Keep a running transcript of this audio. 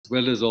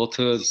well as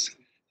authors,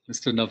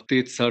 Mr.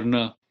 Navtej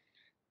Sarna.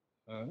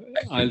 Uh,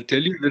 I'll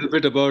tell you a little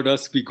bit about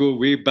us. We go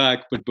way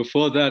back, but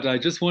before that, I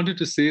just wanted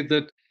to say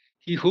that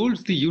he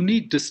holds the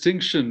unique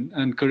distinction,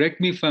 and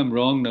correct me if I'm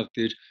wrong,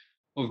 Navtej,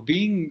 of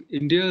being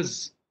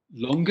India's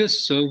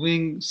longest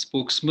serving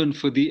spokesman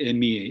for the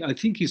MEA. I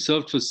think he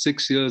served for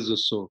 6 years or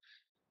so.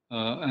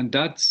 And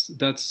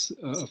that's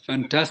a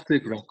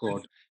fantastic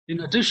record.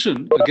 In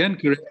addition, again,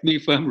 correct me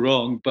if I'm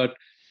wrong, but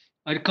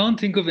I can't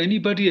think of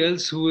anybody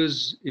else who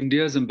is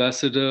India's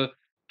ambassador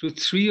to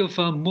three of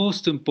our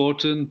most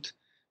important,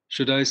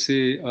 should I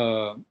say,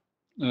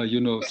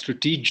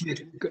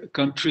 strategic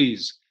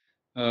countries,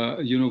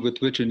 with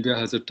which India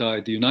has a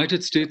tie. The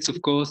United States,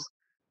 of course,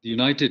 the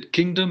United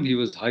Kingdom. He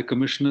was High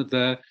Commissioner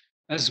there,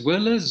 as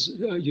well as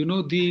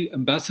the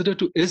ambassador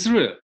to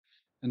Israel.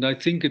 And I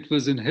think it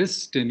was in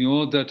his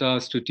tenure that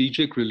our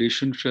strategic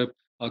relationship,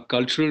 our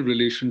cultural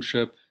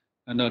relationship,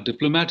 and our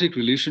diplomatic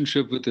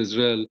relationship with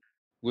Israel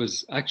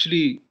was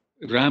actually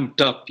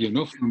ramped up,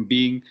 from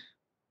being,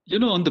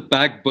 on the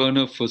back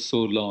burner for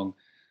so long.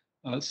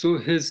 So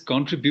his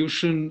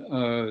contribution,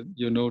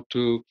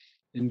 to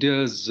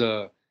India's,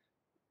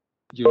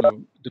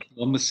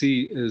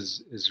 diplomacy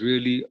is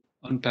really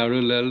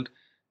unparalleled.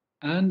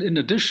 And in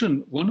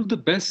addition, one of the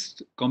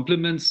best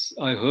compliments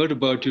I heard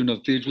about you,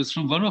 Navtej, was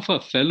from one of our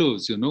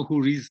fellows,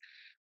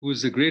 who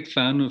is a great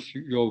fan of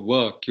your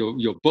work,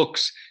 your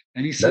books.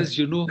 And he says,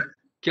 That's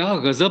क्या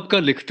गजब का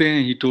लिखते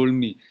हैं, he told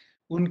me.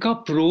 उनका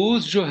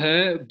pros जो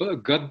है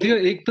गद्य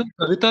एकदम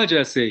कविता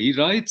जैसे. He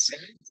writes,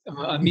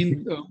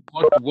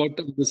 what I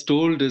was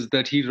told is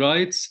that he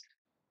writes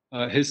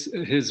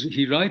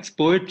he writes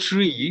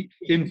poetry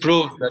in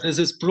prose. That is,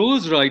 his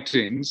prose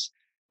writings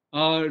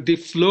they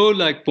flow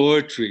like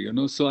poetry.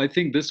 So I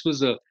think this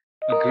was a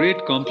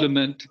great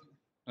compliment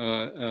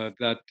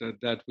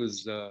that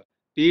was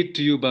paid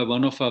to you by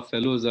one of our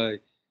fellows. I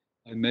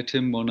met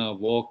him on our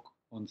walk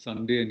on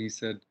Sunday, and he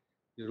said,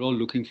 "We're all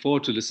looking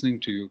forward to listening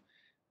to you."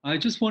 I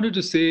just wanted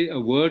to say a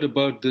word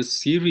about this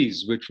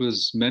series, which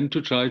was meant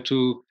to try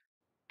to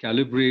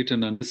calibrate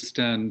and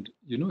understand,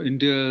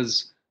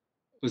 India's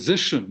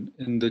position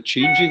in the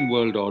changing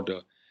world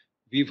order.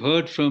 We've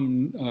heard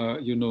from,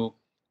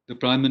 the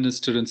Prime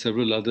Minister and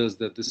several others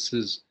that this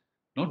is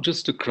not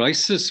just a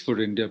crisis for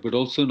India, but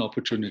also an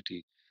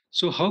opportunity.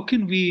 So, how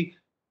can we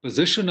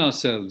position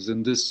ourselves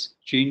in this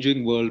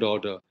changing world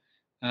order?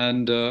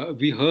 And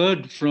we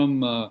heard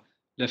from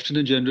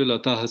Lieutenant General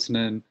Atta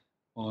Hasnain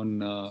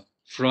on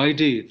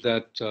Friday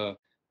that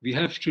we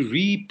have to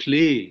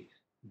replay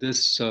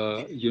this,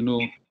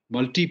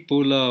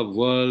 multipolar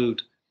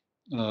world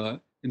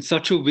in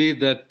such a way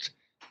that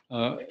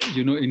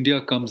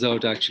India comes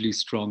out actually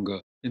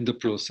stronger in the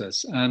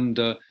process. And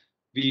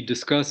we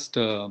discussed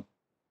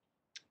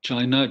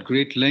China at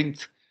great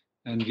length,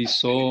 and we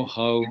saw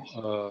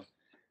how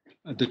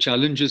the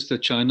challenges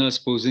that China is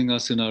posing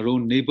us in our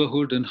own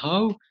neighborhood, and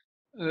how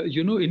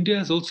India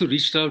has also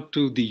reached out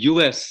to the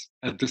US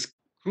at this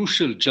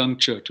crucial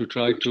juncture to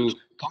try to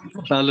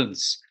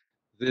counterbalance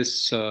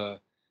this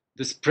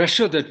this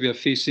pressure that we are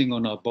facing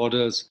on our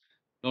borders,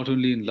 not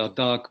only in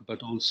Ladakh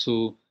but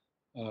also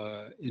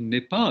in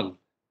Nepal,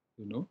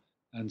 you know,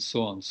 and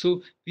so on.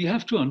 So we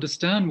have to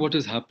understand what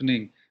is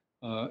happening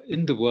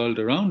in the world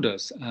around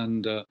us,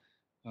 and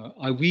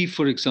are we,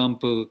 for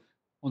example,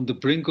 on the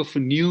brink of a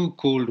new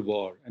Cold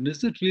War? And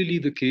is it really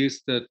the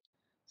case that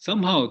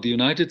somehow the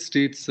United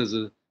States as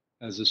a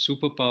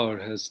superpower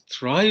has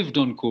thrived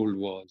on Cold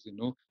Wars,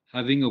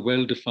 having a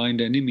well-defined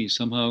enemy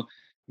somehow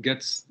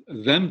gets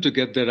them to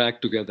get their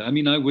act together. I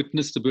mean, I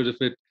witnessed a bit of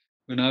it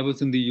when I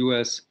was in the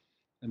US,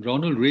 and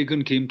Ronald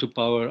Reagan came to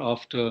power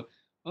after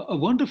a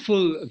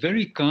wonderful,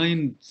 very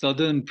kind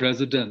Southern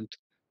president,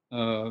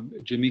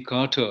 Jimmy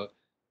Carter,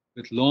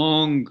 with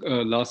long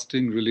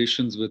lasting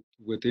relations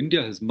with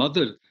India. His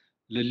mother,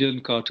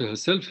 Lillian Carter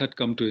herself, had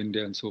come to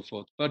India and so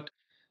forth. But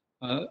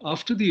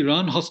after the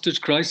Iran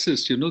hostage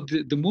crisis,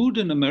 the mood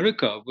in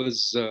America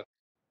was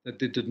that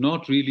they did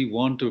not really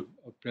want a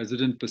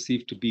president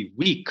perceived to be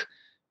weak.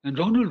 And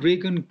Ronald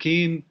Reagan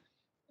came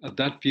at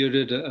that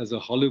period as a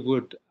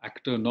Hollywood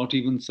actor, not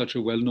even such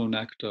a well known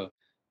actor.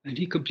 And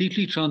he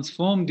completely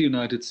transformed the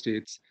United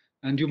States.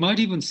 And you might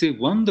even say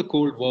won the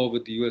Cold War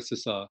with the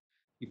USSR.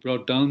 He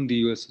brought down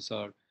the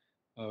USSR,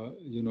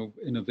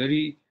 in a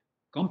very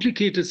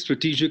complicated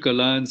strategic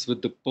alliance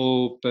with the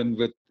Pope and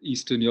with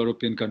Eastern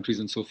European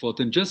countries and so forth.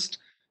 And just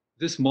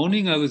this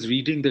morning, I was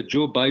reading that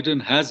Joe Biden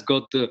has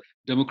got the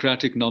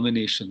Democratic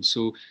nomination.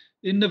 So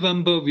in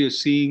November, we are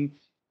seeing,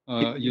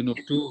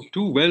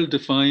 two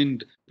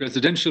well-defined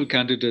presidential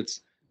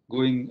candidates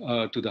going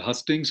to the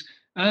hustings,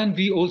 and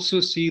we also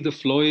see the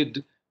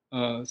Floyd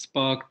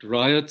sparked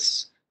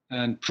riots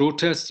and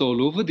protests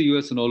all over the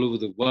US and all over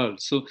the world.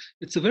 So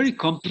it's a very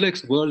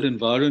complex world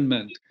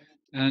environment.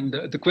 And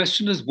the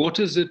question is, what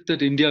is it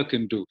that India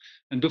can do?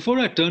 And before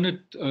I turn it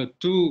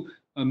to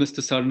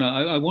Mr.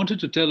 Sarna, I wanted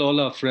to tell all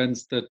our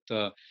friends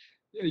that,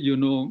 you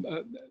know,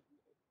 uh,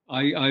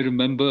 I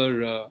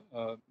remember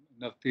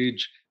Navtej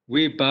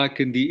way back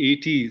in the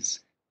 80s,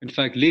 in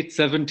fact, late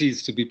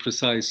 70s to be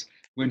precise.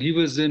 when he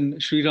was in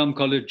Shri Ram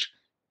College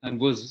and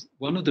was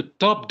one of the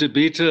top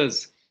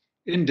debaters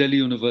in Delhi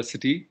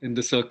University in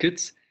the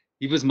circuits.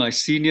 He was my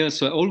senior,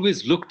 so I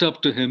always looked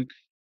up to him.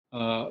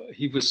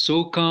 He was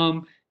so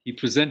calm. He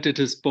presented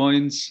his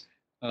points,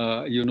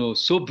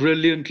 so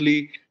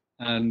brilliantly,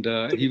 and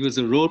he was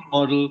a role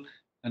model.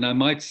 And I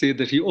might say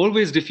that he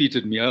always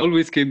defeated me. I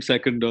always came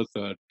second or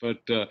third, but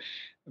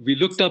we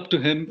looked up to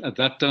him at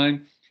that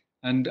time.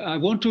 And I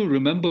want to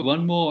remember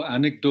one more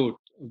anecdote.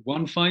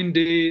 One fine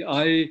day,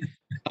 I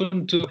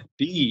happened to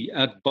be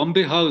at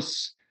Bombay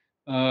House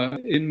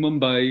in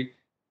Mumbai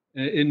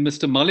in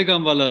Mr.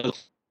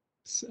 Maligamwala's,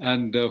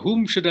 and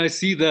whom should I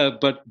see there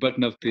but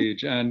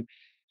Navtej? And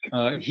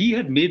he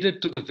had made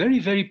it to the very,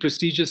 very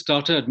prestigious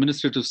Tata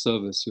Administrative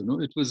Service.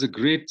 It was a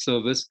great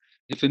service.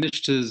 He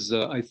finished his,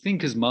 I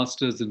think, his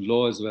master's in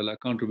law as well. I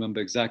can't remember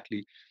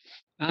exactly.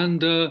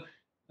 And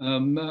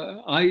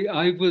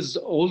I was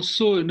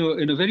also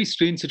in a very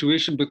strange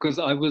situation because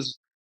I was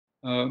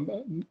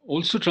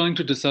also trying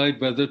to decide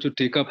whether to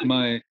take up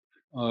my,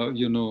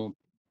 my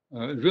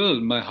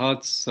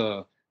heart's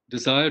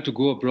desire to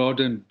go abroad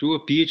and do a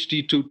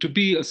PhD to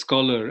be a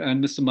scholar.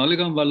 And Mr.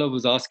 Maligamwala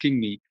was asking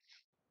me,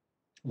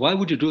 why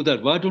would you do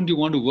that? Why don't you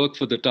want to work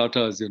for the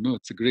Tatas?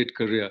 It's a great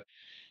career.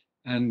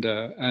 And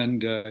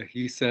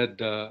he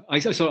said, I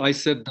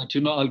said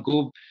that I'll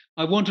go.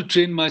 I want to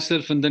train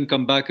myself and then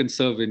come back and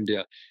serve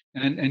India.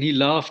 And he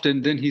laughed,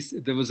 and then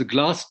there was a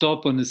glass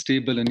top on his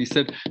table, and he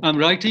said, I'm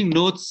writing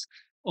notes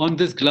on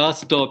this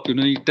glass top.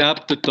 He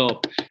tapped the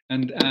top,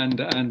 and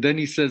then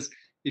he says,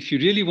 if you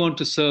really want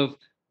to serve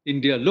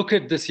India, look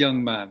at this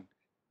young man,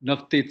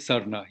 Navtej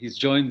Sarna. He's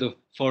joined the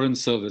foreign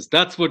service.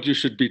 That's what you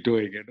should be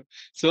doing.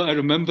 So I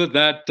remember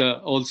that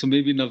also.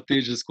 Maybe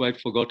Navtej has quite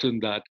forgotten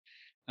that.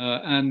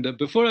 And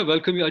before I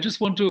welcome you, I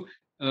just want to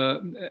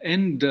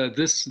end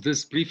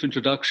this brief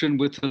introduction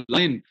with a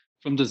line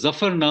from the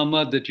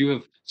Zafarnama that you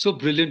have so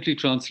brilliantly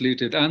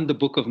translated, and the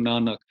Book of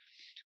Nanak.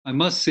 I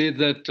must say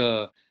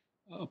that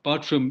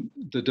apart from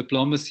the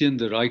diplomacy and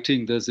the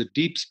writing, there's a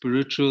deep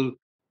spiritual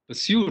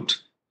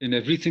pursuit in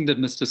everything that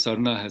Mr.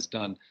 Sarna has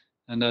done.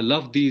 And I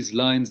love these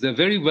lines. They're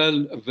very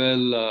well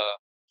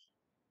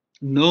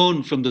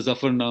known from the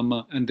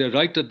Zafarnama, and they're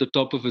right at the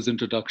top of his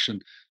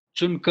introduction.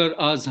 Chunkar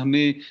az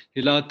hame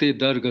hilate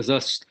dar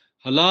gazast,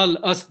 halal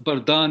ast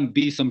bardan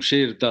bi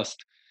samsher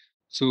dast.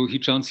 So he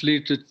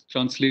translates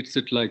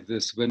it like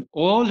this: when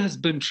all has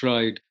been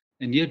tried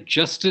and yet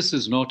justice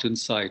is not in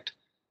sight,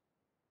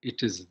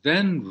 it is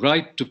then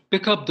right to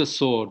pick up the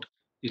sword.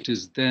 It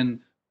is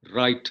then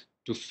right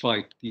to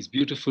fight. These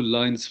beautiful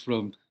lines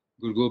from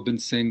Guru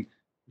Gobind Singh,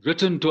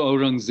 written to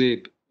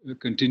Aurangzeb,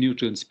 continue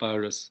to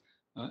inspire us.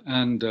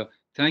 And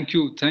thank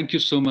you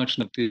so much,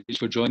 Navtej,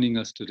 for joining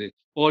us today.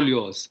 All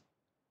yours.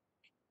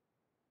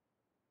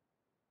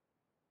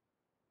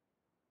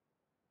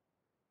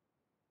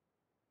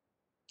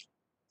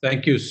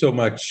 Thank you so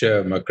much,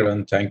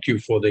 Makaran. Thank you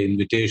for the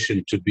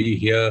invitation to be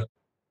here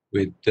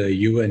with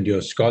you and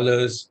your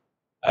scholars.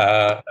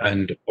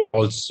 And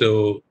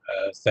also,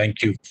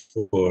 thank you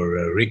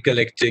for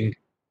recollecting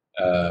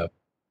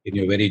in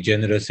your very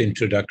generous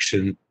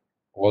introduction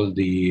all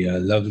the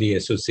lovely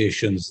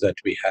associations that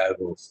we have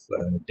of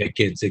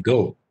decades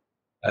ago.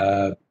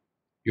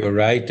 You're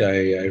right,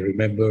 I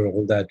remember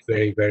all that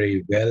very,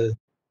 very well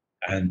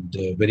and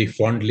very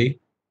fondly.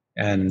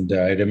 And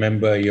I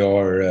remember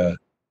your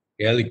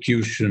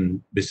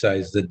elocution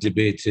besides the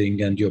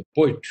debating and your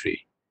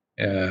poetry,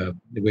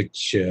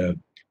 which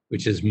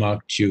has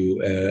marked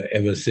you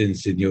ever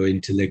since in your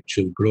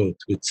intellectual growth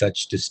with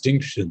such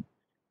distinction.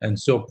 And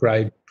so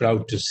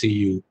proud to see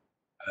you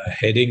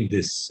heading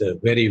this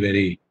very,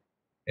 very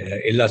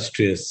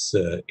illustrious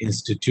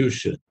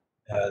institution.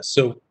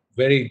 So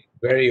very,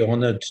 very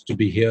honored to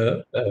be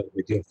here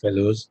with your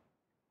fellows.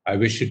 I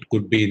wish it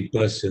could be in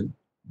person,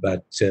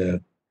 but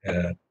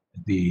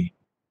the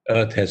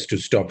earth has to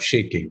stop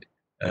shaking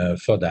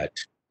for that.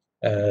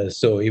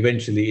 So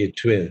eventually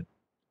it will.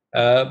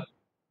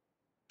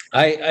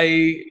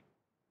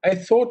 I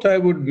thought I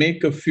would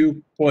make a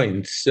few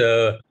points.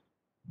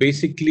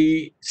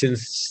 Basically,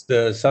 since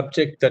the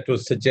subject that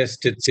was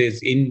suggested says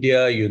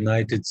India,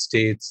 United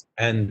States,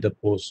 and the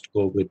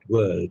post-COVID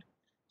world.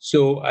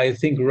 So I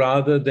think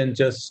rather than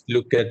just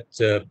look at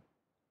the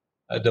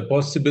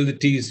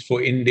possibilities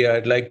for India,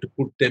 I'd like to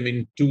put them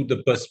into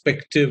the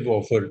perspective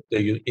of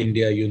the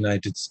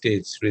India-United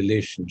States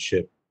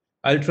relationship.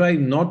 I'll try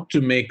not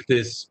to make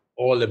this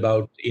all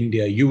about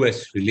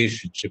India-US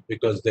relationship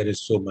because there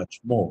is so much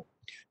more.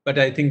 But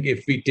I think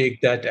if we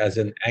take that as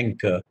an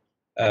anchor,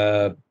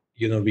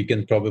 we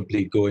can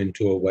probably go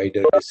into a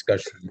wider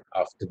discussion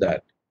after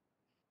that.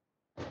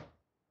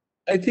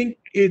 I think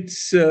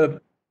it's a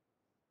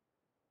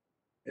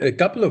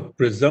couple of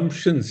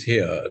presumptions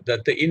here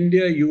that the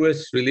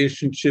India-US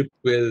relationship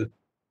will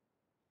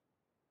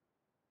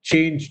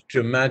change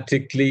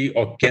dramatically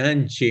or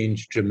can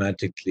change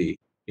dramatically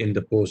in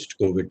the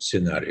post-COVID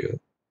scenario.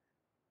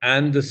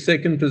 And the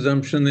second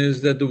presumption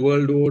is that the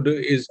world order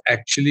is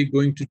actually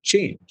going to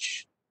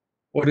change.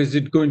 Or is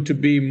it going to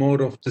be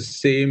more of the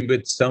same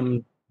with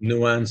some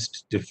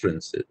nuanced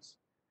differences.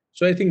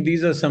 So I think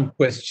these are some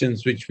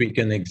questions which we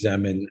can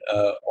examine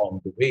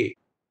on the way.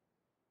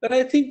 But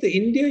I think the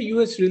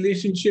India-US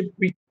relationship,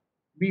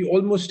 we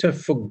almost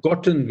have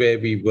forgotten where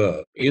we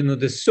were.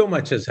 There's so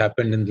much has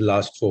happened in the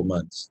last 4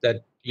 months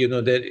that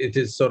that it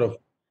is sort of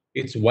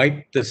it's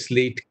wiped the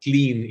slate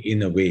clean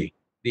in a way.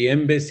 The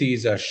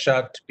embassies are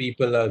shut.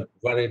 People are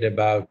worried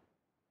about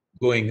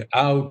going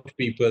out.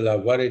 People are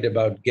worried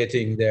about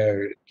getting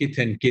their kith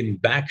and kin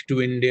back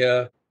to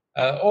India.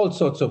 All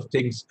sorts of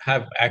things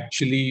have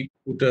actually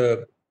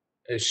put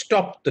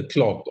stopped the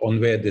clock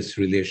on where this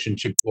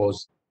relationship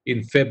was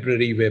in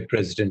February, where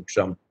President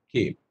Trump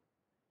came.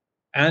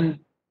 And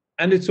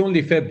and it's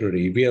only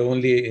February. We are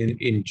only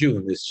in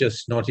June. It's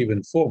just not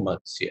even 4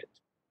 months yet.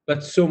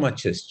 But so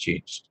much has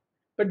changed.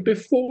 But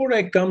before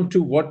I come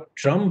to what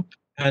Trump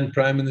and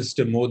Prime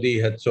Minister Modi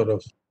had sort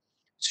of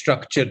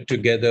structured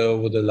together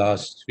over the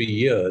last 3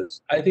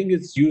 years, I think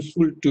it's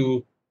useful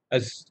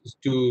as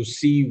to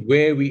see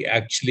where we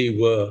actually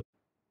were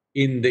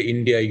in the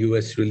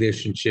India-US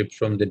relationship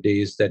from the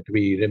days that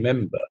we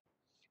remember.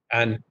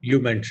 And you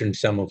mentioned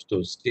some of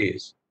those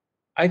days.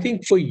 I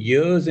think for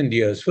years and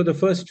years, for the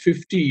first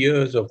 50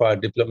 years of our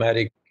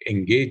diplomatic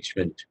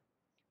engagement,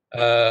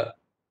 uh,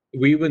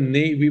 we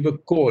were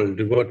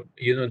called what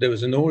there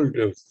was an old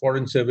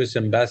foreign service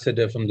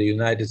ambassador from the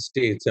United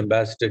States,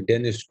 Ambassador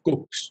Dennis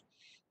Cooks,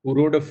 who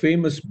wrote a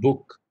famous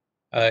book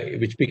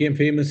which became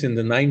famous in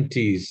the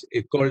 90s,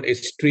 called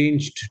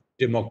Estranged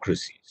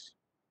Democracies.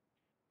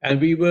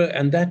 And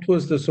that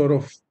was the sort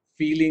of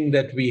feeling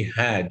that we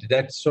had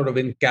that sort of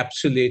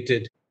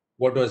encapsulated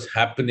what was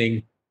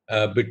happening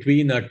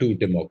between our two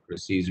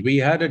democracies. We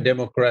had a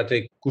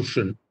democratic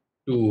cushion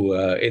to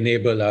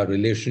enable our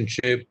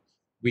relationship.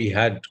 We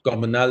had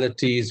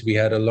commonalities. We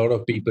had a lot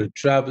of people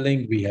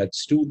traveling. We had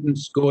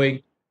students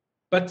going.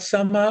 But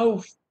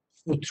somehow,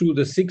 through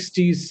the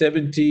 60s,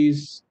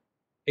 70s,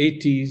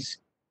 80s,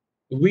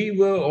 we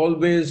were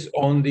always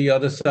on the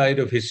other side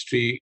of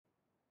history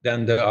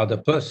than the other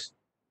person.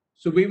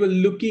 So we were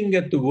looking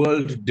at the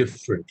world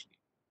differently.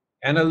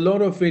 And a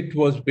lot of it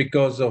was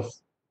because of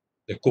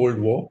the Cold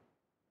War,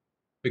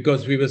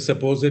 because we were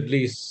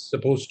supposedly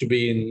supposed to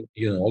be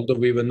in, although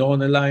we were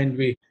non-aligned,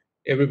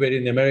 everybody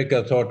in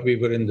America thought we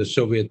were in the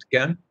Soviet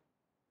camp.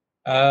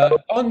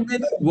 On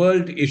many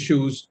world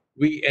issues,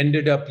 we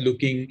ended up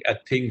looking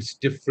at things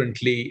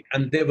differently,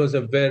 and there was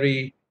a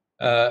very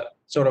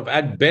sort of,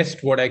 at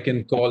best, what I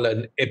can call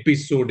an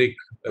episodic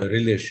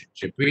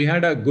relationship. We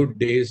had our good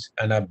days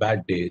and our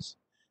bad days,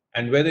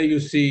 and whether you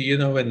see,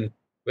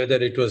 whether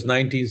it was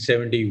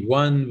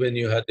 1971 when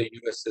you had the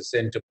USS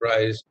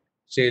Enterprise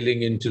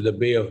sailing into the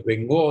Bay of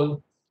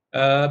Bengal,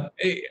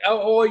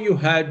 or you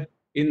had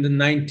in the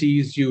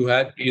 90s, you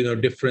had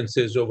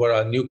differences over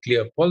our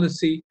nuclear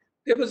policy.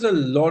 There was a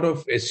lot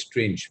of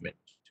estrangement,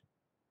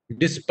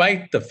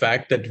 despite the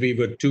fact that we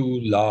were two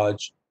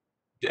large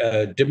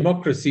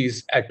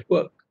democracies at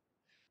work.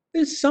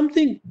 There's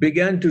something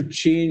began to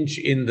change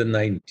in the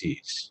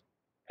 90s.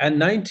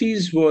 And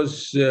 90s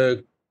was,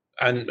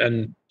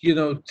 and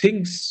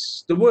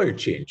things, the world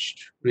changed,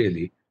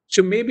 really.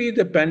 So maybe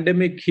the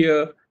pandemic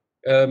here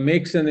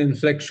makes an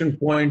inflection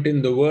point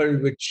in the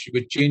world, which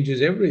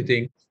changes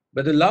everything.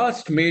 But the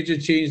last major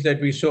change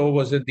that we saw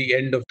was at the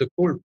end of the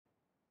Cold War.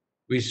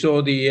 We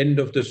saw the end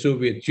of the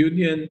Soviet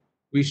Union.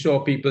 We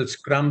saw people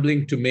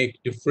scrambling to make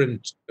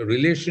different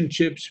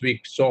relationships. We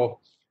saw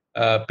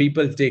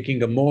people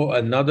taking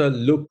another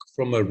look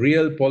from a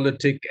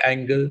realpolitik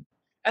angle,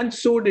 and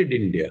so did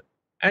India.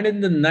 And in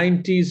the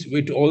 90s,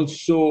 it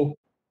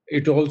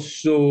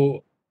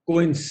also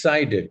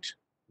coincided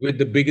with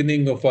the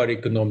beginning of our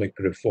economic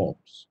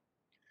reforms.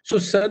 So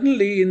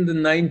suddenly in the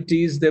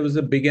 90s,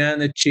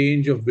 began a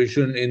change of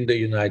vision in the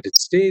United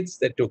States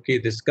that, okay,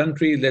 this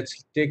country,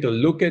 let's take a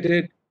look at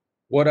it.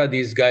 What are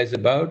these guys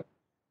about?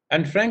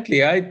 And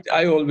frankly,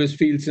 I always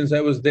feel, since I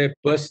was there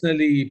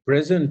personally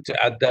present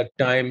at that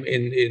time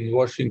in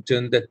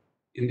Washington, that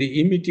in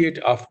the immediate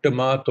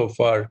aftermath of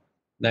our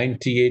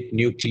 98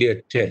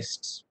 nuclear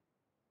tests,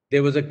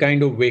 there was a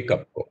kind of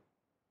wake-up call.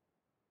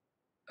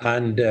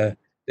 And that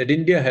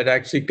India had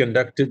actually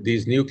conducted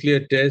these nuclear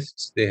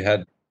tests. They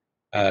had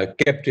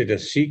kept it a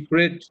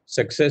secret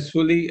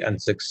successfully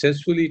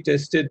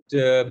tested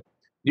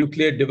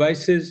nuclear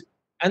devices.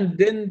 And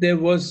then there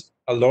was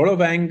a lot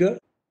of anger.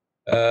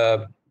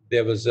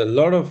 There was a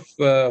lot of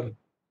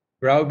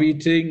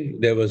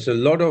browbeating. There was a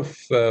lot of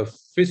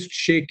fist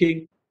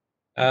shaking.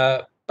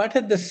 But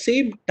at the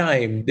same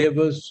time, there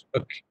was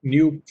a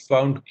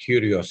newfound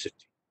curiosity.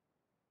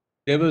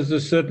 There was a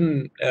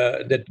certain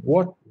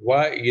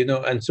why,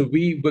 and so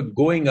we were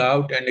going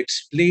out and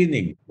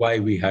explaining why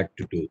we had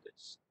to do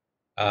this.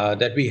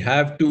 That we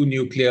have two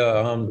nuclear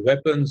armed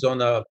weapons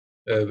on our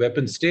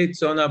weapon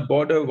states on our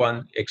border,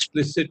 one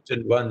explicit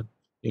and one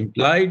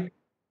implied,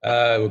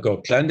 we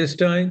call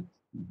clandestine.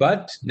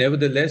 But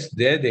nevertheless,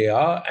 there they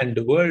are, and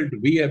the world,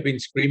 we have been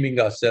screaming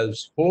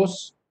ourselves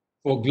hoarse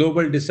for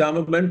global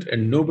disarmament,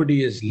 and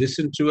nobody has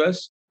listened to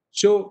us.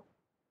 So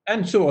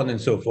and so on and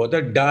so forth.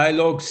 A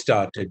dialogue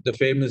started, the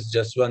famous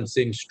Jaswant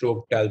Singh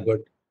stroke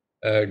Talbot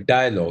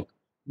dialogue,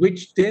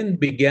 which then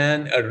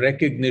began a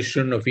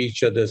recognition of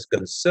each other's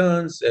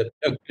concerns,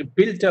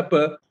 built up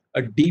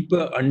a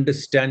deeper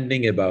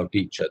understanding about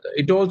each other.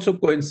 It also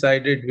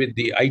coincided with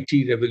the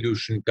IT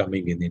revolution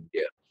coming in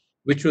India,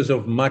 which was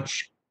of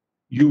much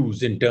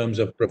use in terms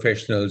of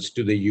professionals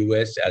to the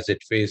US as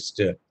it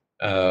faced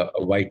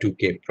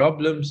Y2K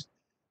problems,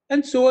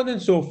 and so on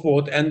and so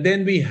forth. And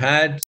then we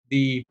had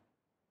the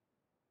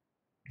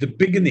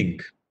beginning,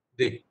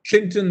 the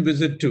Clinton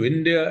visit to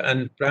India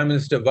and Prime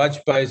Minister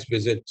Vajpayee's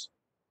visit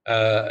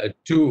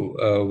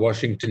to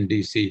Washington,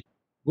 D.C.,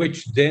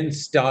 which then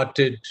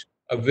started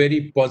a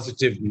very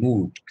positive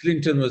mood.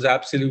 Clinton was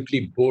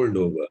absolutely bowled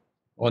over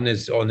on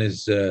his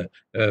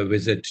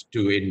visit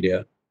to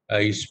India.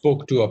 He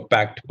spoke to a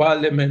packed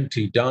parliament.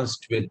 He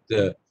danced with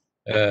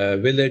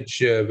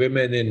village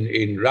women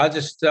in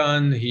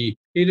Rajasthan. He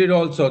did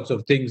all sorts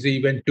of things.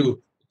 He went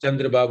to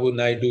Chandrababu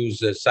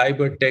Naidu's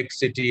cyber tech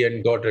city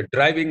and got a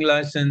driving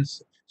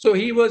license. So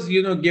he was,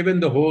 given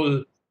the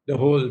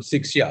whole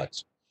 6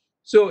 yards.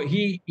 So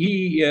he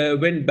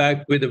went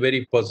back with a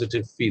very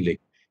positive feeling.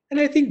 And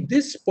I think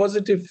this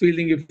positive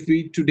feeling, if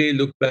we today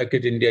look back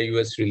at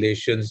India-US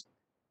relations,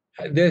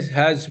 there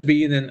has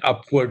been an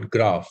upward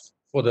graph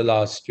for the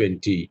last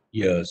 20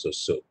 years or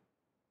so.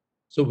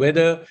 So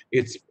whether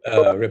it's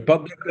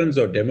Republicans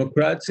or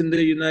Democrats in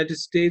the United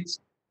States,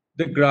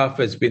 the graph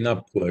has been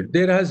upward.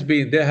 There have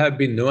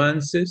been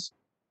nuances.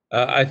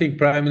 I think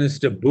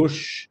President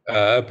Bush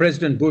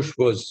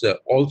was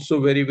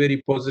also very,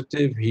 very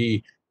positive.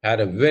 He had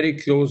a very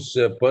close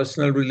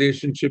personal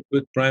relationship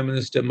with Prime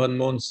Minister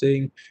Manmohan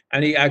Singh,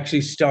 and he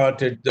actually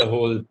started the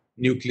whole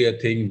nuclear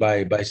thing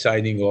by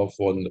signing off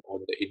on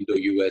the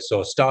Indo-US,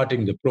 or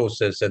starting the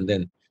process and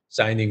then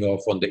signing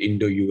off on the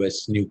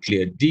Indo-US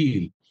nuclear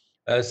deal,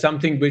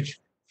 something which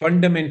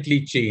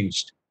fundamentally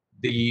changed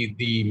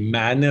the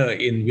manner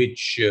in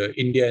which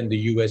India and the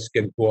US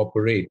can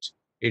cooperate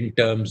in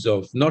terms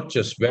of not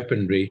just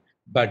weaponry,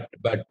 but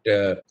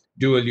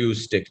dual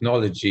use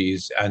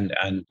technologies and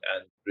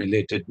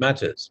related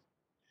matters.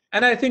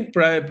 And I think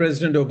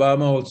President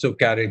Obama also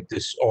carried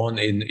this on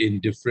in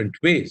different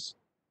ways.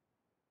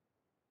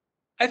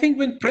 I think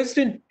when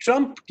President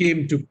Trump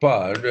came to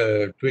power,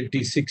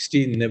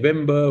 2016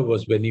 November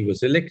was when he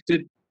was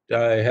elected.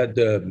 I had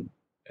the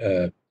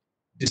uh,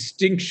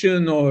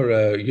 distinction or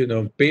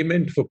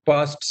payment for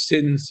past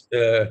sins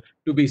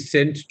to be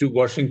sent to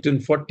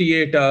Washington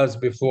 48 hours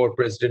before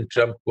President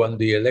Trump won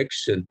the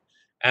election.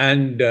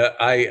 And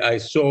I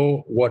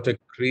saw what a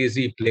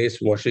crazy place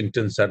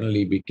Washington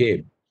suddenly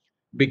became,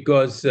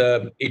 because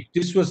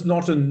this was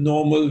not a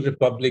normal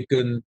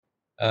Republican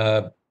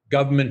uh,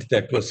 government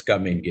that was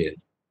coming in.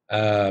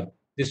 Uh,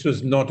 this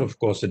was not, of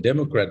course, a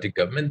Democratic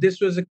government.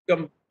 This was a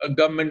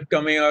government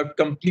coming out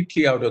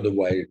completely out of the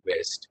Wild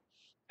West,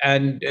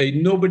 and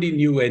nobody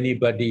knew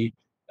anybody.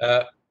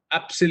 Uh,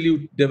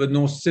 there were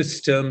no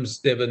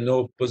systems, there were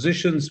no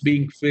positions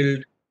being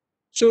filled.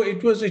 So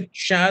it was a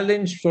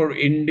challenge for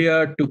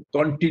India to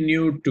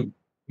continue to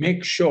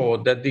make sure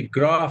that the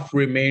graph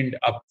remained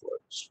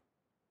upwards,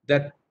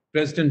 that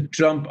President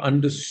Trump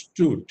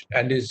understood,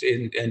 and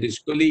his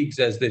colleagues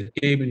as they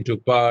came into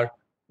power,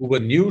 who were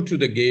new to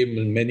the game,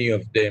 and many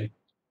of them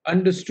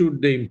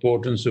understood the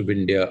importance of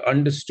India,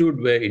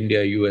 understood where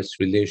India-US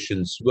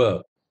relations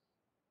were.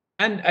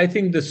 And I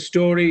think the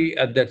story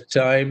at that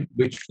time,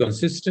 which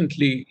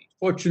consistently,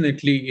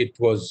 fortunately, it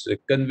was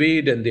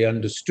conveyed and they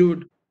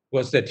understood,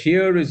 was that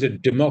here is a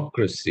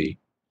democracy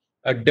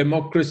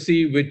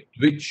with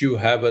which you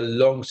have a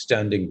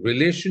long-standing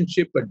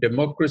relationship, a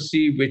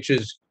democracy which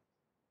has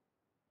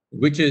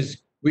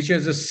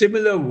a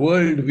similar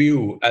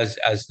worldview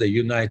as the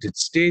United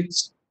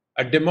States,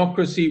 a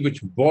democracy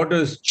which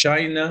borders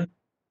China,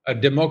 a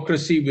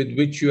democracy with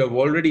which you have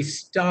already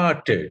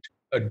started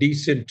a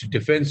decent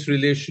defense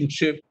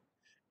relationship,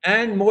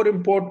 and more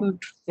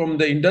important from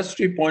the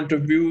industry point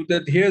of view,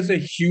 that here's a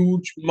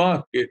huge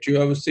market. You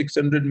have a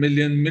 600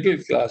 million middle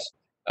class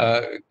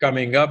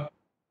coming up.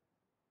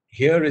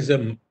 Here is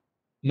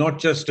not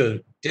just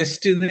a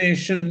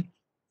destination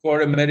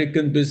for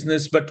American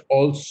business, but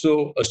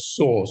also a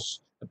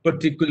source,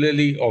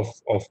 particularly of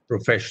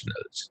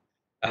professionals.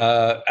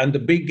 And the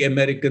big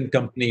American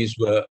companies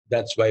were,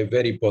 that's why,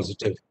 very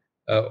positive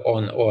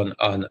on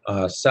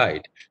our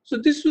side. So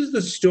this was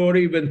the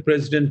story when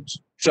President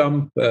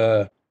Trump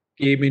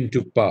came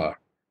into power.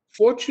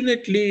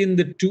 Fortunately, in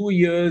the 2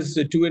 years,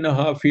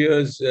 2.5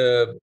 years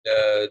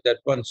that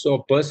one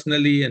saw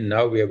personally, and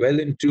now we are well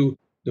into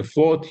the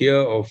fourth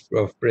year of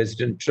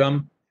President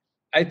Trump,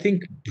 I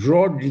think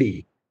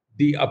broadly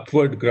the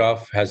upward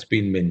graph has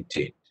been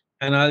maintained.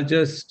 And I'll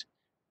just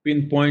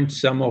pinpoint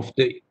some of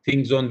the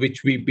things on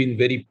which we've been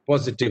very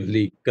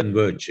positively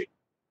converging.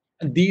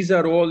 And these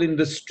are all in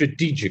the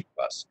strategic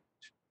basket.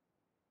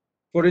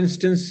 For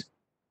instance,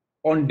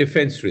 on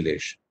defense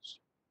relations.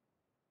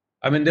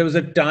 I mean, there was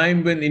a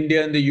time when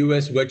India and the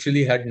US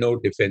virtually had no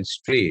defense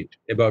trade,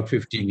 about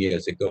 15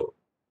 years ago.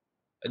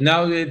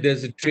 Now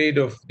there's a trade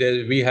of,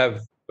 we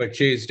have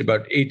purchased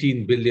about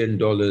 $18 billion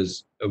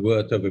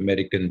worth of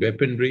American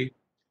weaponry.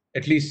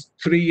 At least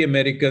 3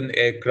 American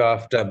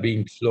aircraft are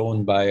being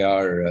flown by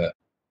our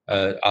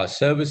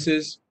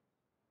services.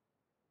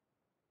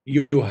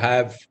 You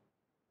have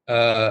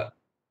uh,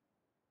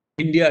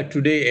 India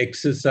today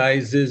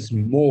exercises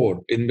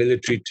more in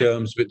military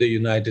terms with the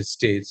United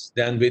States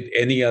uh, than with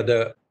any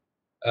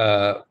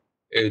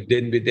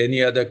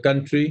other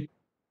country.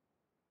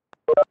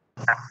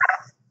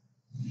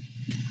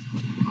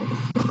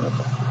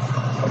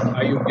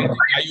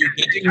 Are you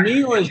getting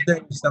me, or is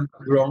there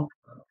something wrong?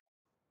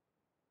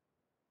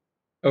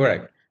 All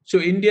right. So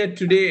India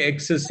today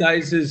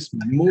exercises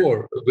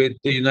more with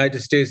the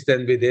United States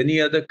than with any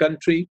other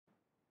country.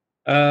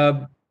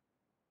 Um,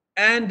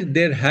 and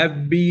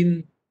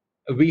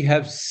we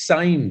have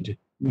signed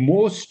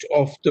most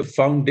of the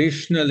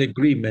foundational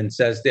agreements,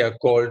 as they are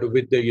called,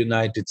 with the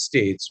United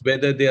States,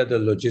 whether they are the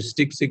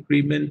logistics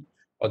agreement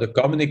or the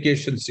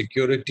communication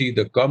security,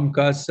 the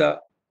COMCASA.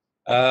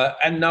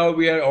 And now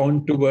we are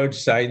on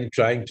towards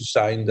trying to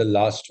sign the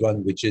last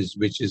one, which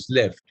is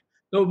left.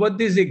 Now, what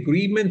these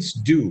agreements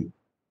do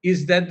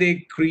is that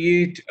they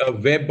create a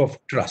web of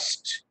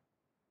trust,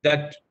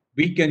 that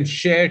we can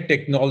share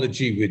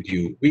technology with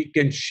you, we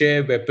can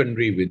share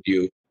weaponry with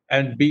you,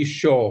 and be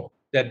sure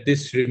that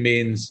this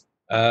remains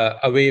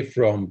away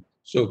from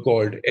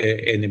so-called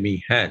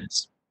enemy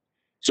hands.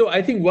 So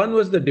I think one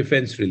was the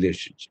defense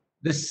relationship.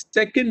 The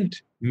second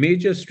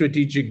major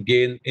strategic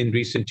gain in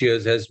recent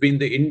years has been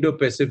the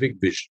Indo-Pacific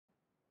vision.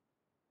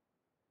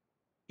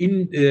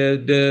 In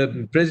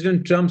the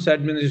President Trump's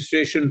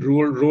administration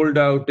rolled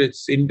out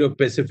its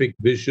Indo-Pacific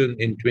vision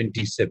in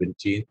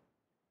 2017.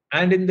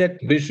 And in that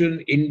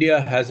vision, India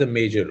has a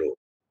major role.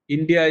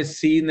 India is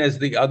seen as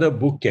the other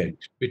bookend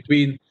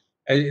between,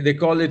 they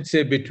call it,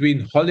 say,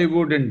 between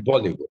Hollywood and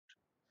Bollywood.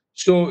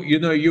 So,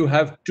 you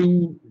have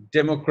two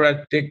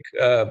democratic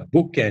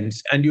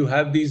bookends, and you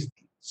have these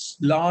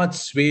large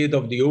swathe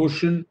of the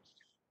ocean,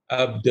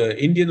 the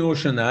Indian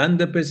Ocean and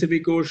the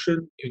Pacific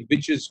Ocean,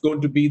 which is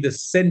going to be the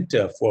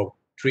center for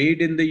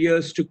trade in the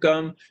years to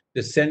come,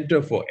 the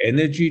center for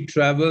energy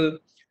travel.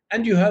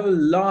 And you have a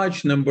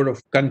large number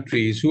of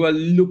countries who are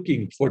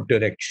looking for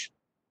direction.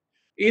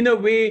 In a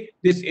way,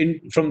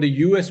 from the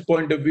US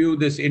point of view,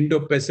 this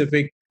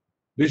Indo-Pacific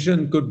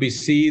vision could be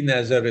seen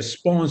as a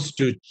response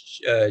to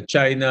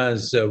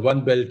China's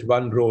One Belt,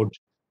 One Road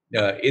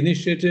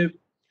initiative.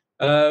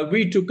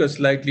 We took a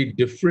slightly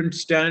different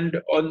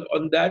stand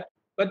on that,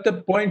 but the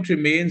point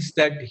remains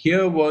that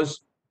here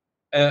was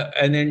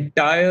an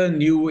entire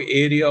new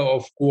area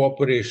of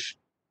cooperation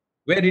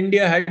where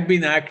India had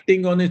been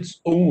acting on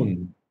its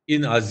own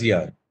in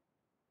ASEAN,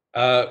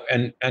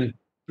 and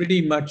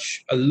pretty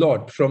much a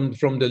lot from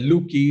the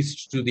look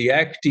east to the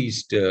act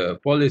east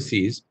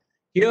policies.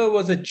 Here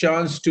was a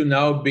chance to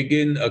now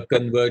begin a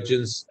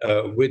convergence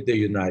with the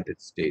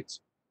United States.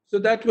 So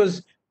that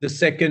was the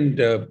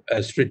second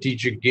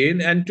strategic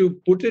gain. And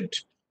to put it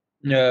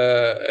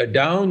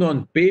down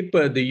on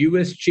paper, the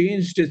US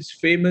changed its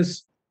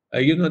famous,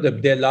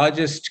 their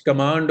largest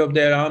command of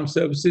their armed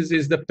services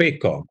is the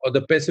PACOM, or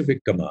the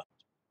Pacific Command,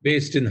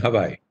 based in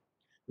Hawaii,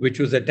 which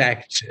was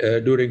attacked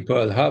during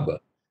Pearl Harbor.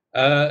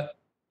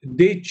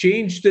 They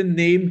changed the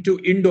name to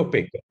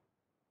Indo-PACOM.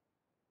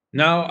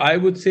 Now, I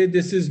would say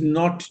this is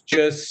not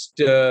just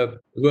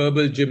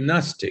verbal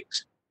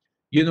gymnastics.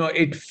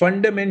 It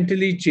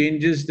fundamentally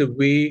changes the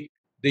way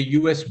the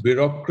US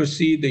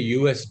bureaucracy, the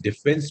US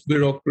defense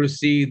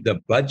bureaucracy, the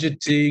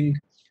budgeting,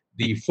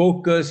 the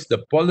focus,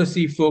 the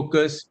policy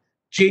focus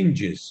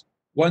changes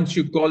once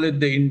you call it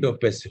the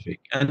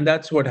Indo-Pacific. And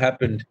that's what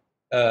happened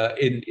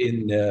in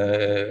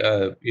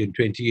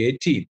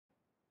 2018.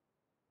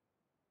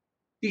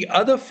 The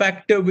other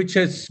factor which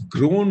has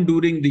grown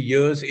during the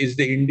years is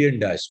the Indian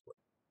diaspora,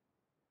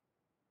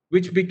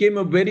 which became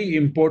a very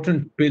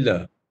important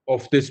pillar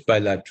of this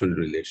bilateral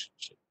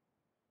relationship.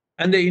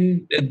 And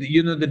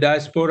the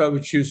diaspora,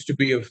 which used to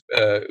be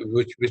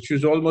which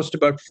was almost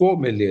about 4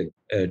 million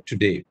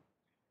today,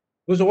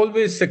 was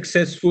always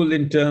successful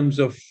in terms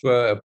of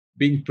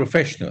being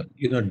professional.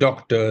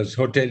 Doctors,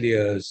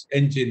 hoteliers,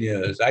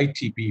 engineers,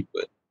 IT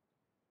people.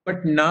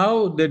 But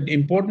now the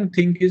important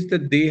thing is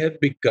that they have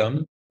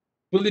become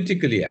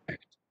politically active,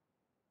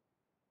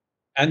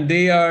 and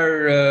they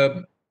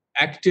are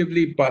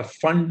actively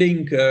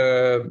funding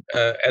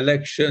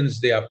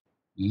elections. They are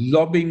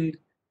lobbying,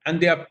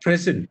 and they are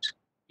present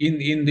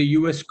in the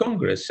US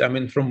Congress. I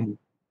mean,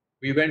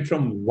 we went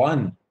from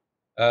one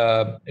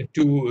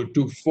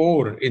to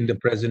four in the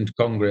present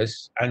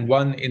Congress, and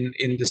one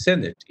in the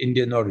Senate,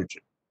 Indian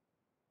origin.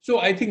 So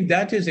I think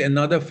that is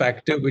another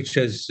factor which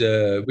has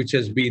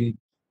been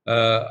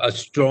a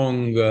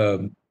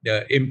strong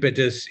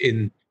impetus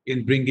in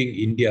bringing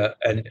India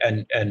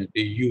and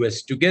the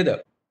US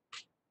together.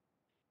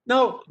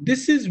 Now,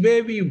 this is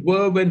where we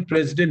were when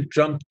President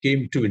Trump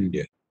came to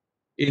India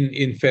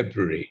in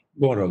February,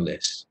 more or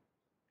less.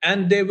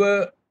 And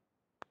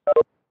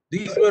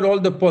these were all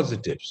the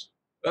positives.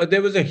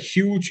 There was a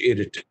huge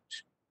irritant,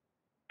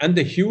 and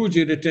the huge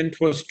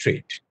irritant was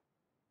trade.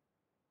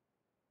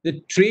 The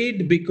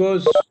trade,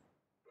 because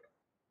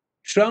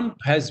Trump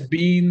has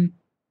been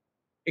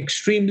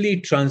extremely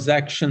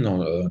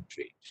transactional on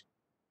trade.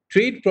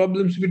 Trade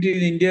problems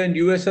between India and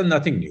US are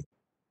nothing new.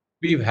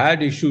 We've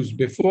had issues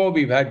before.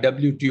 We've had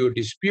WTO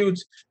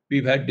disputes.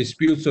 We've had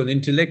disputes on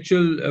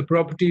intellectual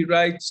property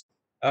rights.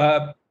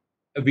 Uh,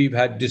 we've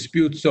had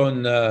disputes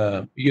on,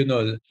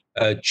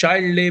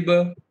 child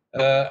labor,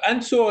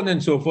 and so on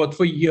and so forth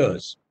for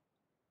years.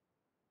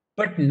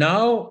 But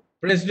now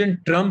President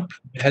Trump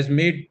has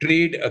made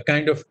trade a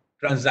kind of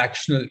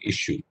transactional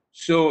issue.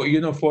 So,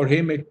 for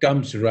him, it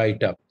comes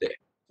right up there.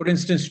 For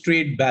instance,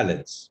 trade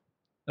balance.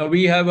 Now,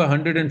 we have a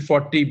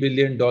 $140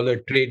 billion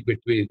trade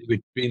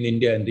between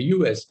India and the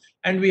US,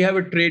 and we have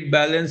a trade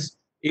balance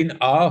in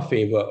our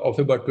favor of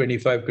about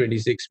 25,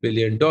 $26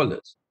 billion.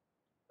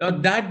 Now,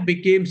 that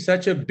became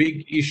such a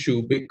big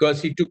issue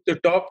because he took the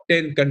top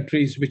 10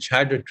 countries which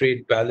had a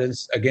trade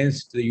balance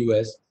against the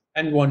US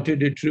and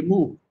wanted it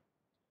removed.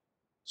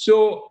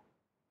 So,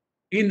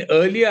 in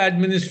earlier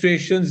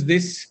administrations,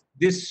 this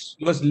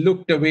was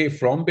looked away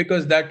from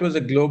because that was a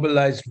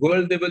globalized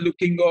world they were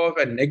looking of,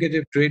 and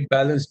negative trade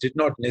balance did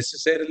not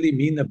necessarily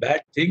mean a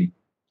bad thing.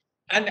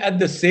 And at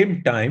the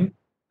same time,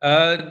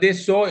 they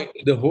saw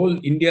the whole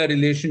India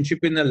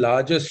relationship in a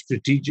larger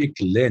strategic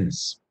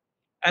lens.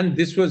 And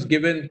this was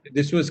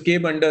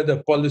came under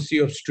the policy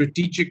of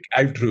strategic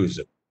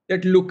altruism.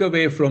 Let look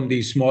away from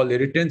these small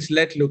irritants.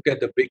 Let look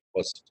at the big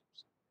positives.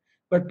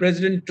 But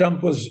President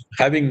Trump was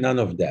having none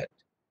of that.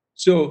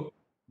 So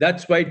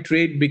that's why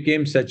trade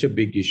became such a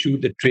big issue,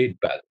 the trade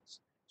balance.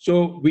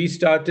 So we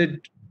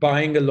started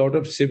buying a lot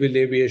of civil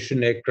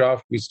aviation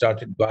aircraft. We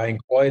started buying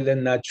oil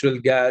and natural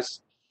gas.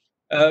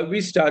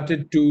 We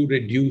started to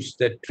reduce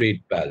that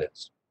trade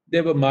balance.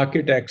 There were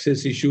market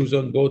access issues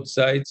on both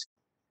sides.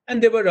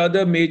 And there were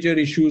other major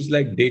issues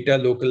like data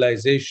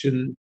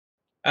localization,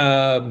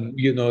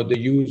 the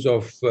use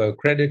of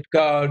credit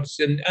cards,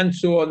 and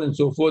so on and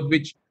so forth,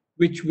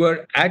 which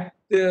were at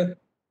the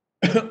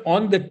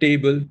on the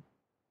table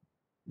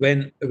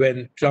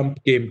when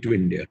Trump came to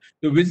India.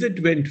 The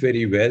visit went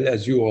very well,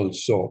 as you all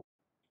saw.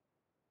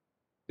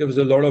 There was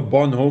a lot of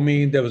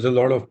bonhomie. There was a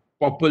lot of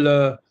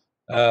popular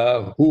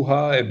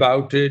hoo-ha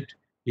about it.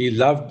 He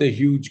loved the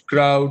huge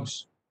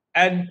crowds,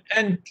 and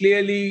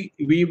clearly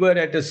we were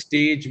at a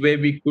stage where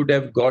we could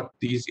have got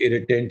these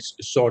irritants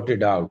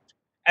sorted out.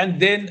 And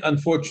then,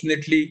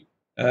 unfortunately,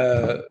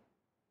 uh,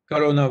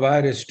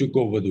 coronavirus took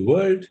over the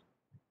world,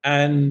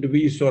 and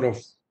we sort of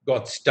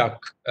got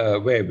stuck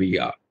where we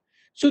are.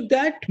 So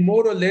that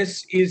more or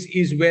less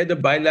is where the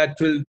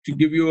bilateral, to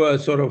give you a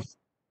sort of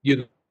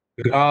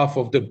graph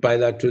of the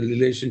bilateral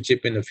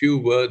relationship in a few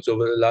words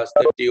over the last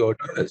 30 odd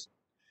years.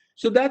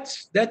 So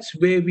that's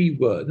where we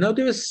were. Now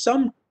there were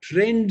some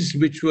trends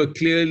which were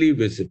clearly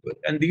visible,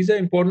 and these are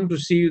important to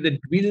see that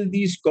will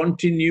these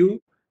continue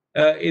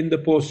in the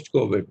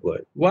post-COVID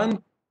world.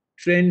 One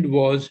trend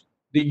was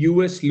the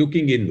US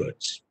looking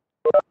inwards,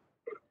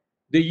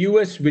 the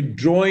US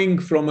withdrawing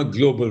from a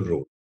global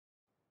role.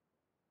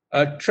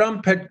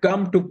 Trump had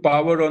come to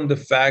power on the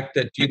fact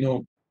that,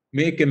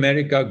 make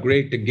America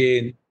great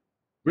again,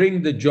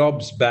 bring the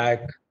jobs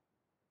back,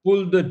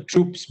 pull the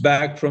troops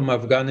back from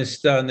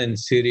Afghanistan and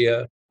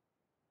Syria,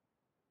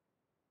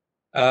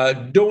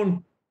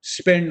 don't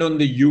spend on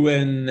the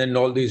UN and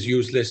all these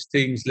useless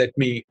things. Let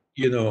me,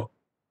 uh,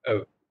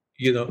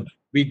 you know,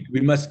 we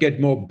must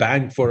get more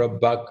bang for a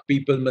buck.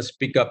 People must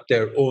pick up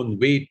their own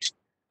weight,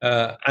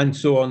 and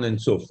so on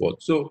and so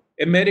forth. So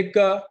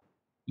America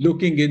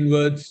looking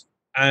inwards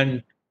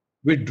and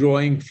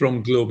withdrawing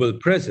from global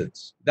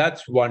presence.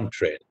 That's one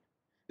trend.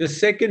 The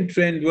second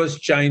trend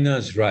was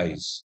China's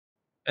rise.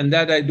 And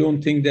that I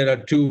don't think there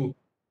are two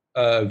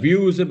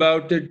views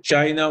about it.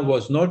 China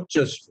was not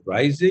just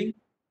rising,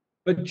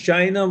 but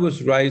China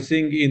was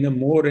rising in a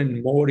more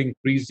and more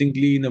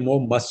increasingly in a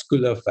more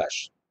muscular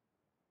fashion.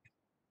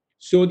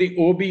 So the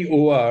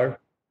OBOR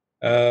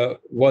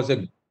was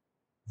a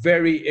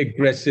very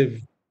aggressive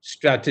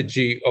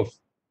strategy of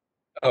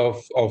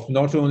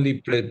not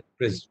only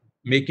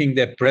making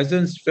their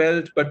presence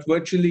felt, but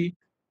virtually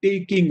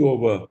taking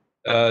over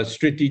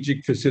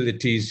strategic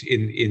facilities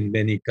in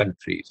many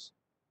countries.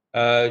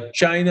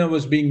 China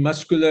was being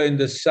muscular in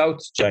the South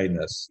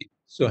China Sea,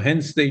 so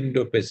hence the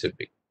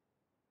Indo-Pacific.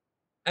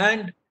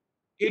 And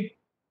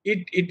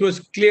it was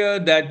clear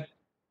that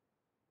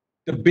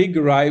the big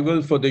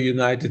rival for the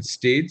United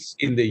States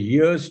in the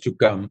years to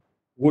come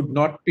would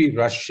not be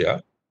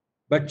Russia,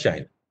 but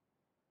China.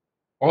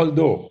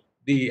 Although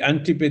the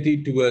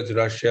antipathy towards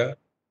Russia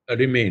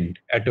remained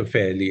at a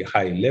fairly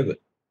high level.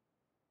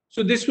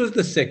 So this was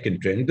the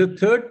second trend. The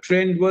third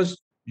trend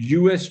was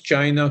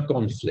US-China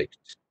conflict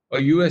or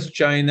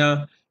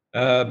US-China,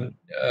 um,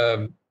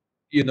 um,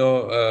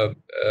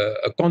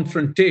 a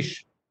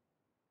confrontation.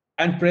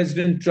 And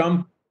President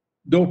Trump,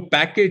 though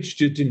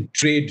packaged it in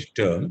trade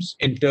terms,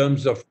 in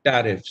terms of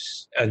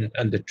tariffs and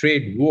the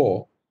trade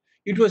war,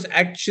 it was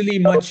actually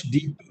much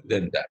deeper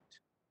than that.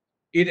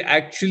 It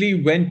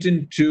actually went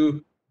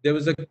into, there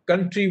was a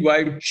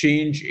countrywide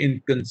change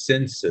in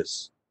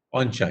consensus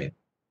on China.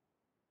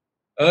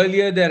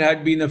 Earlier, there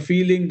had been a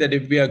feeling that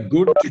if we are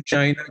good to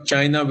China,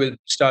 China will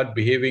start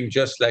behaving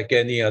just like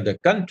any other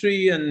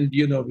country, and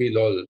we'll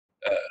all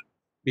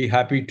be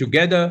happy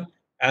together.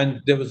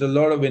 And there was a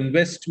lot of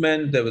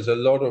investment, there was a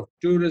lot of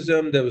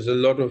tourism, there was a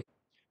lot of,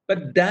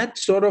 but that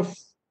sort of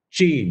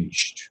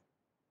changed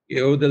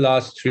over the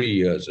last 3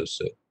 years or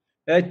so.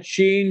 That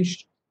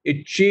changed.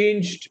 It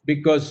changed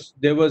because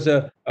there was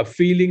a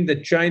feeling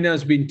that China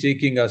has been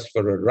taking us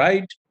for a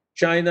ride.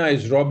 China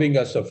is robbing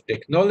us of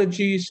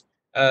technologies.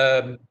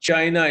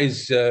 China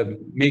is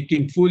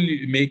taking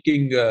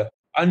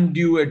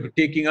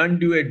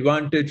undue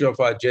advantage of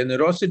our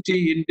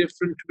generosity in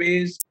different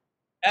ways.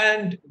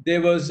 And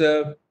there was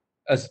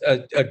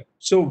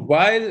so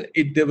while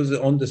there was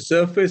on the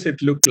surface,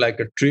 it looked like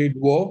a trade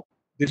war.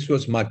 This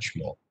was much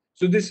more.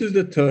 So this is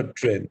the third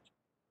trend.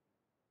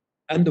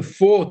 And the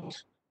fourth,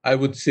 I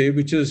would say,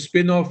 which is a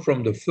spin-off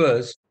from the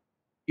first,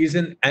 is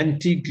an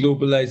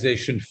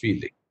anti-globalization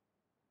feeling.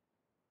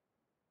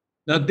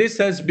 Now, this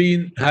has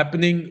been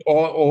happening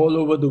all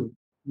over the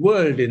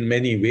world in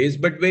many ways,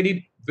 but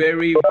very,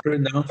 very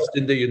pronounced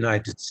in the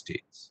United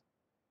States.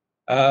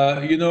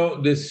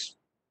 This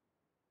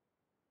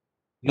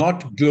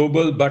not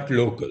global but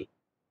local,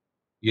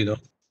 you know.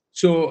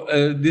 So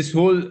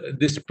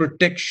this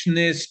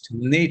protectionist,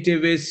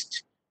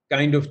 nativist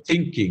kind of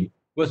thinking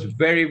was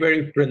very,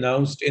 very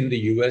pronounced in the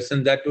US,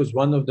 and that was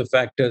one of the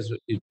factors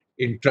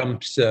in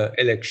Trump's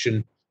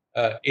election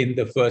in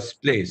the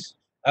first place.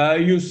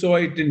 You saw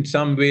it in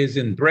some ways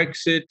in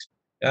Brexit.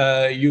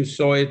 You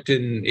saw it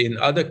in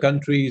other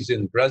countries,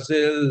 in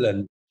Brazil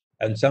and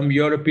some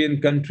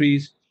European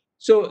countries.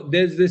 So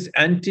there's this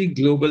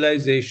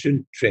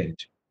anti-globalization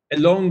trend.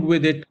 Along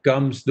with it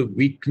comes the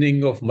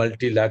weakening of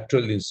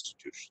multilateral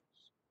institutions.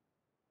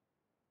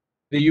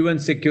 The UN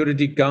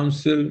Security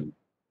Council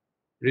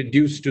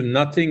reduced to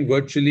nothing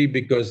virtually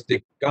because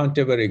they can't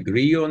ever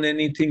agree on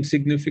anything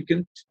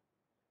significant.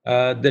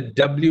 The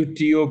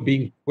WTO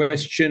being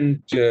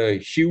questioned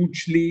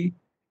hugely.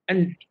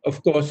 And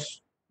of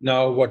course,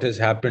 now what has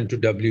happened to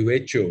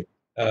WHO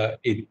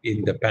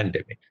in the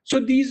pandemic. So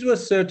these were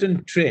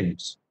certain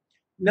trends.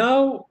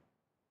 Now,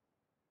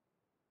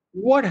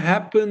 what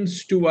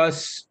happens to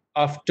us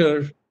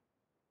after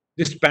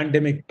this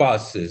pandemic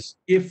passes,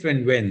 if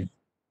and when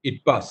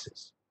it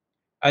passes?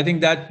 I think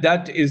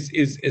that is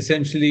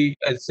essentially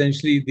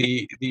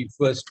the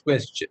first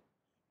question.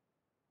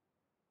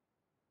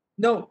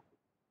 Now,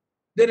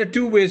 there are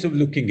two ways of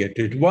looking at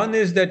it. One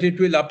is that it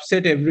will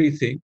upset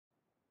everything,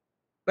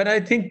 but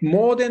I think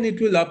more than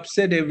it will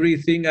upset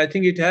everything, I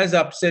think it has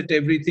upset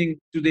everything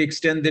to the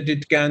extent that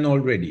it can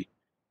already.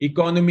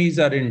 Economies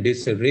are in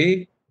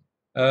disarray.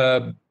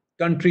 Uh,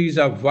 Countries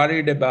are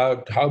worried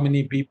about how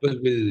many people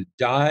will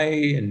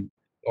die and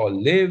or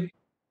live,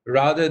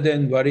 rather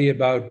than worry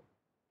about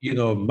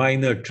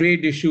minor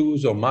trade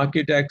issues or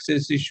market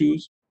access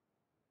issues.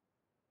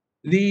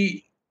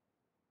 The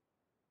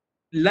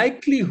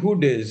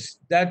likelihood is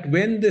that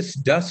when this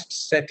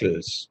dust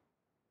settles,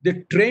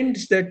 the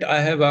trends that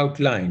I have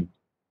outlined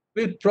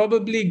will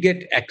probably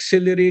get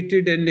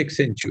accelerated and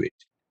accentuated,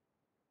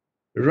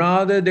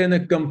 rather than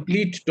a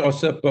complete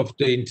toss up of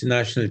the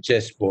international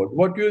chessboard.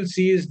 What you'll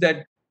see is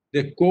that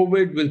the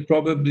COVID will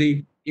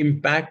probably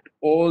impact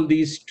all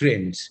these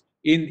trends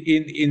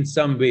in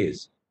some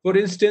ways. For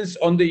instance,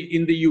 in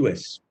the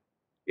US,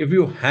 if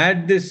you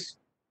had this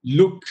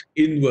look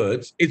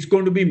inwards, it's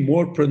going to be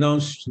more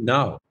pronounced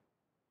now.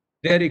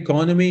 Their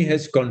economy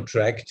has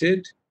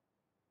contracted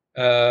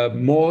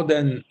more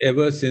than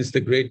ever since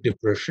the Great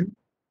Depression.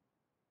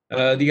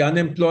 The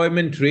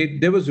unemployment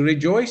rate, there was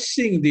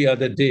rejoicing the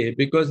other day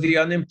because the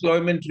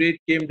unemployment rate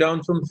came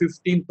down from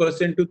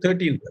 15% to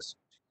 13%.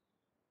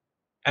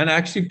 And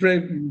actually,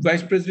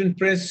 Vice President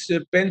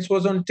Pence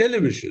was on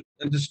television,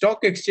 and the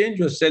stock exchange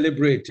was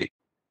celebrating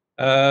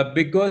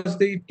because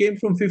it came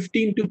from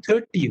 15 to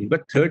 13,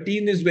 but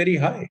 13 is very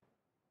high.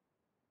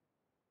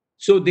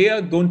 So they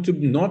are going to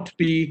not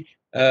be,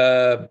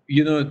 the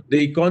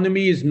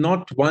economy is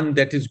not one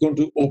that is going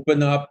to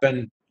open up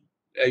and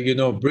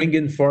bring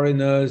in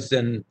foreigners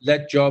and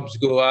let jobs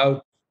go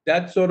out.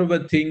 That sort of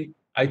a thing,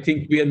 I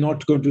think we are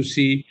not going to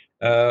see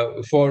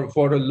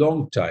for a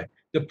long time.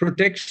 The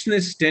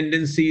protectionist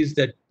tendencies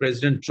that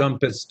President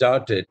Trump has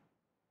started,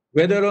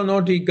 whether or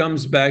not he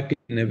comes back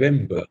in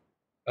November,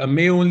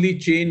 may only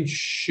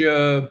change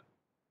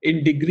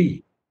in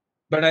degree.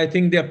 But I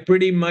think they're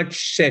pretty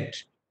much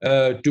set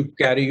to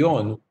carry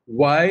on.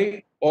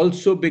 Why?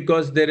 Also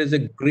because there is a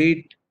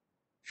great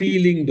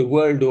feeling the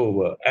world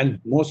over, and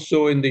more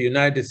so in the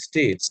United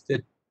States,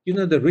 that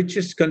the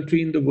richest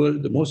country in the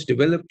world, the most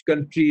developed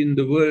country in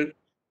the world,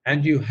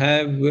 and you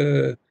have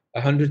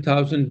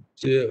 100,000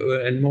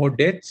 and more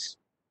deaths.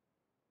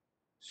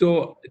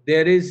 So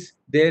there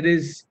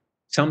is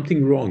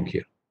something wrong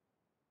here.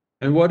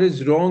 And what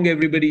is wrong,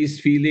 everybody is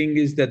feeling,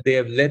 is that they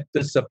have let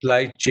the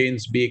supply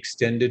chains be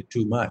extended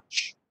too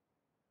much.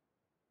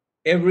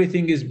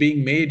 Everything is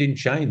being made in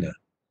China,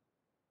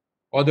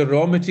 or the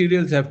raw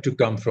materials have to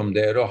come from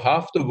there, or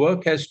half the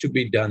work has to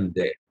be done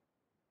there.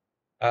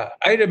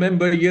 I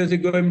remember years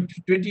ago,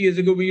 20 years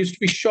ago, we used to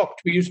be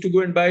shocked. We used to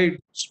go and buy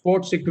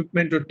sports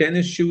equipment or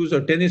tennis shoes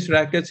or tennis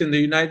rackets in the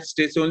United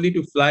States only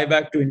to fly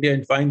back to India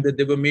and find that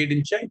they were made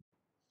in China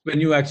when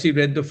you actually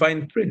read the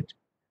fine print.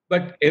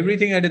 But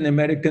everything had an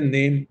American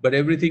name, but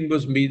everything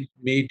was made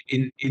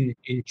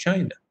in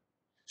China.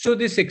 So,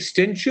 this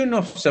extension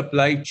of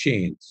supply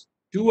chains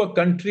to a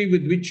country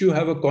with which you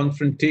have a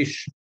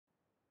confrontation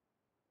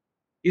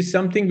is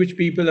something which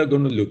people are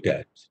going to look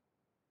at.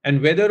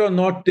 And whether or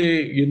not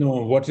they,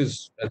 what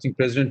is, I think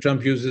President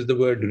Trump uses the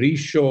word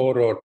reshore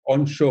or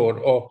onshore,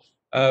 or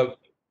uh,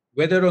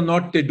 whether or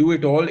not they do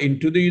it all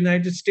into the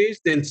United States,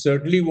 they'll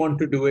certainly want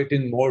to do it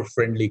in more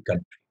friendly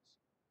countries,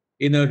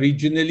 in a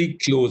regionally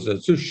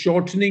closer. So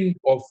shortening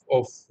of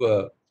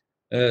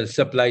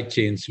supply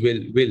chains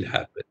will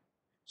happen.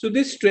 So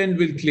this trend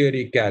will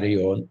clearly carry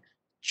on.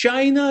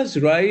 China's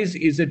rise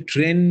is a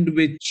trend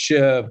which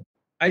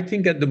I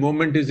think at the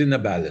moment is in a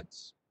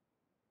balance,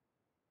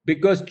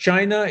 because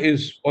China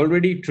is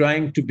already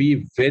trying to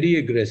be very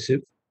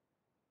aggressive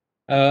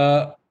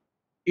uh,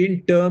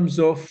 in terms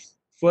of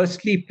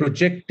firstly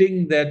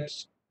projecting that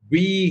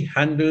we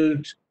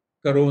handled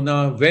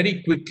corona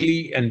very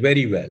quickly and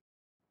very well.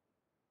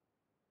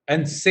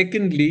 And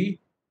secondly,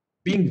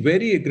 being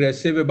very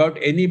aggressive about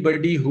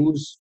anybody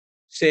who's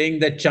saying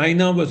that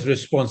China was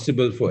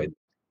responsible for it.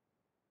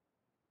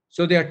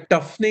 So they are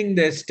toughening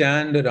their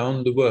stand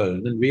around the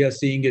world, and we are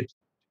seeing it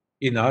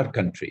in our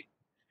country.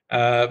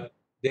 Uh,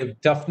 they're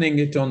toughening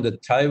it on the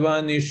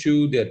Taiwan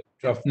issue, they're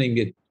toughening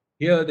it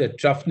here, they're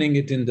toughening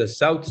it in the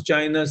South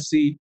China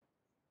Sea.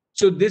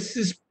 So this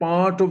is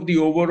part of the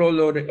overall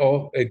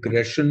of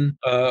aggression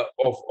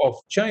of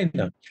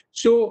China.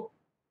 So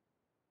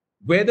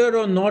whether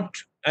or not,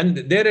 and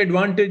their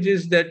advantage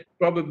is that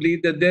probably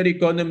that their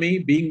economy,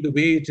 being the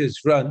way it is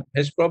run,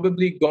 has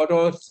probably got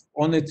us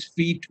on its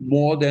feet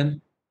more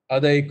than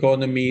other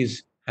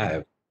economies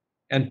have,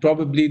 and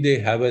probably they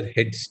have a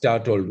head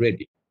start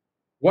already.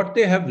 What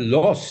they have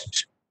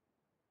lost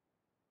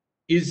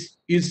is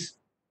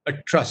a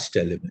trust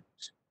element.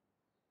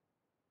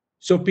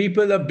 So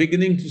people are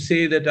beginning to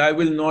say that I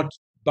will not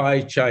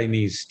buy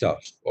Chinese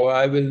stuff, or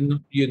I will,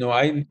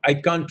 I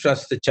can't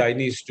trust the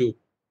Chinese to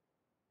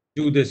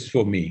do this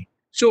for me.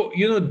 So,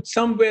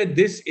 somewhere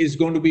this is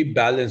going to be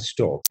balanced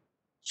off.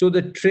 So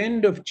the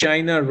trend of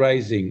China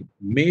rising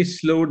may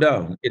slow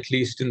down, at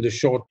least in the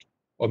short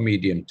or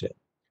medium term.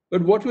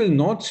 But what will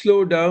not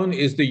slow down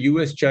is the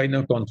US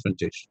China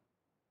confrontation.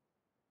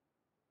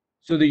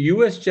 So the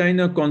US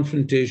China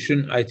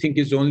confrontation, I think,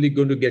 is only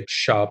going to get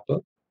sharper.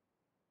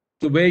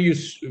 So where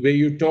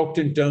you talked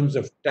in terms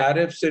of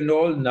tariffs and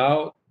all,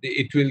 now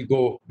it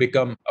will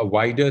become a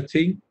wider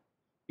thing.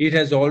 It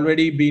has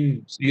already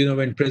been,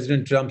 when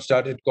President Trump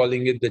started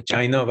calling it the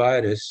China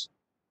virus,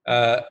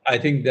 I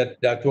think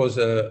that was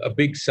a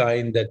big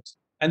sign that,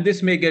 and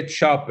this may get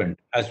sharpened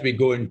as we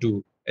go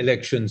into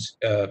elections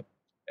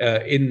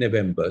in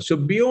November. So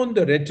beyond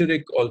the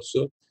rhetoric,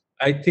 also,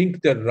 I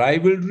think the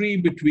rivalry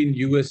between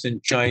US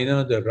and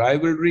China, the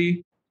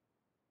rivalry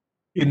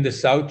in the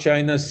South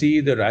China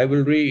Sea, the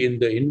rivalry in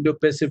the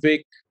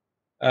Indo-Pacific,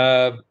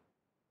 uh,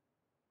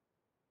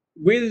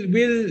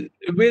 will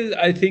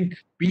I think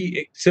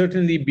be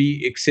certainly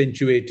be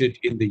accentuated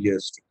in the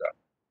years to come.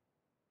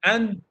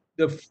 And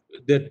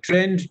the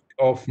trend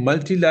of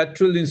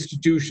multilateral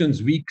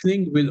institutions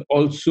weakening will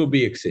also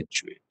be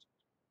accentuated,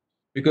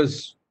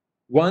 because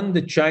one,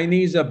 the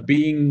Chinese are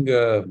being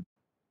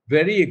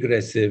very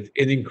aggressive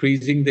in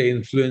increasing their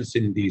influence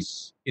in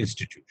these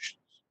institutions,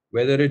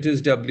 whether it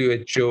is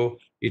WHO,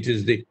 it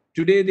is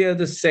today they are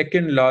the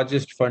second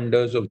largest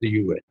funders of the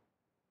UN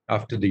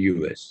after the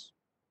US.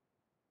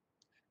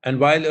 And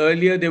while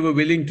earlier they were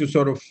willing to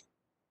sort of,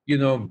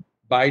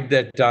 bide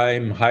their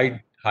time,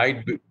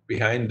 hide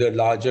behind the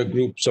larger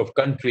groups of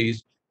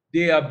countries,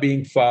 they are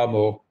being far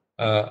more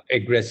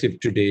aggressive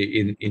today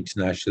in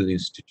international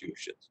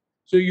institutions.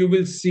 So you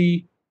will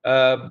see,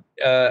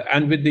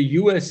 and with the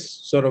US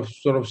sort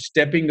of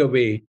stepping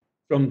away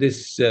from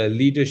this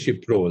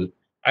leadership role,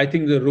 I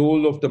think the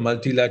role of the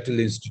multilateral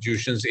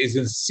institutions is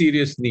in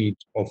serious need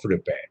of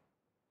repair.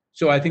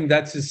 So I think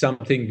that's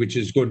something which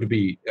is going to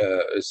be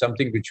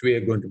something which we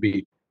are going to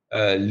be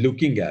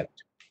looking at.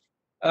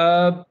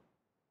 Uh,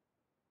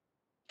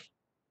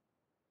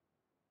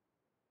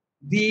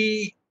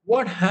 the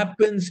what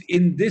happens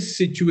in this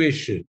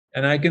situation,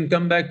 and I can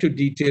come back to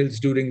details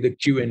during the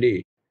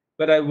Q&A,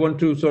 but I want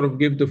to sort of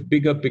give the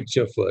bigger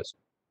picture first.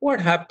 What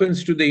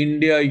happens to the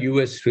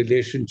India-US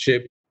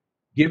relationship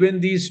given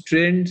these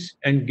trends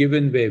and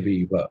given where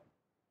we were?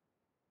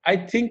 I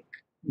think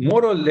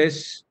more or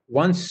less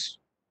once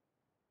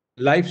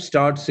life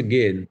starts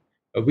again,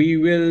 we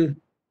will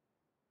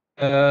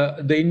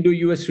the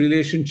Indo-US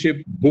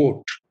relationship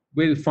boat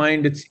will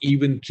find its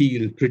even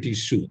keel pretty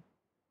soon.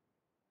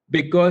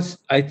 Because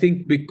I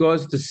think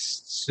because the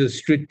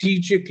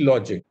strategic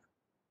logic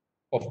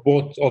of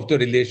both of the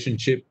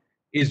relationship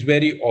is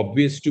very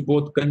obvious to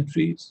both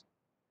countries.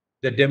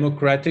 The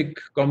democratic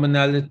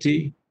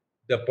commonality,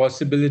 the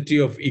possibility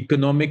of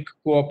economic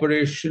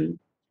cooperation,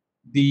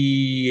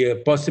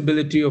 the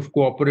possibility of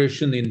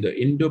cooperation in the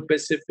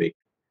Indo-Pacific,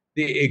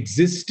 the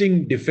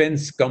existing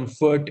defense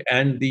comfort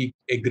and the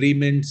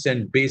agreements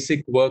and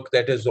basic work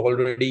that has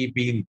already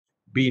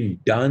been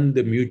done,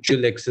 the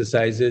mutual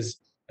exercises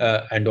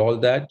and all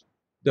that,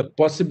 the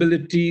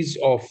possibilities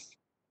of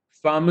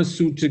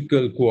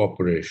pharmaceutical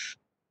cooperation,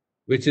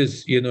 which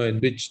is,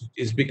 which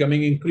is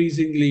becoming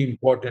increasingly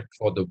important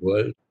for the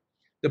world,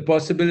 the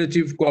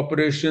possibility of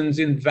cooperations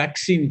in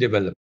vaccine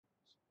development,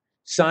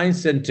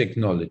 science and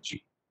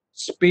technology,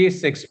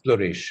 space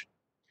exploration.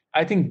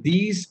 I think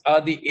these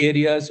are the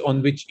areas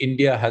on which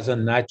India has a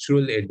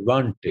natural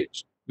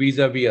advantage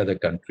vis-a-vis other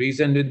countries,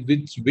 and in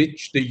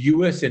which the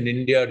US and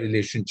India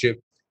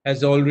relationship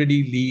has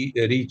already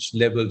reached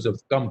levels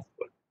of comfort.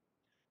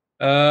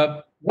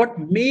 What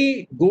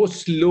may go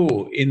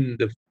slow in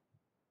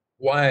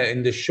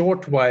the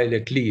short while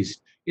at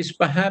least, is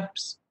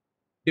perhaps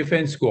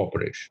defense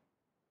cooperation,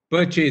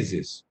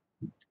 purchases,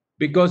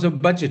 because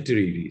of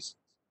budgetary reasons.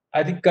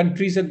 I think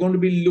countries are going to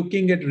be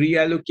looking at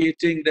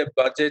reallocating their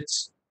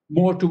budgets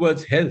more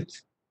towards health,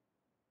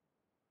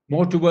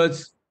 more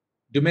towards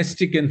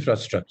domestic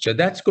infrastructure.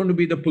 That's going to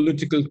be the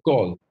political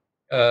call.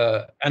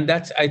 And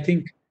that's, I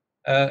think,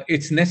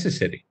 it's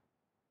necessary.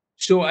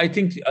 So I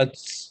think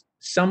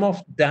some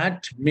of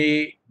that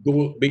may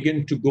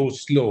begin to go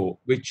slow,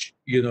 which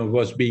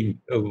was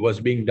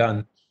being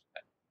done.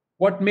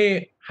 What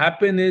may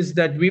happen is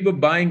that we were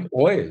buying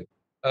oil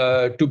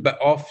to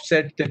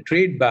offset the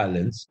trade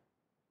balance,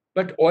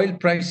 but oil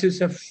prices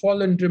have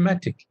fallen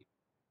dramatically.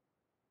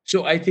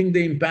 So I think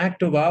the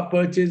impact of our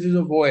purchases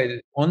of oil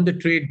on the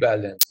trade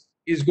balance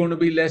is going to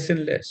be less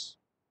and less.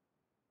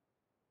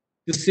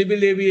 The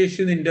civil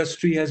aviation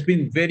industry has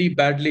been very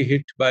badly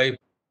hit by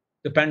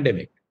the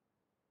pandemic.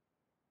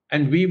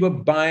 And we were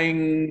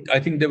buying, I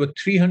think there were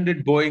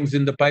 300 Boeings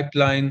in the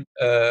pipeline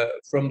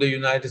from the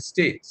United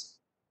States,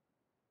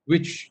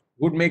 which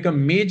would make a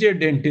major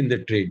dent in the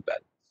trade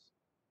balance.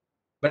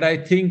 But I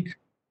think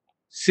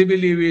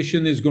civil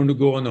aviation is going to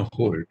go on a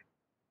hold.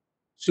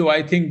 So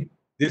I think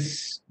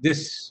this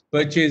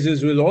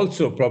purchases will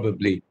also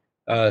probably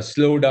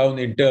slow down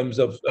in terms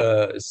of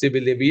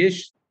civil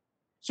aviation.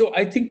 So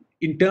I think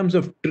in terms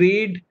of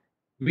trade,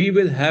 we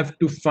will have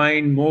to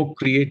find more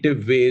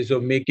creative ways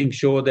of making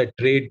sure that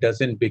trade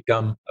doesn't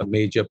become a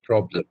major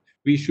problem.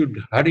 We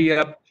should hurry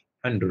up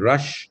and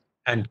rush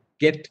and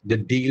get the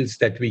deals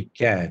that we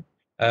can.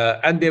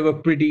 And they were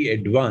pretty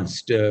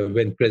advanced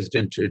when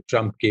President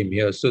Trump came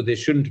here, so they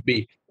shouldn't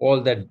be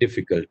all that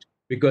difficult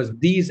because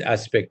these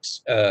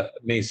aspects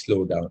may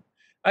slow down.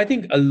 I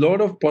think a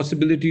lot of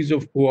possibilities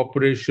of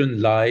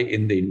cooperation lie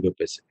in the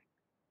Indo-Pacific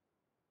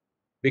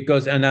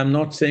because, and I'm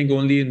not saying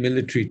only in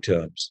military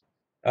terms,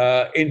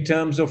 in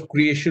terms of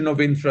creation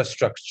of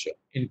infrastructure,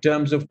 in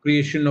terms of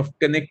creation of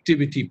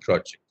connectivity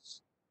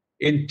projects,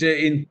 in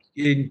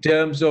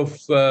terms of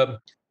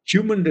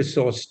human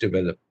resource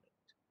development.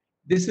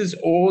 This is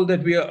all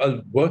that we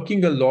are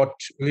working a lot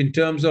in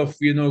terms of,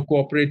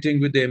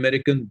 cooperating with the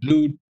American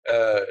Blue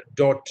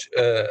Dot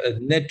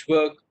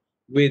network,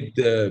 with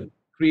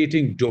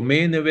creating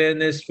domain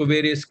awareness for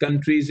various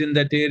countries in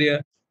that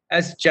area.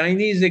 As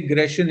Chinese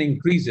aggression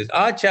increases,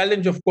 our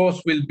challenge, of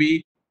course, will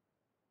be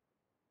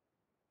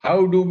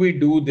how do we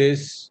do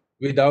this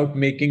without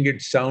making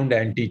it sound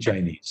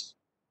anti-Chinese?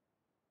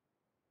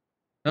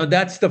 Now,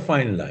 that's the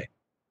fine line.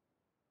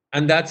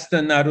 And that's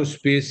the narrow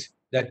space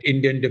that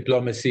Indian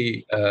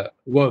diplomacy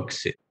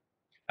works in.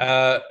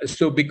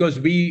 So because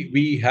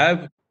we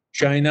have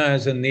China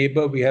as a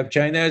neighbor, we have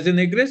China as an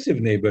aggressive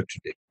neighbor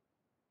today.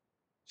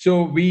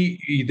 So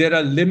there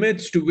are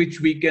limits to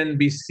which we can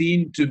be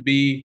seen to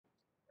be,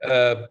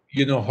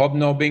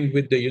 hobnobbing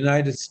with the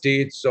United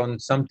States on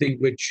something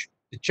which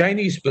the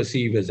Chinese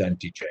perceive as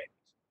anti-Chinese.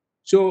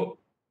 So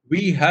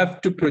we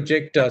have to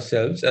project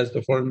ourselves, as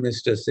the foreign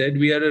minister said,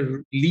 we are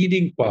a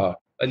leading power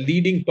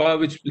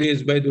which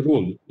plays by the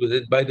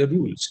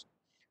rules.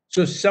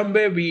 So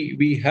somewhere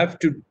we have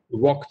to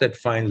walk that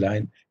fine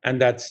line, and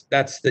that's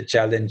the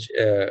challenge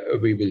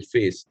we will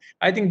face.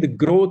 I think the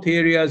growth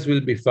areas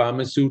will be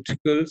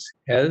pharmaceuticals,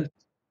 health,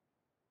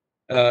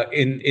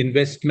 in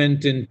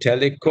investment in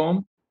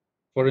telecom.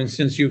 For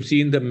instance, you've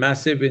seen the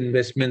massive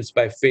investments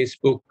by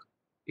Facebook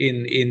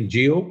in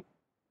Geo.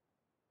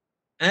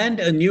 And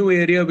a new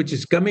area which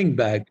is coming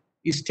back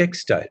is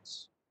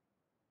textiles.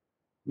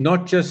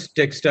 Not just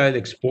textile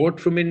export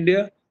from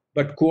India,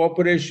 but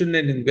cooperation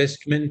and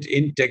investment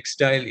in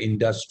textile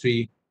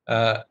industry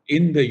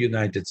in the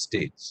United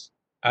States.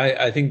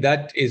 I think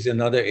that is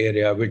another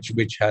area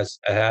which has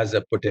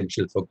a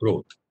potential for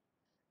growth.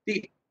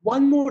 The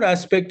one more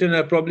aspect, and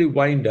I'll probably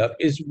wind up,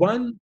 is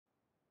one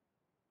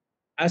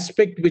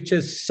aspect which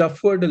has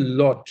suffered a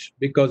lot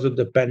because of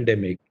the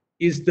pandemic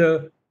is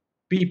the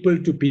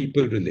people to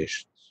people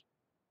relations.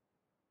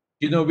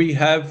 We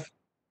have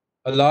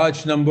a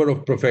large number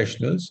of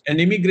professionals,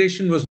 and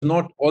immigration was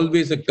not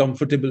always a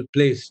comfortable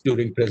place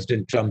during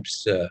President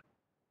Trump's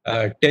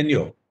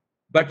tenure.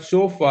 But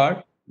so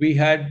far, there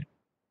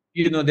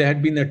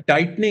had been a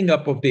tightening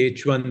up of the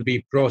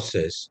H-1B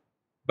process,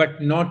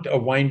 but not a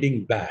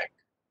winding back.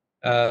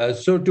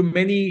 So to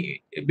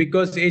many,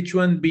 because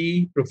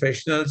H-1B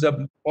professionals are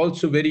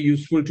also very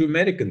useful to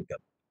American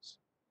companies.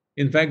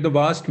 In fact, the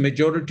vast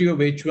majority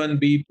of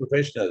H-1B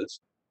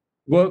professionals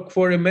work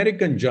for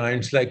American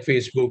giants like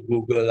Facebook,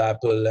 Google,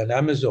 Apple, and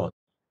Amazon,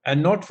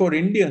 and not for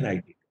Indian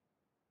IT.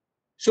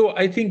 So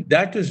I think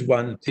that is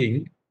one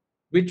thing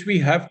which we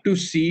have to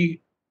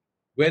see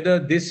whether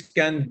this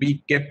can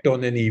be kept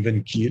on an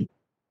even keel.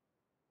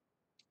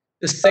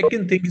 The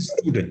second thing is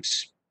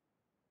students.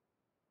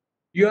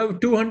 You have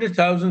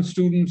 200,000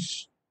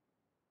 students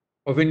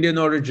of Indian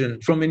origin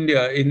from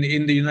India in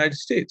the United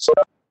States.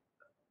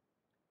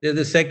 They're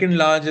the second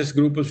largest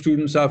group of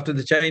students after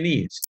the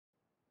Chinese.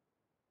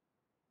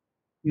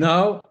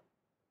 Now,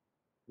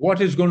 what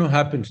is going to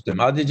happen to them?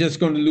 Are they just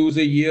going to lose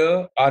a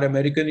year? Are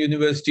American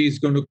universities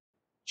going to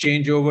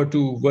change over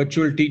to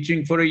virtual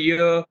teaching for a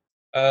year?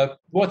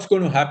 What's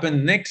going to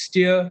happen next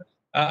year?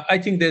 I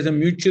think there's a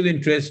mutual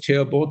interest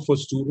here, both for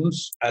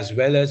students as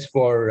well as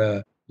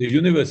for the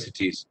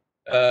universities,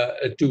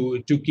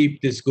 to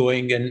keep this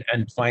going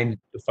and find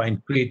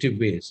creative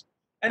ways.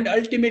 And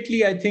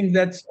ultimately, I think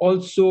that's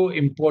also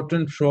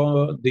important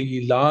for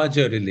the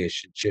larger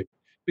relationship,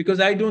 because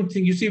I don't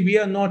think, you see, we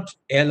are not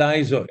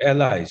allies,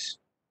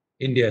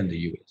 India and the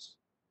US.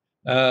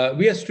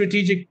 We are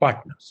strategic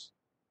partners.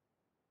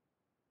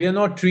 We are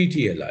not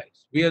treaty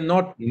allies. We are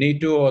not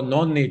NATO or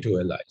non-NATO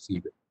allies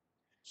even.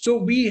 So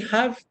we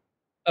have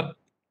a,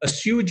 a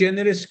sui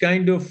generis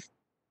kind of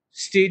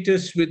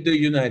status with the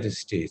United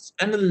States,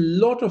 and a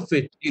lot of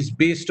it is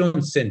based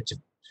on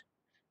sentiment.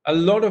 A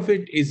lot of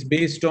it is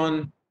based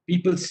on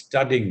people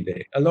studying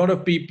there. A lot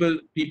of people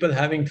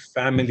having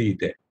family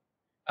there.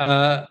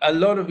 A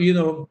lot of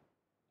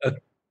uh,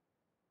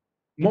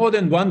 more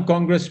than one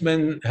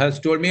congressman has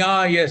told me,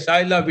 yes,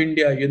 I love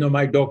India.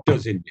 My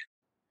doctor's Indian.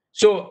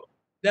 So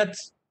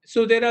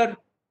there are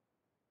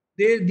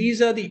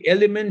these are the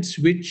elements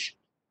which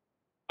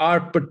are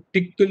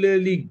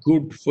particularly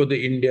good for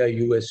the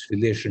India-US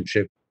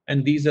relationship,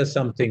 and these are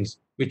some things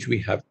which we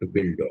have to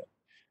build on.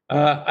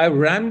 I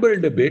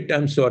rambled a bit.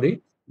 I'm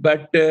sorry,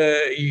 but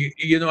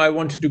I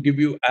wanted to give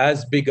you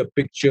as big a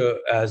picture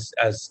as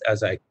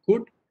I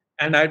could,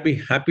 and I'd be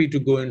happy to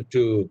go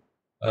into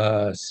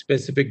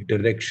specific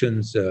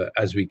directions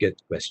as we get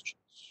questions.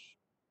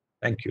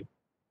 Thank you.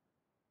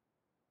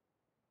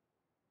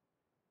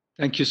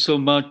 Thank you so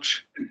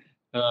much.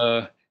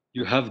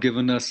 You have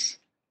given us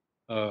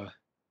a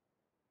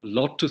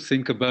lot to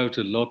think about,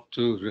 a lot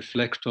to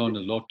reflect on, a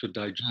lot to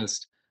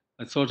digest.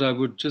 I thought I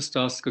would just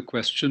ask a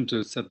question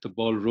to set the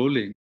ball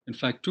rolling. In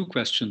fact, two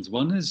questions.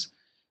 One is,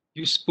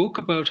 you spoke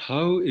about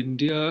how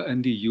India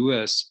and the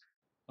US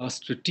are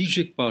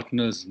strategic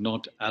partners,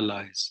 not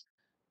allies.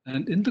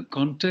 And in the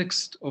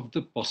context of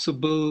the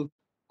possible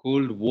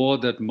Cold War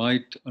that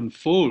might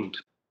unfold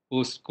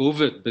post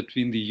COVID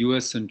between the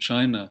US and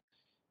China,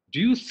 do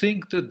you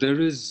think that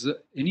there is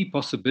any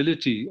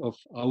possibility of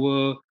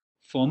our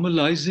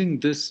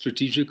formalizing this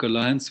strategic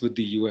alliance with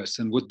the US?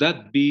 And would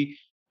that be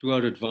to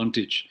our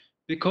advantage?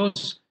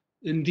 Because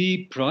in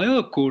the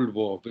prior Cold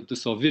War with the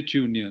Soviet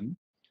Union,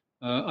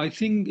 I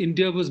think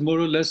India was more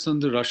or less on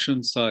the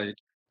Russian side,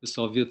 the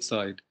Soviet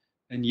side,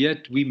 and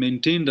yet we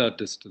maintained our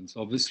distance.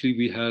 Obviously,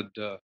 we had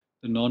the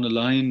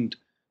non-aligned,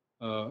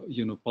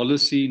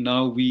 policy.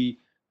 Now we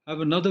have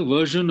another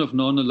version of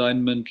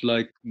non-alignment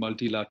like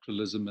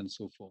multilateralism and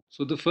so forth.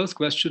 So the first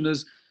question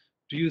is,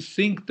 do you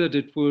think that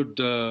it would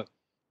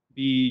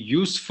be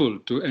useful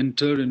to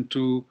enter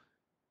into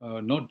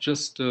not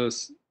just a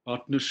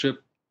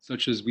partnership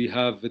such as we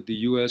have with the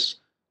US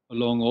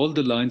along all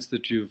the lines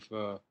that you've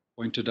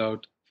pointed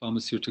out,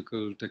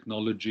 pharmaceutical,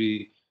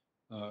 technology,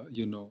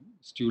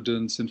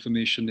 students,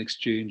 information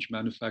exchange,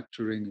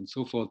 manufacturing, and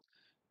so forth.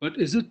 But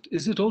is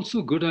it also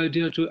a good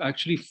idea to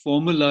actually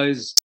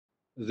formalize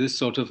this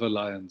sort of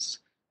alliance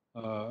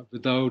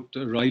without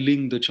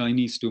riling the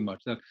Chinese too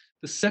much?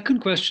 The second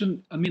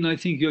question, I mean, I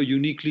think you're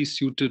uniquely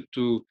suited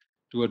to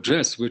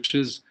address, which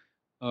is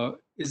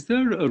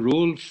there a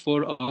role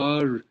for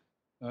our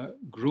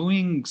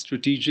growing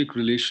strategic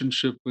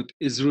relationship with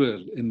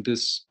Israel in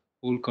this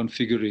whole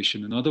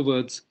configuration? In other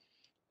words,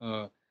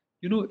 uh,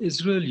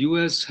 Israel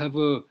US have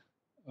a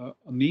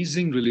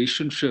amazing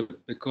relationship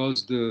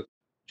because the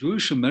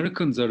Jewish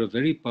Americans are a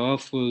very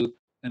powerful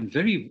and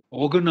very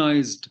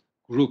organized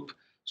group.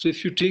 So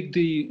if you take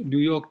the New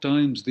York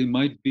Times, they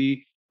might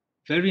be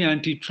very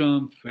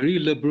anti-Trump, very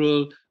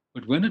liberal,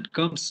 but when it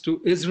comes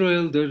to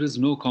Israel, there is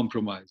no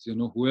compromise.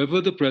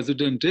 Whoever the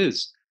president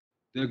is,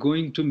 they're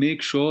going to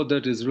make sure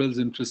that Israel's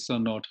interests are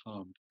not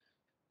harmed.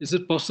 Is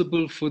it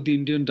possible for the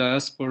Indian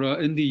diaspora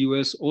in the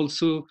US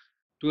also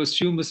to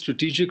assume a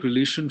strategic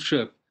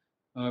relationship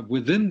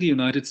within the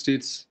United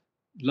States,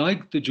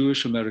 like the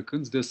Jewish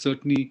Americans? There's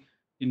certainly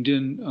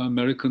Indian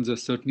Americans are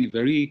certainly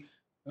very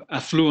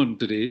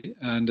affluent today,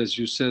 and as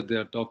you said, they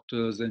are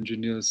doctors,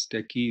 engineers,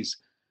 techies,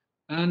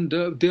 and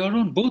they are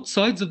on both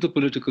sides of the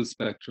political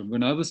spectrum.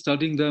 When I was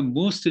studying them,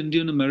 most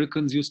Indian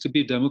Americans used to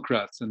be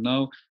Democrats, and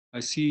now I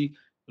see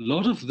a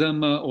lot of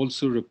them are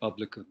also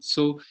Republicans.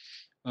 So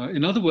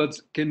In other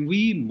words, can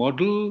we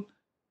model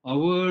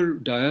our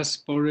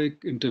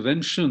diasporic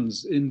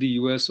interventions in the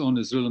US on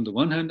Israel on the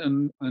one hand,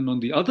 and on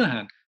the other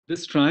hand,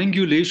 this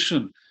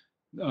triangulation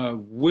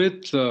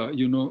with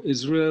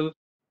Israel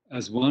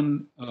as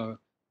one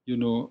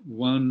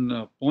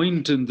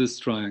point in this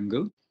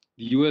triangle,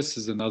 the US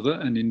is another,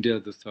 and India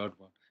the third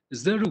one.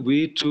 Is there a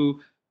way to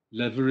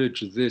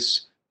leverage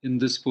this in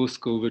this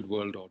post-COVID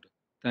world order?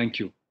 Thank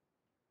you.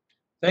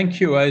 Thank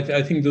you.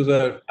 I think those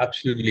are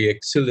absolutely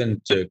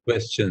excellent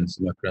questions,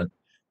 Makran.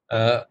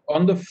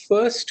 On the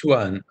first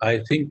one, I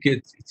think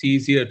it's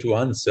easier to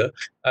answer.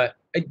 I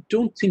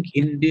don't think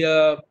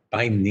India,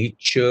 by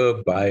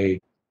nature, by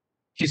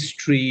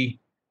history,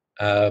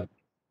 uh,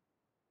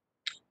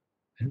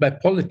 and by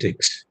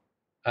politics,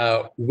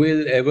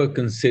 will ever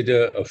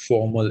consider a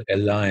formal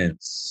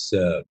alliance.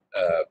 Uh,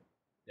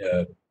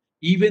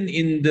 even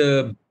in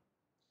the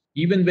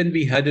even when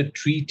we had a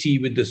treaty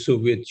with the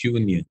Soviet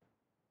Union,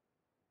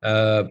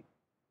 uh,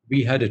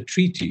 we had a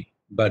treaty,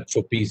 but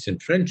for peace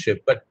and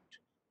friendship. But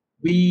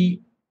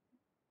we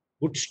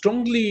would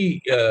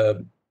strongly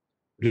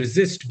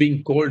resist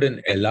being called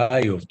an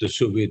ally of the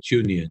Soviet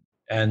Union.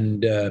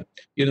 And,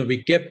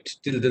 we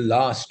kept till the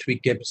last, we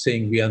kept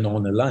saying we are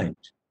non aligned.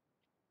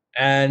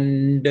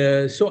 And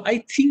so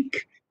I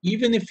think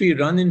even if we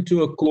run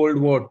into a Cold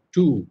War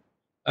II,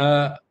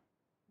 uh,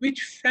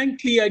 which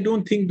frankly I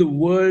don't think the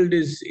world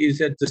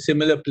is at the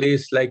similar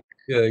place like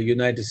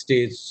United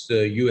States,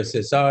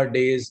 USSR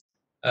days.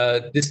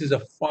 This is a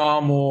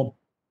far more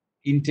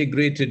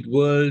integrated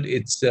world.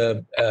 It's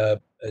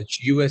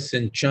US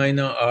and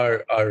China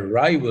are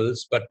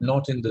rivals, but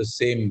not in the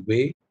same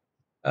way.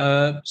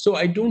 So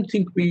I don't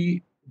think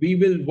we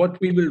will what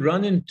we will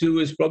run into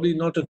is probably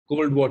not a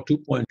Cold War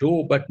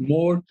 2.0, but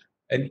more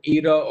an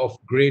era of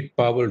great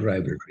power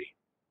rivalry.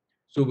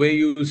 So where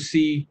you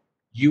see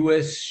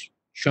US,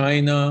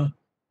 China,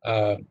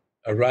 a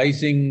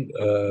rising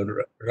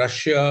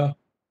Russia,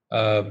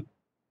 uh,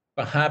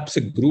 perhaps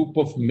a group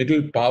of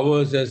middle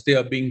powers as they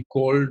are being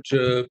called.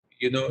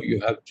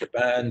 You have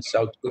Japan,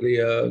 South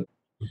Korea,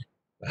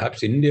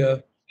 perhaps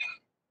India.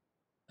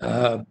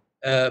 Uh,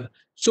 uh,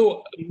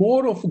 so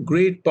more of a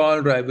great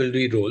power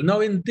rivalry role. Now,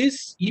 in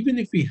this, even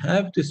if we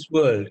have this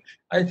world,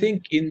 I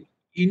think in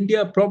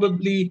India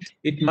probably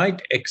it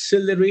might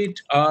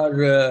accelerate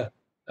our,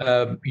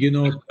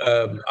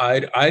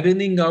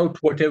 ironing out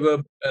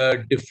whatever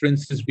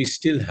differences we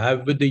still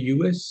have with the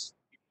US,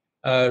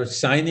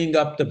 signing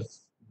up the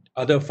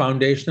other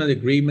foundational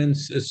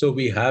agreements so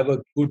we have a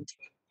good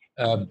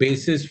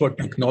basis for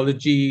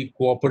technology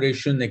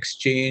cooperation,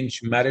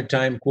 exchange,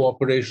 maritime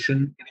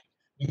cooperation,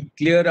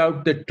 clear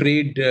out the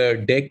trade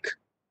deck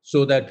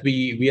so that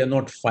we are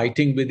not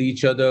fighting with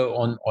each other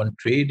on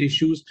trade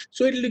issues.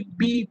 So it'll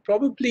be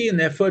probably an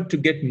effort to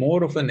get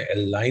more of an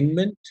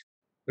alignment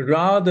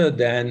rather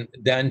than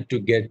to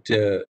get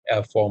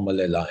a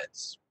formal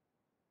alliance.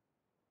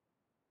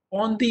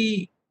 On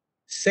the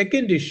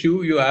second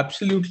issue, you're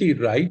absolutely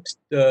right.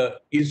 The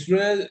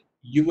Israel,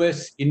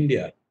 US,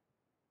 India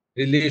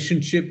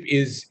relationship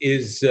is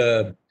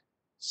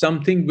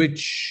something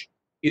which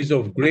is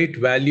of great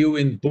value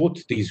in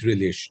both these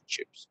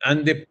relationships,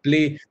 and they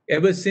play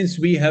ever since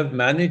we have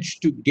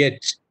managed to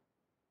get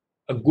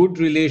a good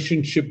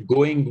relationship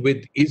going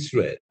with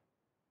Israel.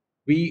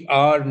 We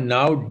are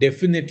now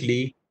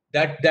definitely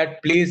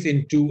that plays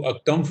into a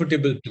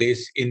comfortable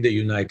place in the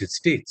United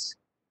States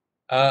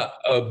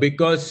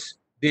because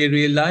they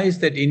realize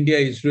that India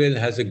Israel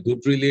has a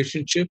good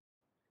relationship.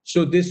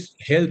 So this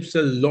helps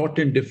a lot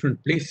in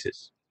different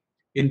places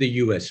in the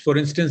US. For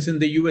instance, in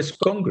the US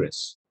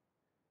Congress,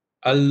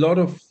 a lot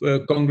of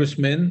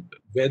congressmen,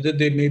 whether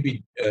they may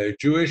be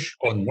Jewish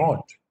or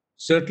not,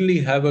 certainly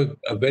have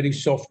a very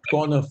soft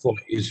corner for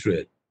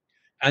Israel.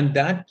 And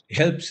that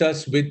helps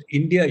us with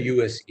India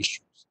US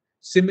issues.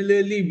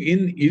 Similarly,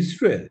 in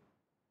Israel,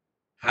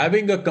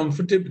 having a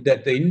comfortable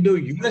that the Indo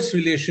US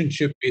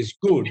relationship is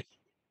good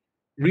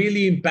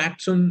really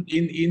impacts on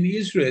in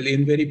Israel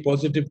in very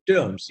positive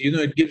terms.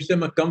 It gives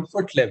them a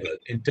comfort level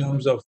in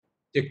terms of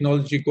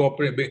technology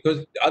cooperation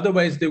because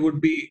otherwise they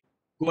would be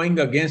going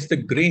against the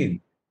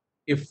grain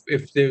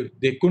if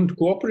they couldn't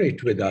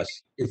cooperate with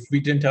us if we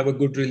didn't have a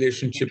good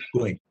relationship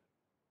going.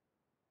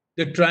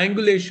 The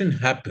triangulation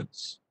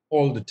happens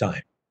all the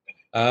time,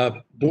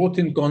 both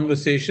in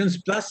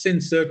conversations plus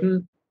in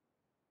certain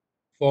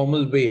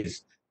formal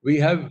ways.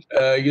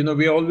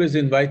 We're always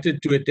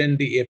invited to attend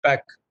the APAC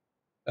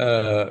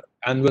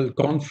annual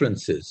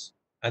conferences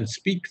and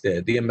speak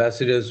there. The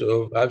ambassadors,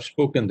 I've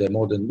spoken there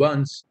more than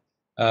once.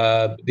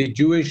 The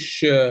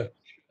Jewish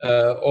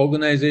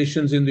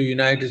organizations in the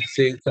United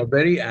States are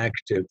very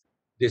active.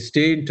 They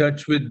stay in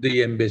touch with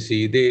the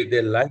embassy.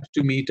 They like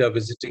to meet our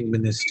visiting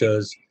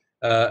ministers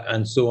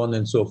and so on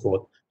and so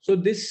forth. So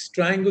this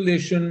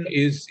triangulation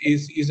is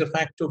a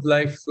fact of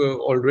life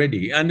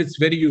already, and it's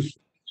very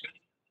useful.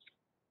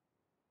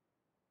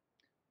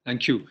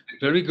 Thank you.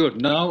 Very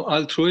good. Now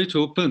I'll throw it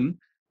open.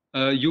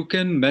 You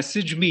can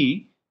message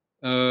me,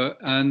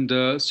 and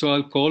so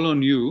I'll call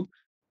on you.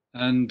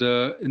 And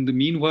in the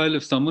meanwhile,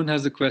 if someone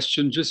has a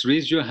question, just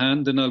raise your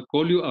hand, then I'll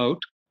call you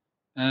out.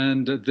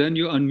 And then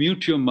you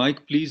unmute your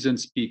mic, please, and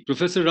speak.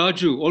 Professor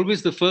Raju,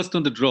 always the first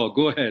on the draw.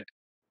 Go ahead.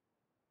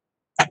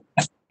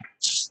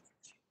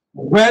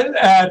 Well,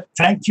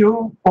 thank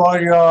you for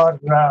your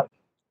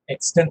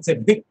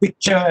extensive big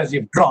picture as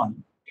you've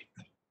drawn.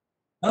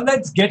 Now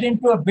let's get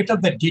into a bit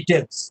of the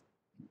details.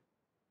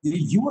 The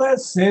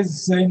US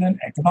is in an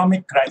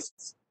economic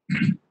crisis.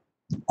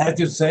 As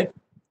you said,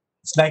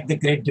 it's like the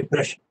Great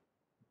Depression.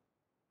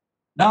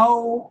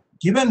 Now,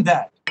 given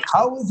that,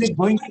 how is it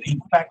going to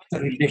impact the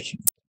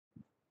relationship?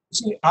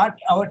 See, are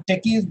our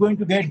techies going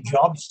to get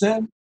jobs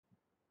there?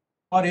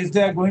 Or is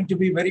there going to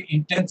be very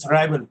intense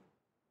rivalry?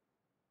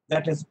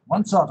 That is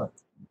one sort of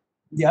thing.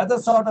 The other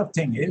sort of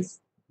thing is,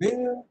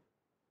 will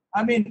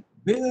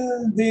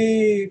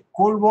the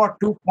Cold War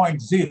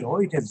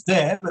 2.0, it is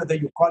there, whether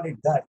you call it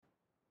that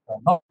or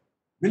not,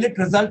 will it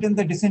result in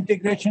the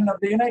disintegration of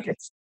the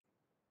United States?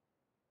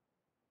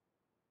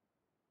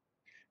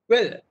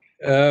 Well,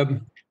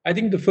 I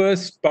think the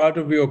first part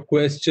of your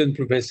question,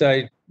 Professor,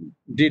 I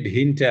did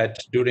hint at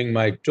during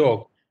my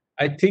talk.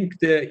 I think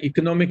the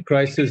economic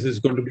crisis is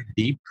going to be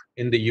deep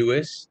in the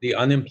US. The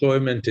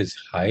unemployment is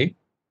high.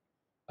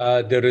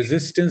 The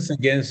resistance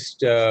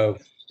against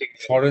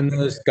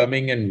foreigners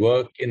coming and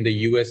work in the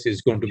US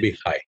is going to be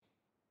high.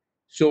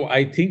 So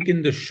I think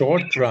in the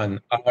short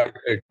run, our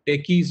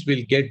techies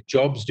will get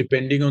jobs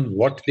depending on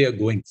what they are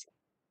going for.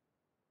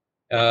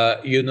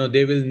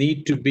 They will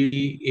need to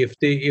be, if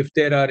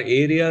there are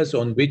areas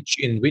in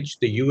which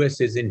the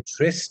US is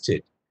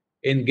interested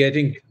in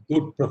getting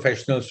good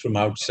professionals from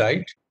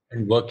outside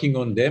and working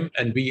on them,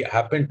 and we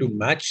happen to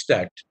match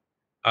that,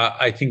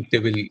 I think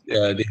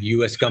the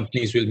US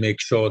companies will make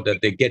sure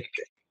that they get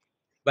there.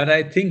 But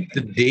I think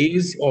the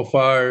days of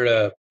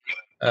our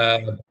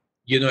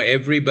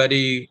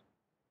everybody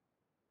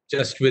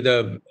just with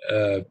a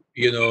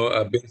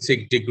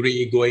basic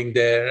degree going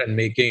there and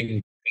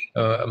making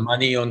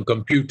money on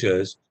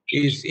computers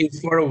is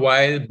for a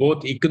while,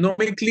 both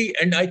economically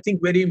and I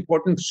think very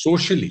important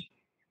socially,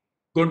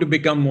 going to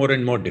become more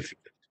and more difficult.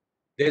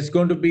 There's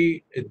going to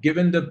be,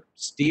 given the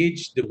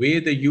stage, the way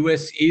the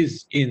US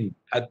is in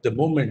at the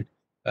moment,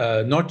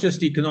 not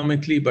just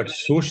economically but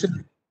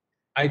socially,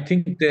 I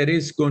think there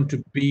is going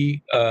to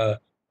be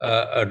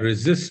a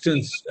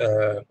resistance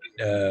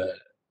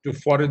to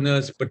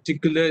foreigners,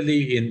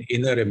 particularly in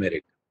inner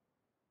America.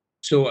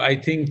 So I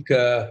think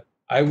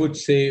I would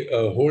say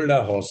hold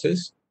our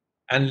horses,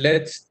 and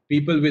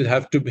people will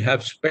have to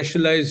have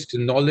specialized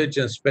knowledge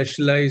and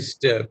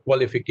specialized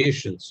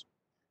qualifications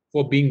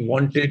for being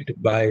wanted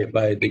by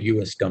the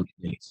US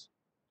companies.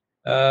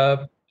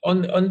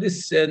 On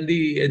this, and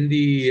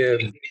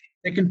the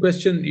second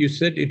question, you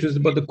said it was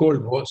about the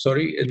Cold War.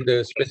 Sorry, and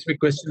the specific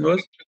question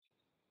was?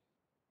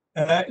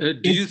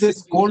 Is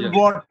this Cold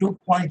War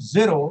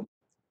 2.0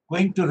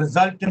 going to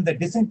result in the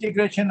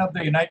disintegration of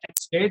the United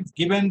States,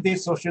 given the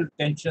social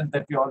tensions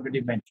that you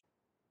already mentioned?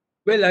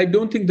 Well, I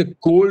don't think the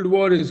Cold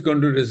War is going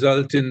to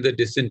result in the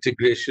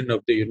disintegration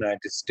of the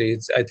United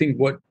States. I think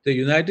what the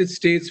United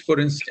States, for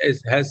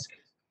instance,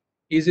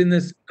 is in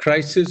a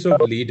crisis of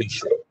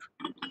leadership.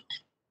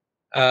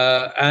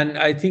 And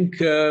I think,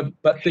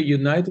 but the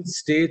United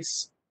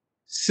States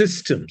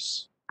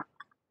systems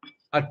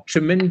are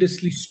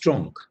tremendously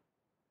strong.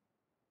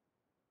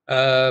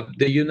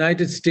 The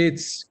United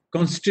States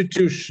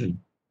Constitution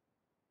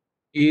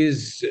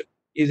is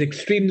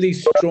extremely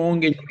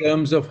strong in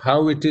terms of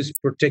how it is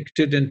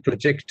protected and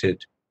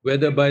projected,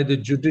 whether by the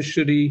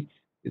judiciary.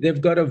 They've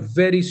got a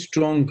very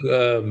strong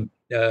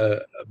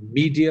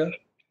media,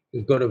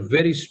 they've got a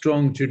very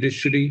strong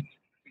judiciary,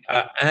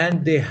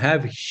 and they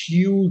have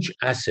huge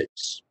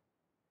assets.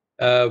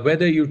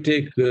 Whether you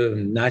take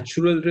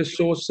natural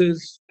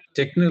resources,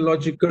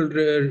 technological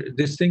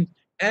this thing,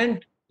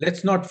 and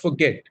let's not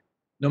forget,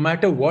 no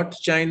matter what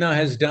China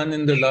has done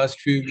in the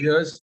last few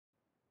years,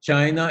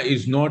 China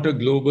is not a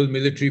global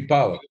military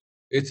power.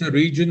 It's a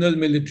regional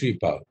military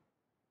power.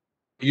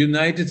 The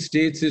United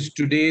States is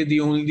today the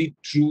only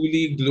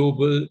truly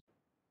global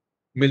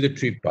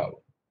military power.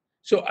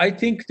 So I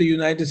think the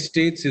United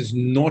States is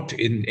not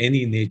in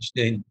any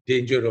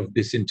danger of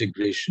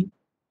disintegration.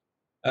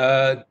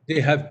 They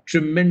have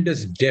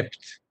tremendous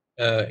depth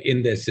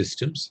in their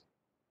systems,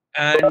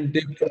 and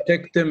they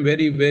protect them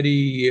very,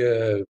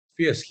 very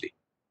fiercely.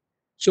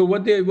 So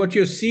what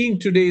you're seeing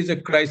today is a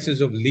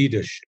crisis of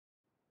leadership,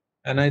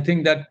 and I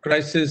think that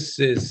crisis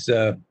is,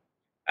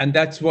 and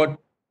that's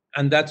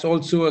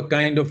also a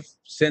kind of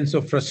sense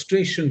of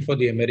frustration for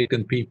the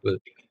American people,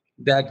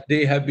 that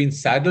they have been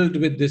saddled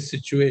with this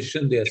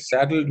situation. They are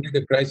saddled with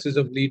the crisis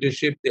of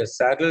leadership. They are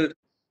saddled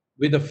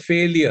with a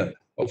failure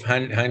of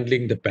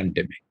handling the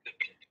pandemic.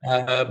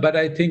 But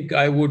I think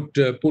I would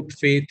put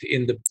faith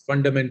in the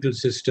fundamental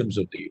systems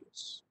of the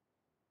US.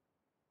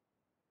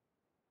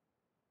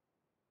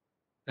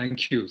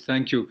 Thank you.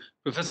 Thank you.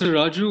 Professor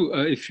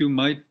Raju, if you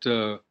might,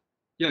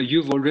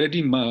 you've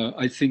already,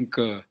 I think,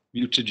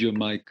 muted your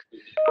mic.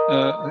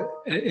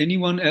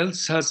 Anyone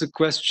else has a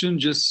question?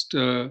 Just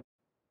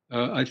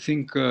I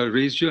think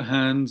raise your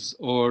hands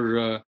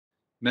or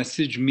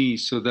message me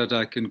so that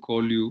I can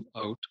call you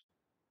out.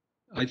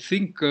 I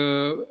think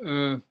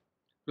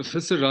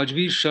Professor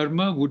Rajveer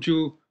Sharma, would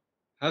you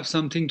have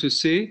something to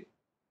say?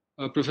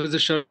 Professor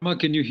Sharma,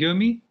 can you hear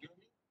me?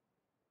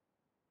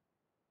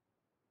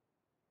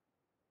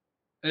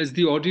 Is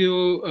the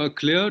audio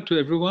clear to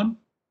everyone?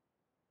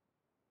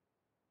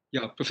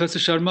 Yeah, Professor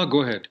Sharma,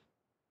 go ahead.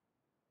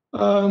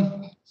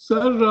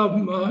 Sir,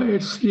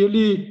 it's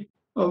really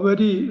a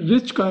very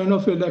rich kind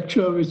of a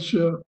lecture which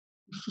Mr.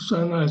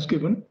 Sarna has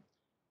given.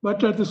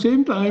 But at the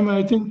same time,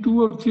 I think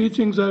two or three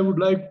things I would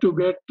like to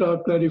get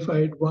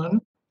clarified.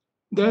 One,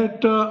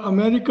 that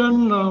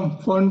American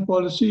foreign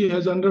policy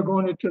has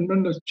undergone a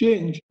tremendous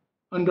change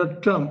under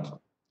Trump.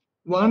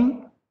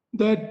 One,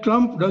 that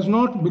Trump does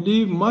not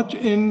believe much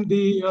in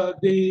the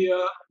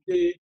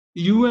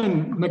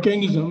UN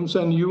mechanisms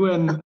and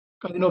UN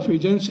kind of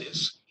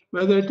agencies,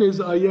 whether it is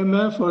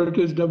IMF or it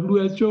is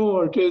WHO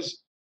or it is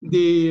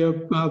the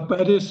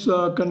Paris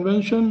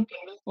Convention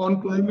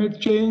on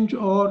climate change,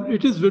 or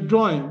it is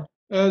withdrawing,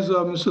 as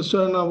Mr.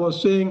 Serna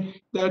was saying,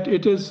 that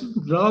it is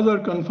rather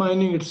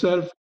confining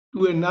itself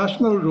to a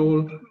national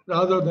role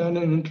rather than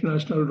an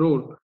international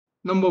role.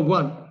 Number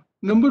one.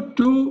 Number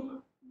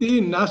two,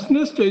 the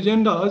nationalist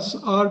agendas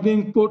are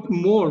being put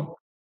more,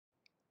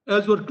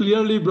 as were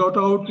clearly brought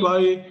out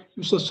by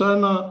Mr.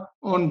 Sarna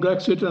on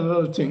Brexit and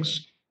other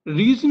things.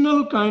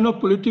 Regional kind of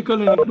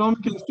political and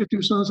economic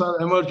institutions are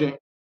emerging.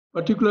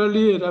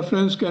 Particularly, a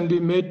reference can be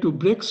made to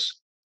BRICS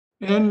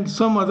and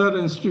some other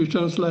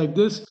institutions like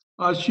this,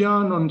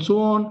 ASEAN and so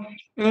on.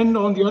 And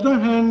on the other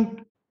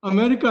hand,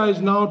 America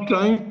is now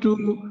trying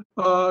to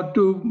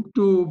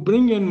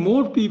bring in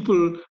more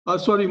people,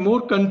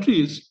 more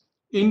countries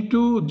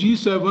into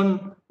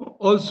G7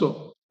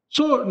 also.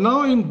 So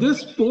now in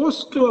this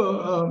post,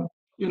 the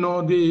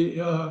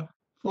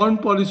foreign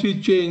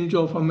policy change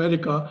of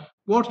America,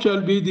 what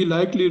shall be the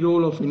likely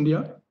role of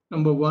India?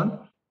 Number one.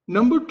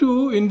 Number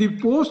two, in the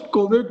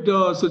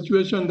post-COVID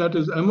situation that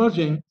is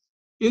emerging,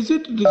 is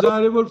it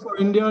desirable for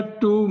India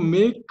to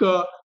make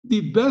the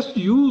best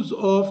use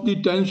of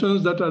the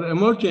tensions that are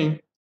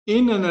emerging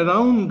in and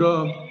around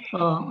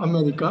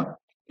America?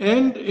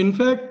 And in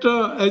fact,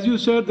 as you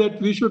said, that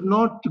we should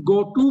not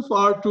go too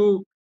far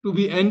to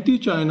be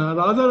anti-China.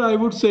 Rather, I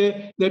would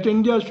say that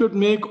India should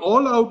make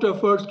all-out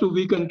efforts to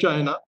weaken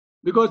China,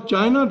 because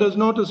China does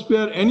not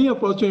spare any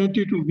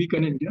opportunity to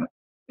weaken India.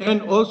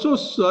 And also,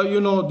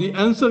 the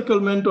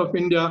encirclement of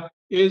India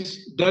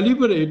is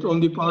deliberate on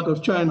the part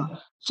of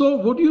China. So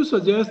would you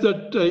suggest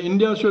that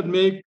India should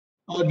make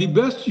the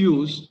best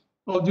use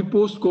of the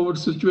post-COVID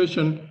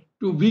situation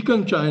to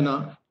weaken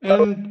China,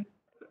 and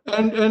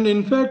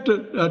in fact,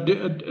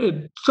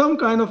 some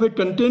kind of a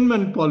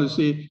containment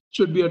policy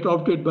should be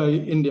adopted by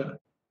India?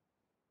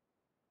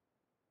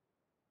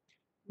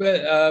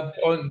 Well,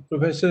 on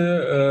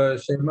Professor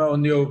Sharma,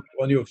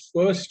 on your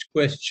first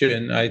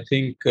question, I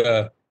think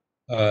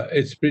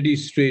it's pretty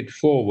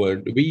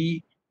straightforward.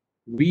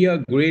 We are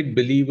great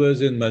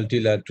believers in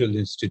multilateral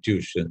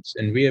institutions,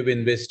 and we have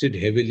invested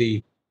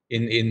heavily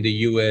in the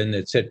UN,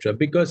 etc.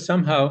 Because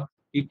somehow,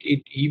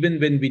 it even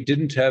when we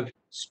didn't have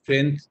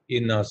strength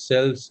in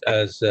ourselves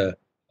as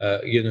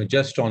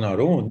just on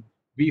our own,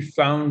 we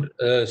found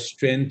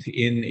strength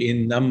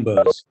in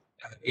numbers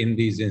in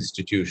these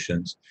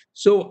institutions.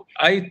 So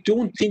I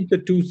don't think the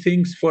two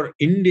things for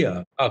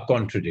India are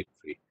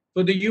contradictory.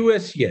 For the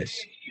US, yes.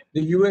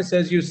 The US,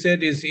 as you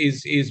said,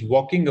 is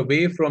walking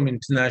away from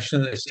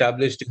international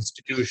established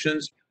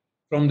institutions,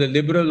 from the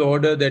liberal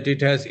order that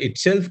it has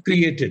itself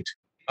created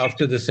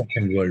after the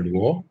Second World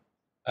War,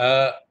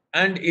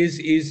 and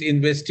is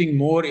investing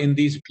more in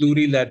these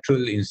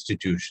plurilateral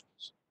institutions.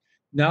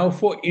 Now,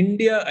 for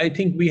India, I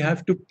think we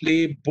have to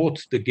play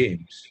both the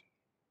games.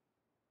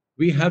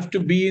 We have to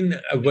be in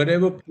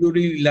whatever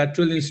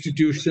plurilateral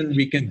institution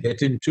we can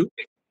get into.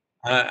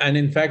 And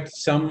in fact,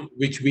 some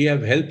which we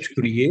have helped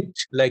create,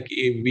 like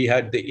we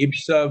had the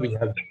IBSA, we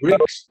have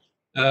BRICS,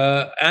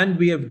 and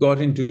we have got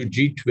into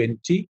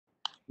G20.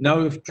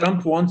 Now, if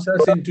Trump wants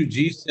us into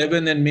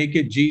G7 and make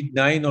it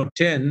G9 or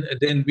 10,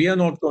 then we are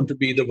not going to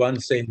be the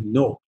ones saying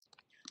no.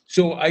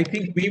 So I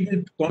think we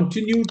will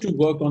continue to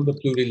work on the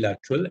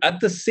plurilateral.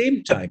 At the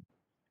same time,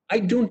 I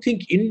don't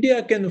think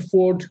India can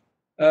afford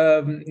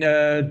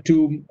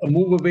to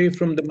move away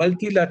from the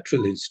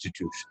multilateral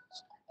institutions,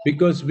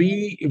 because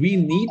we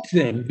need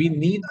them. We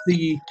need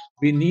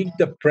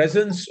the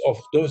presence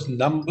of those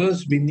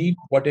numbers. We need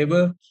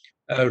whatever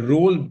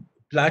role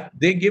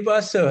they give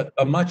us a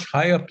much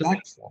higher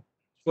platform.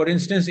 For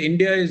instance,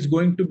 India is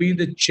going to be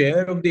the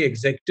chair of the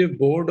executive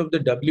board of the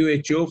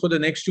WHO for the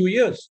next 2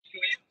 years.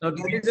 Now,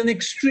 that is an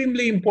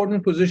extremely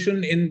important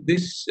position in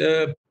this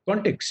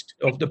context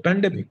of the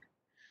pandemic.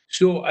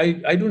 So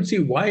I don't see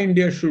why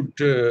India should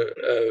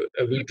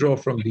withdraw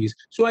from these.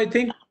 So I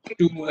think,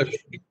 to a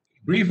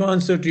brief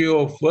answer to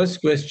your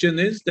first question,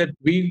 is that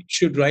we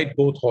should ride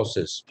both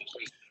horses.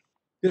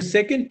 The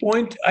second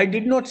point, I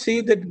did not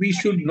say that we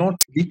should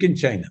not weaken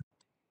China.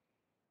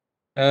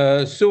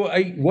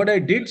 What I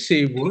did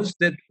say was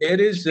that there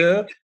is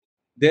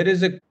there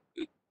is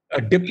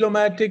a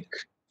diplomatic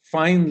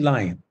fine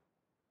line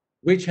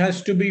which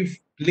has to be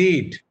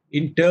played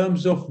in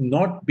terms of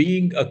not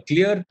being a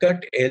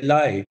clear-cut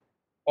ally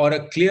or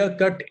a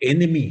clear-cut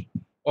enemy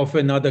of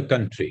another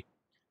country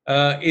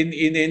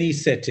in any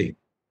setting.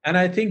 And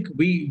I think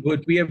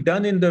what we have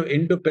done in the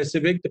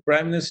Indo-Pacific, the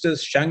Prime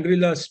Minister's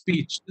Shangri-La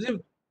speech, is a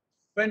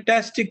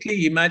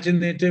fantastically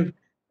imaginative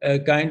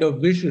kind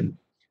of vision.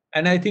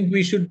 And I think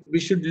we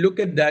should look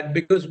at that,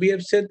 because we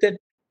have said that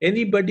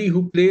anybody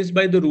who plays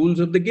by the rules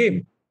of the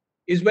game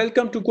is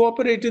welcome to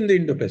cooperate in the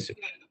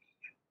Indo-Pacific.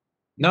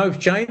 Now, if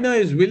China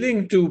is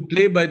willing to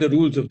play by the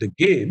rules of the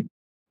game,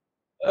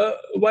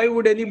 why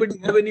would anybody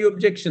have any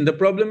objection? The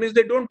problem is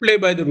they don't play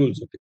by the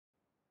rules of the game.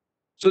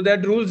 So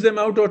that rules them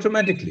out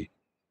automatically.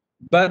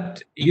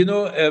 But,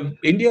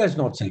 India is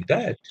not like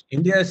that.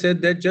 India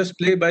said that just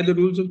play by the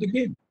rules of the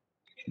game.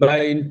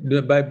 By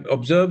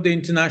observe the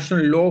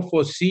international law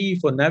for sea,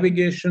 for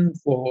navigation,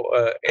 for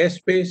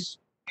airspace,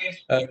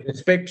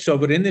 respect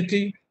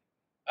sovereignty.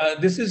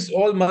 This is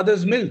all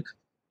mother's milk.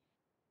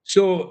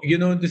 So,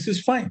 this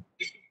is fine.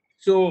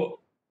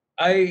 So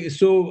I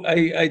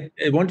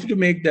wanted to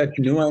make that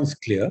nuance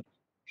clear.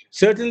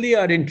 Certainly,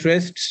 our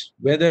interests,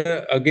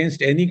 whether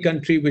against any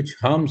country which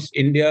harms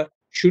India,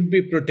 should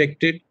be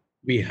protected.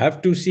 We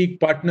have to seek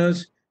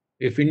partners.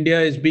 If India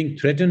is being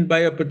threatened by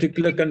a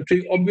particular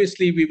country,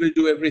 obviously we will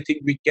do everything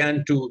we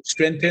can to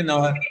strengthen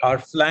our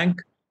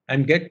flank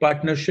and get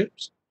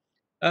partnerships.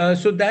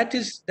 So that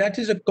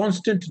is a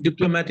constant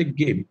diplomatic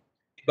game.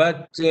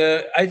 But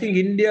I think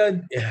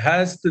India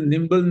has the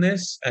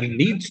nimbleness and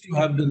needs to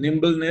have the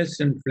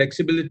nimbleness and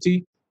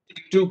flexibility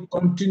to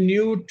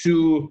continue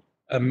to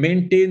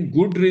maintain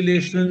good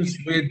relations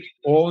with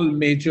all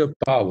major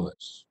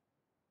powers.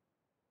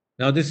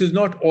 Now, this is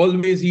not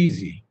always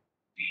easy,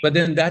 but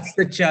then that's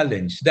the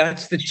challenge.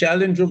 That's the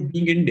challenge of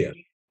being India.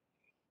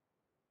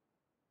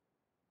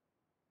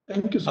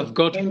 Thank you, sir. I've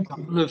got a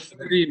couple of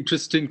very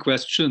interesting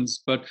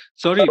questions, but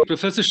sorry,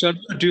 Professor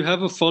Sharma, do you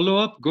have a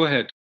follow-up? Go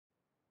ahead.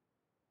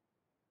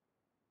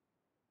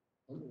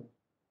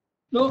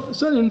 No,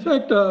 sir, in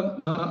fact,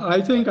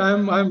 I think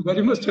I'm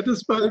very much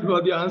satisfied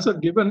with the answer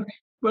given.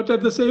 But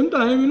at the same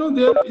time,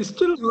 there is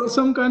still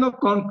some kind of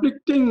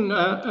conflicting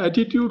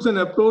attitudes and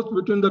approach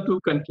between the two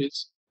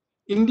countries.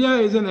 India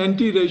is an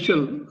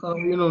anti-racial,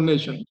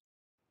 nation,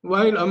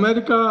 while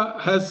America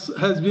has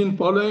been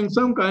following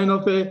some kind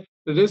of a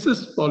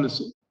racist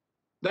policy.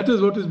 That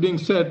is what is being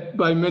said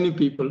by many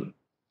people.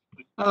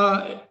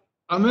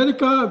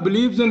 America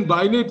believes in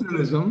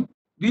bilateralism.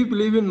 We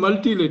believe in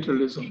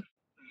multilateralism.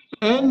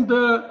 And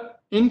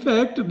in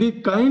fact, the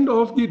kind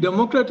of the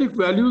democratic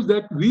values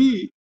that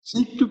we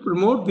seek to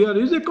promote, there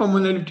is a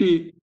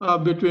commonality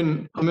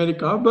between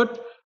America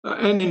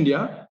and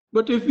India.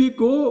 But if we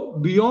go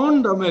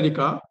beyond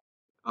America,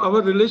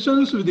 our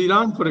relations with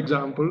Iran, for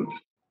example,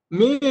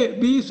 may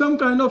be some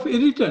kind of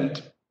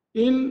irritant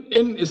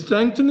in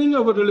strengthening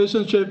our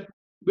relationship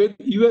with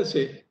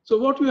USA. So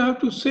what we have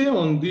to say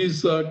on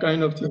these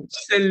kind of things?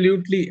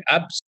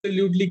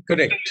 Absolutely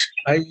correct.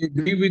 I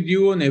agree with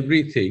you on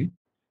everything.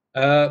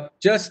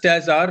 Just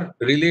as our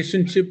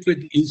relationship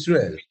with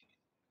Israel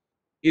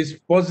is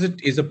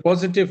a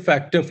positive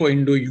factor for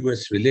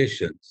Indo-US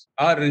relations,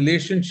 our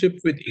relationship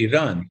with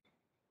Iran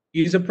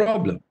is a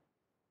problem.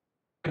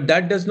 But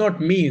that does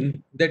not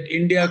mean that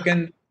India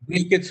can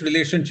break its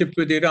relationship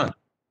with Iran.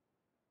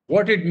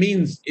 What it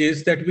means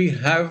is that we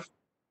have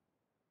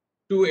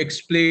to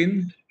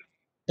explain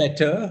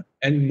better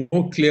and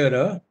more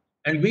clearer,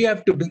 and we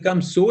have to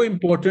become so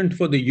important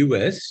for the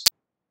US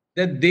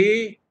that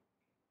they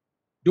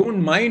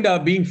don't mind our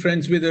being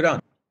friends with Iran.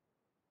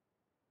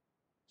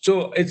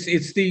 So it's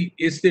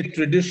the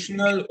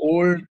traditional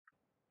old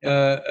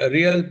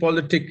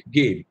realpolitik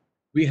game.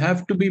 We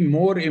have to be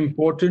more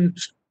important.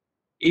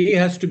 A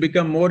has to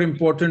become more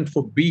important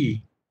for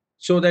B,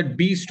 so that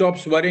B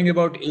stops worrying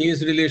about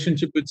A's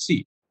relationship with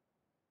C.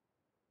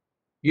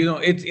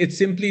 It's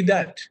simply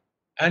that,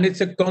 and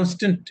it's a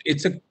constant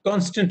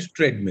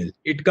treadmill.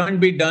 It can't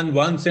be done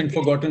once and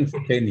forgotten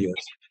for 10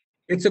 years.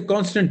 It's a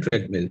constant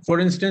treadmill. For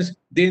instance,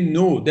 they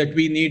know that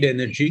we need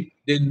energy.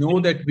 They know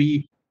that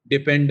we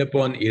depend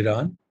upon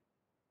Iran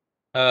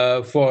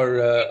for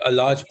a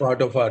large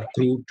part of our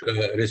crude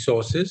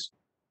resources.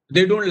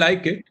 They don't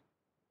like it,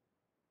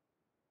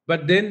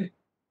 but then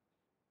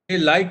they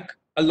like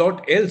a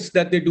lot else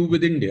that they do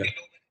with India.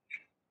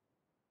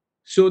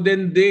 So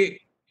then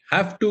they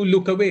have to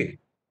look away.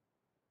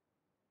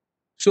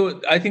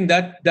 So I think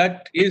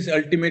that is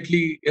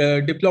ultimately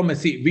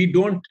diplomacy. We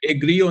don't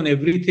agree on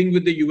everything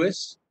with the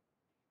US.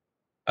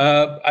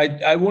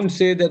 I won't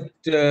say that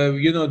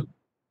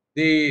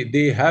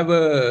they have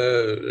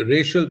a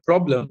racial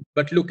problem,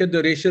 but look at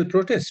the racial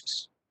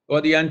protests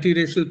or the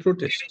anti-racial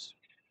protests.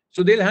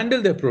 So they'll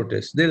handle their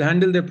protests. They'll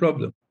handle their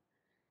problem.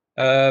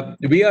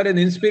 We are an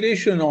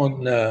inspiration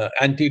on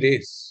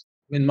anti-race.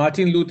 When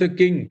Martin Luther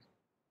King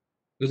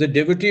was a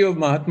devotee of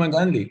Mahatma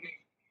Gandhi.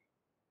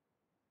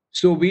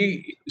 So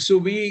we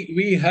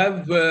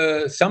have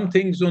some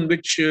things on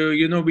which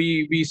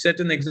we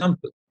set an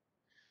example.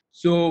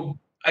 So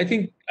I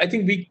think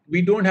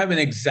we don't have an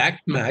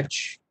exact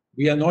match.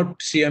 We are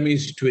not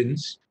Siamese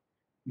twins,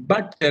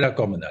 but there are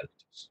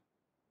commonalities.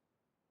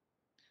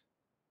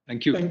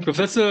 Thank you. Thank you.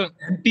 Professor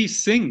MP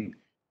Singh,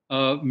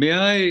 may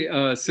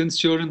I,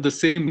 since you're in the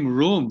same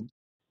room,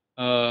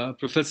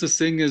 Professor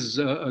Singh is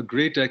a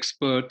great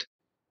expert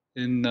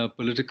in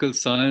political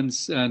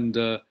science and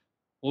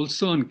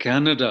also on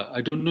Canada.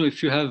 I don't know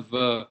if you have,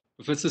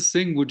 Professor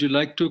Singh, would you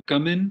like to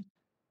come in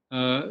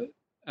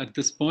at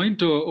this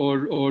point,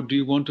 or do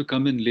you want to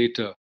come in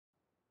later?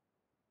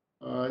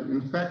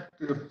 In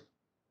fact,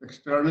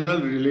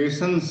 external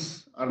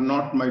relations are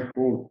not my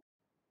forte.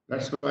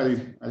 That's why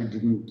I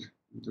didn't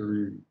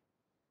intervene.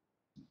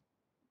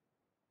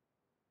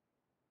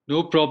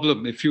 No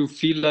problem. If you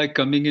feel like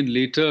coming in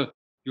later,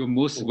 you're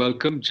most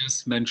welcome.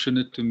 Just mention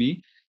it to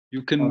me.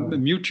 You can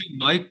mute your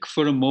mic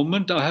for a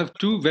moment. I have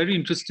two very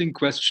interesting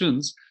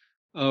questions.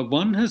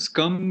 One has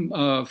come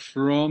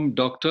from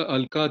Dr.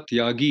 Alka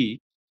Tyagi,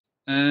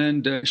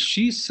 and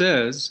she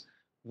says,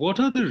 "What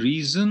are the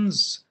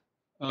reasons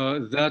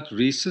that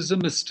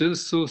racism is still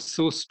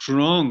so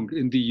strong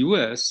in the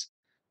U.S.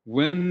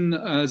 when,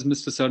 as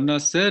Mr.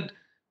 Sarna said,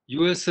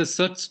 U.S. has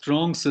such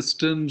strong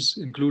systems,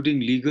 including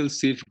legal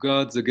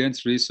safeguards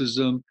against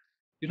racism,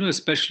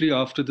 especially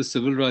after the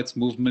civil rights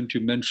movement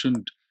you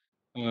mentioned,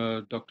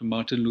 Dr.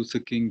 Martin Luther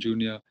King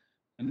Jr.,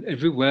 and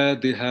everywhere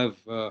they have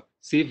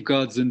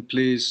safeguards in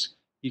place,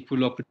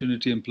 equal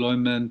opportunity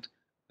employment,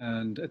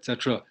 and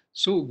etc.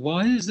 So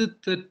why is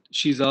it that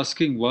she's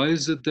asking, why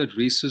is it that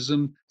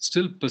racism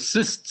still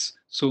persists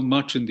so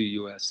much in the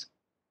US?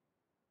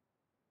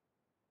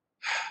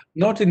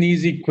 Not an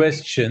easy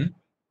question,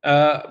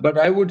 but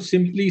I would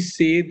simply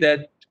say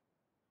that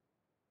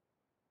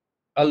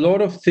a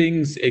lot of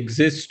things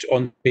exist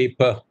on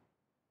paper,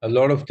 a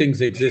lot of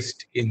things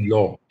exist in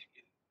law.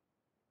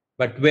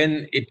 But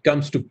when it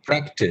comes to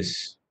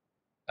practice,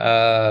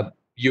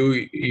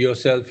 you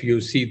yourself, you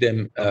see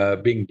them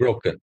being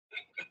broken.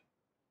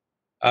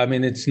 I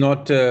mean, it's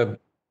not. I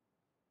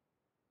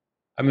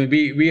mean,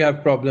 we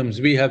have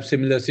problems. We have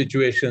similar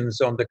situations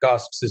on the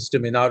caste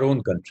system in our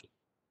own country.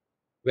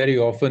 Very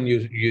often,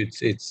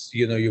 it's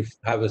you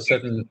have a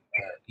certain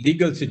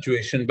legal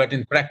situation, but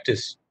in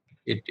practice,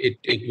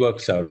 it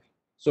works out.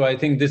 So I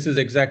think this is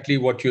exactly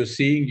what you're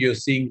seeing. You're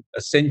seeing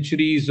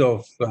centuries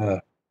of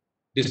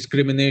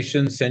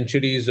discrimination,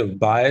 centuries of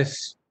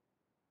bias,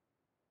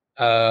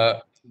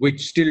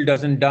 which still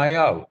doesn't die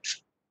out,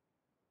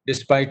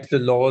 despite the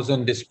laws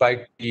and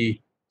despite the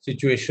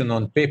situation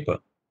on paper.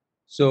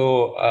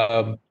 So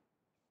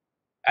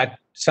at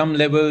some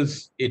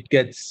levels, it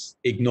gets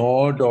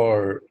ignored,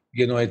 or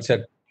it's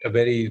at a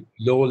very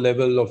low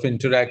level of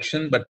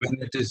interaction. But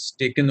when it is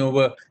taken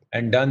over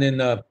and done in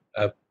a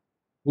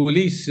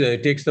police,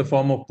 takes the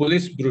form of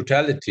police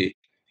brutality,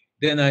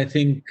 then I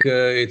think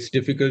it's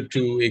difficult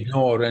to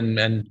ignore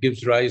and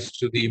gives rise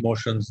to the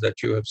emotions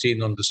that you have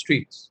seen on the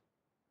streets.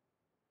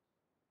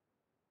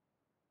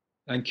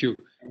 Thank you.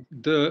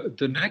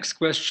 The next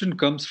question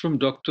comes from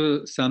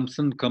Dr.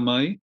 Samson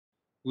Kamai,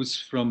 who's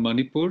from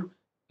Manipur.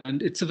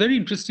 And it's a very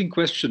interesting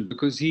question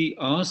because he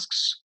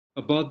asks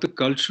about the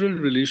cultural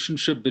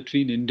relationship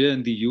between India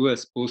and the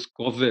US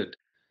post-COVID,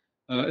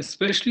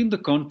 especially in the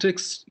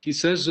context, he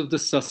says, of the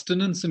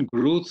sustenance and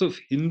growth of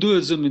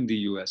Hinduism in the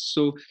US.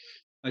 So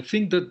I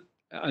think that,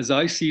 as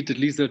I see it, at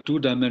least there are two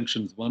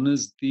dimensions. One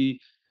is the,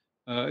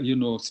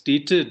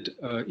 stated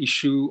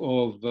issue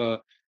of,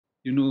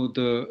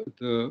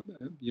 the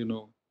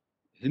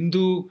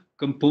Hindu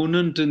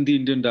component in the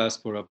Indian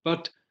diaspora.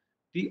 But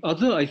the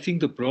other, I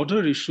think, the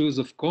broader issue is,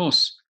 of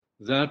course,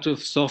 that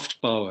of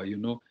soft power.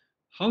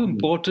 How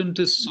important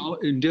is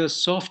India's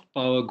soft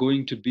power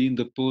going to be in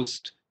the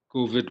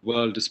post-COVID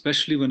world,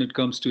 especially when it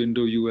comes to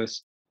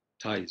Indo-US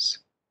ties?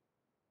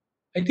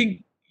 I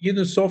think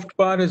soft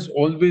power has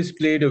always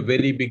played a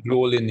very big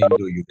role in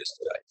Indo-US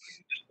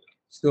ties.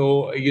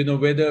 So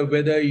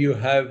whether you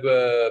have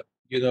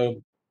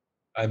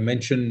I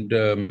mentioned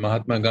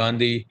Mahatma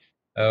Gandhi,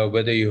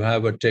 whether you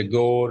have a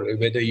Tagore,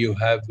 whether you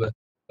have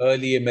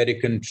early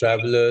American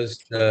travelers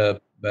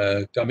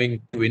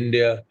coming to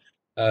India,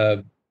 uh,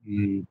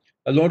 mm,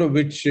 a lot of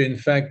which, in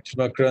fact,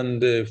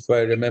 Makrand, if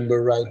I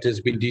remember right,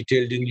 has been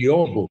detailed in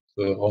your book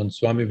on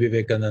Swami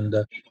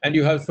Vivekananda. And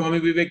you have Swami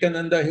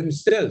Vivekananda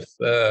himself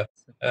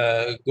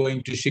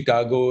going to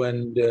Chicago,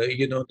 and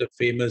the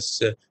famous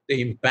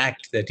the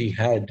impact that he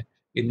had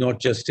in not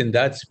just in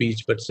that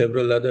speech but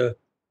several other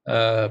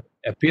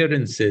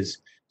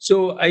appearances.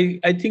 So I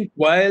think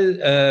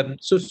while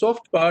so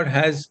soft power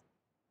has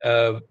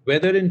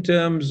whether in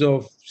terms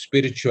of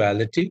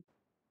spirituality,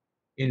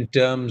 in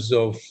terms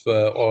of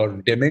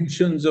or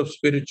dimensions of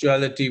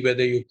spirituality,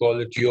 whether you call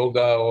it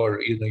yoga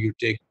or you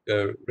take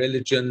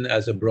religion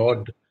as a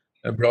broad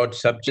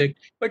subject,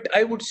 but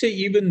I would say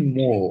even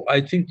more.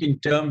 I think in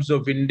terms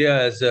of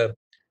India as a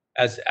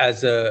as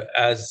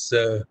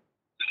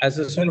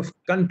a sort of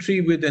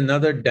country with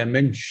another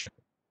dimension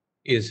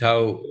is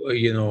how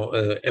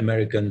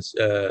Americans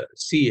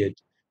see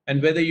it.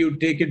 And whether you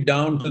take it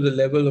down to the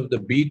level of the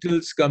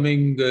Beatles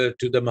coming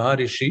to the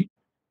Maharishi,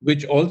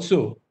 which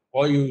also,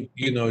 or you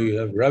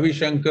have Ravi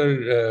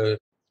Shankar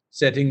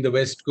setting the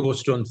West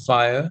Coast on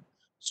fire.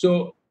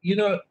 So,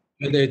 whether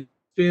it's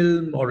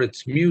film or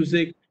it's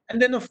music,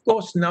 and then of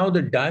course now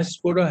the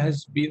diaspora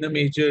has been a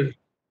major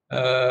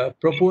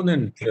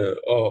proponent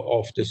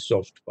of this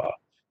soft power.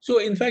 So,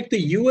 in fact,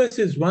 the US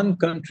is one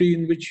country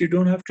in which you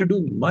don't have to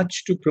do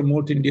much to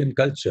promote Indian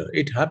culture.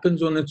 It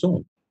happens on its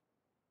own,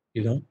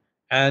 you know.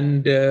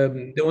 And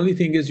the only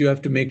thing is you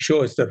have to make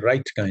sure it's the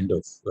right kind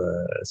of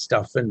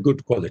stuff and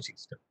good quality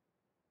stuff.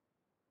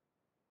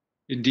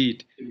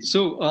 Indeed.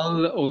 So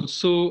I'll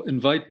also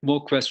invite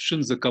more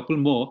questions, a couple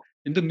more.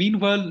 In the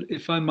meanwhile,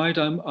 if I might,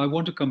 I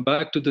want to come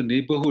back to the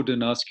neighborhood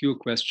and ask you a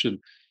question.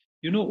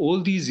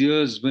 All these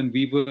years when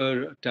we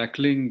were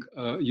tackling,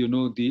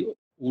 the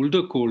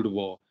older Cold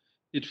War,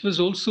 it was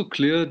also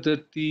clear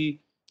that the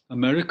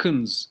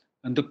Americans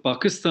and the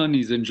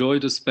Pakistanis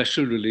enjoyed a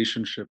special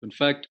relationship. In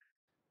fact,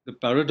 the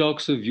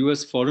paradox of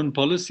US foreign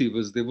policy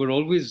was they were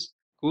always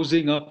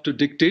cozying up to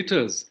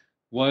dictators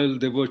while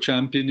they were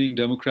championing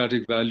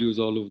democratic values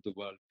all over the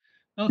world.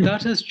 Now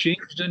that has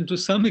changed, and to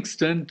some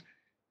extent,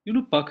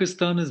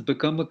 Pakistan has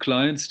become a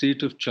client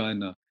state of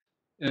China.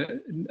 Uh,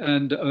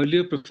 and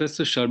earlier,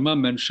 Professor Sharma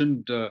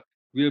mentioned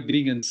we are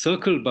being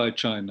encircled by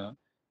China.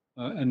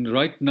 And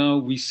right now,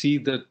 we see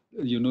that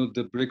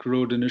the Brick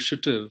Road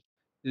initiative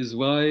is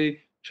why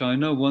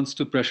China wants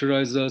to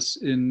pressurize us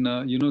in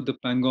the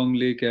Pangong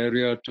Lake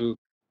area to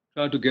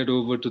try to get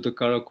over to the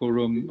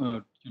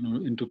Karakoram,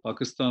 into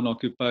Pakistan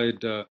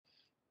occupied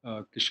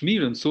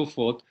Kashmir and so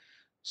forth.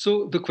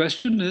 So the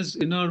question is,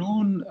 in our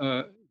own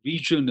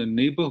region and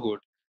neighborhood,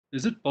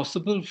 is it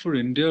possible for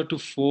India to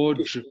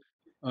forge,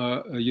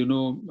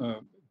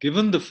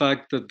 given the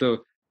fact that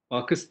the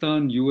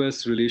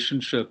Pakistan-US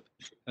relationship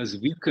has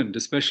weakened,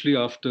 especially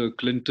after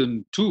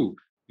Clinton too,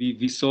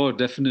 we saw a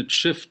definite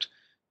shift,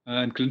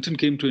 and Clinton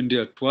came to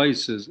India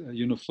twice. As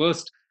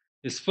first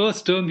his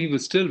first term, he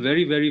was still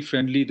very, very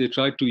friendly. They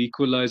tried to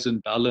equalize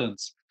and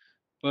balance,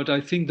 but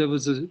I think there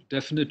was a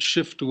definite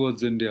shift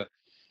towards India,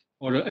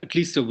 or at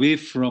least away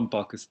from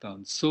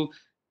Pakistan. So,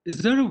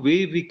 is there a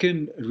way we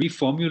can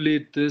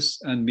reformulate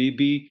this and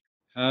maybe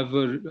have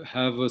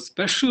a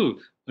special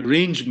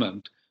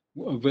arrangement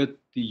with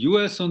the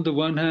US on the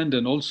one hand,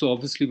 and also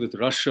obviously with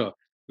Russia,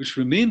 which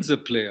remains a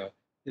player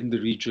in the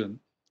region?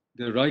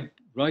 The right,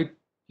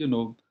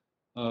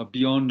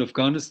 beyond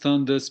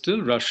Afghanistan, there's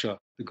still Russia.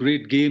 The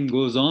great game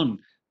goes on,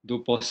 though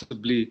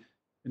possibly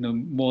in a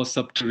more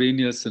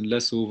subterraneous and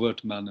less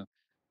overt manner.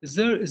 Is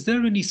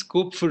there any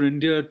scope for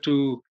India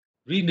to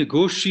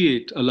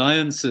renegotiate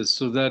alliances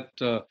so that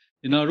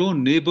in our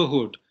own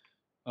neighborhood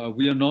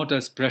we are not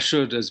as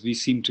pressured as we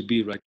seem to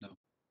be right now,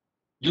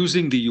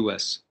 using the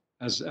US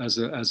as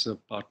a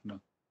partner?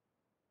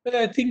 But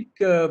I think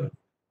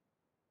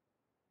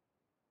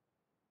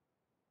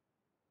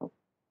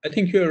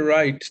you're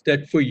right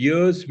that for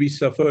years we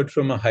suffered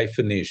from a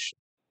hyphenation.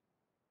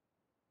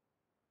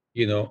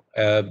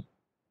 The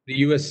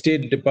US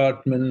State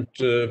Department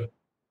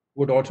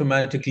would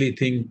automatically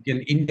think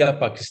in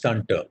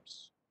India-Pakistan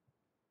terms,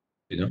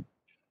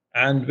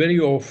 and very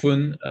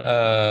often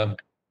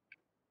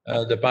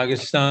the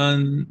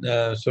Pakistan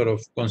sort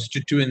of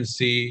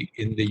constituency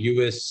in the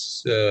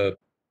US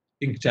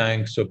think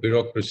tanks or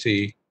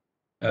bureaucracy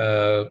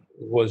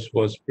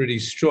was pretty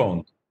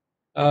strong.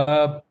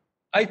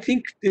 I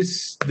think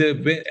as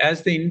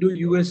the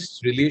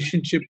Indo-US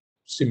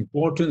relationship's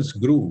importance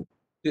grew,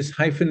 this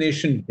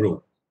hyphenation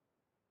broke.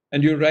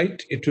 And you're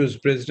right, it was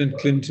President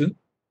Clinton,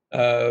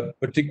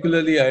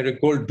 particularly I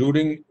recall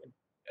during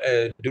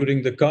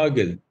the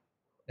Kargil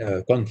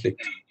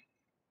conflict,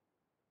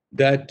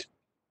 that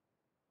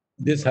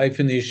this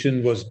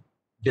hyphenation was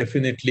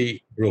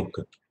definitely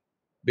broken,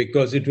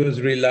 because it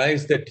was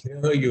realized that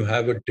here you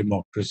have a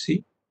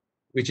democracy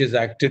which has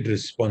acted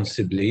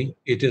responsibly.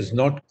 It has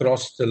not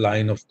crossed the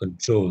line of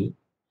control.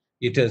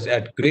 It has,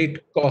 at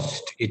great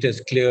cost, it has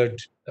cleared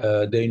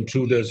the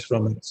intruders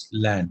from its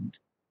land.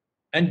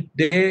 And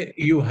there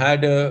you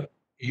had a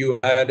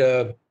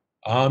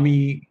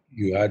army,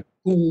 you had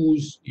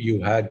coups,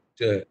 you had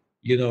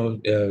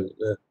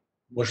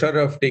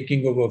Musharraf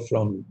taking over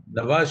from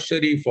Nawaz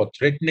Sharif for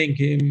threatening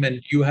him,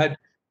 and you had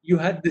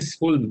this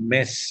whole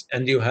mess,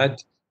 and you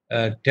had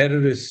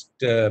terrorist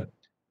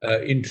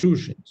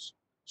intrusions.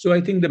 So I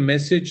think the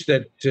message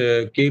that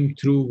came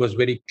through was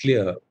very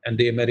clear, and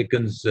the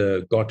Americans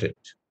got it.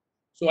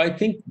 So I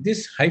think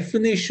this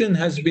hyphenation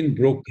has been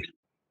broken.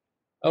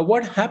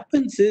 What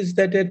happens is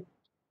that at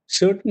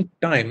certain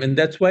time, and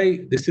that's why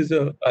this is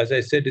as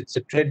I said, it's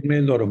a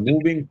treadmill or a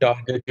moving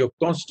target. You're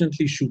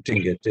constantly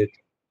shooting at it.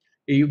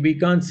 We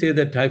can't say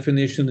that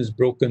hyphenation is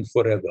broken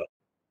forever.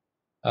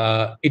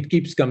 It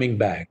keeps coming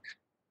back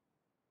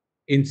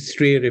in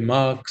stray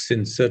remarks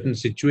in certain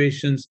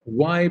situations.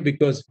 Why?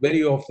 Because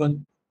very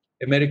often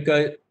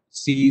America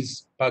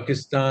sees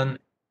Pakistan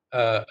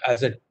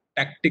as a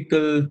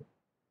tactical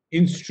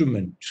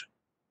instrument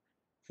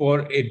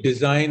for a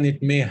design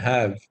it may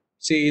have,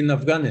 say, in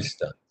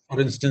Afghanistan. For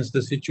instance,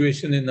 the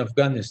situation in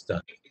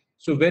Afghanistan.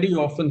 So very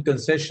often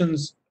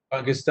concessions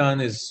Pakistan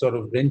is sort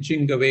of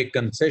wrenching away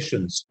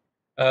concessions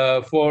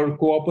for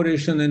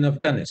cooperation in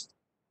Afghanistan.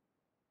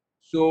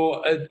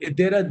 So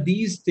there are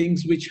these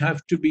things which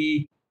have to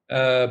be,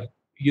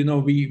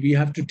 we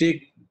have to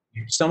take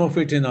some of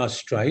it in our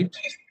stride.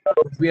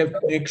 We have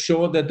to make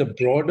sure that the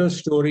broader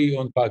story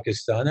on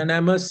Pakistan, and I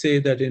must say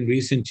that in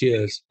recent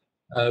years,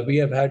 we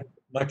have had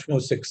much more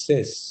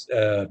success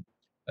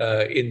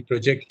in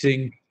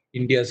projecting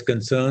India's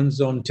concerns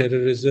on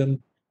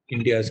terrorism,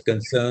 India's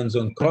concerns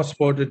on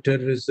cross-border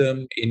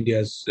terrorism,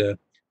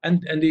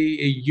 and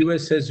the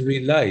US has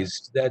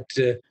realized that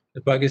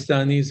the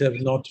Pakistanis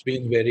have not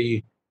been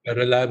very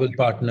reliable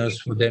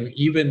partners for them,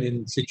 even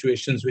in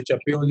situations which are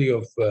purely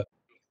of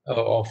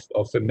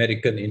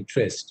American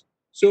interest.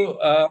 So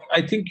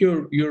I think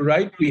you're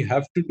right. We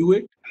have to do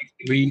it.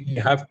 We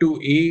have to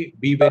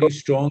be very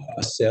strong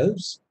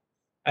ourselves,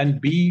 and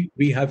B,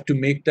 we have to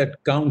make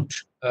that count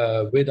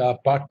with our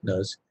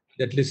partners.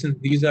 That listen,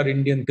 these are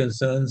Indian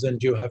concerns,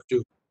 and you have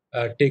to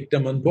take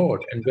them on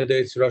board. And whether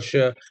it's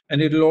Russia,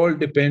 and it'll all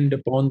depend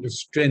upon the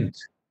strength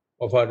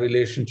of our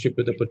relationship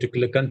with a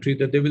particular country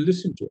that they will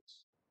listen to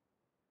us.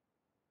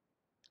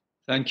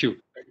 Thank you.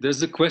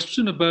 There's a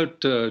question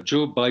about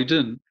Joe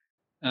Biden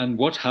and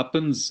what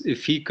happens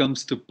if he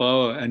comes to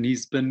power, and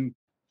he's been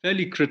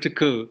fairly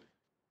critical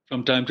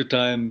from time to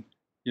time,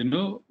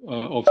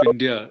 of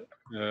India.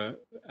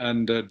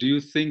 And do you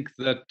think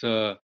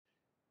that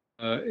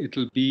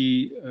it'll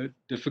be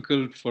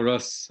difficult for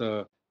us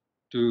to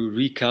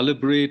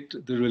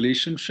recalibrate the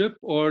relationship,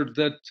 or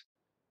that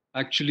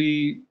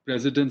actually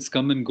presidents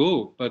come and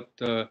go, but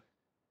the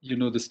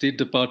State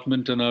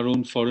Department and our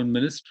own foreign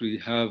ministry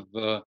have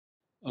a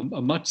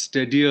much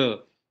steadier,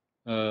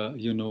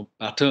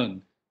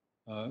 pattern,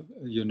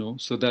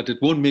 so that it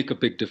won't make a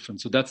big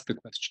difference. So that's the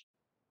question.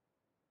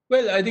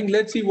 Well, I think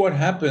let's see what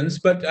happens.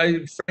 But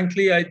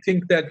frankly, I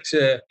think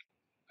that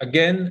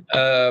again,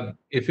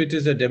 if it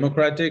is a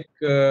democratic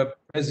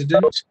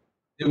president,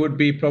 there would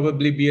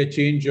probably be a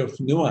change of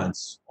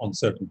nuance on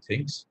certain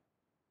things.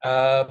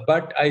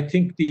 But I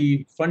think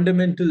the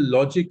fundamental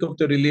logic of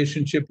the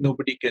relationship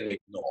nobody can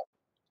ignore.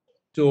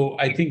 So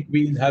I think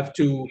we'll have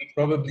to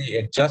probably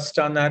adjust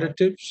our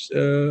narratives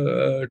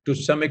to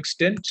some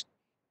extent,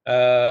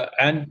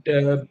 and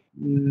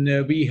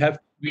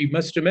we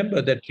must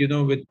remember that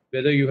with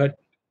whether you had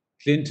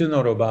Clinton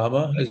or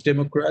Obama as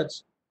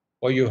Democrats,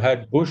 or you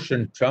had Bush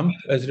and Trump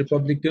as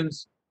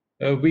Republicans,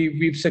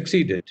 we've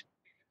succeeded.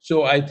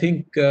 So I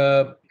think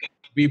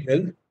we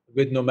will,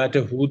 with no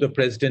matter who the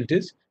president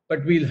is,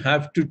 but we'll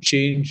have to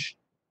change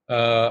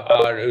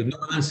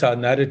nuance our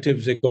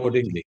narratives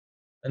accordingly,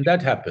 and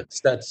that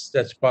happens.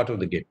 That's part of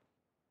the game.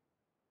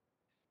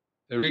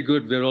 Very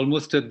good. We're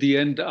almost at the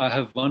end. I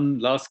have one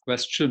last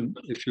question,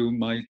 if you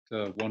might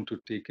want to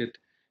take it.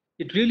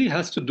 It really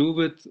has to do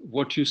with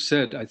what you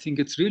said. I think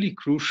it's really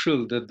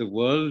crucial that the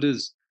world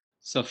is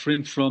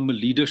suffering from a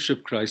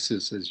leadership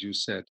crisis, as you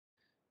said.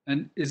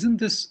 And isn't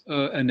this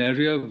an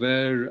area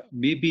where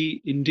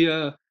maybe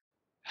India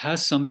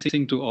has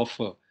something to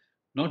offer,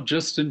 not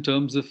just in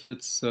terms of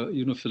its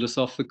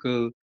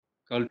philosophical,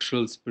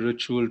 cultural,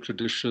 spiritual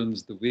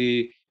traditions, the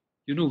way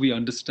we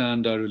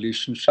understand our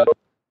relationship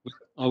with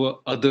our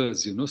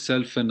others,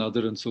 self and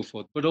other and so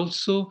forth, but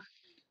also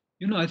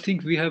I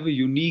think we have a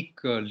unique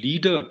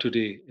leader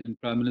today in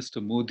Prime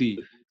Minister Modi,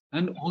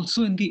 and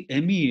also in the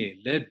MEA,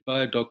 led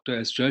by Dr.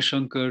 S.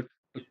 Jaishankar,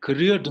 a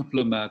career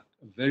diplomat,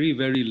 a very,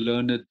 very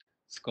learned,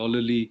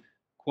 scholarly,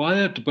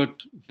 quiet, but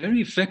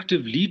very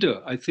effective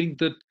leader. I think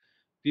that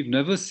we've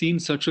never seen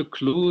such a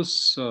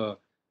close,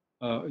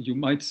 you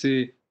might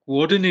say,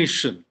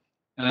 coordination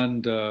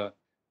and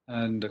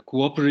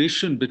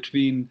cooperation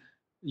between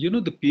the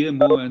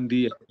PMO and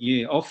the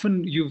MEA.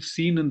 Often you've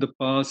seen in the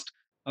past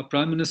our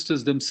prime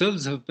ministers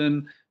themselves have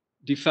been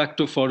de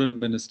facto foreign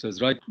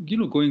ministers, right?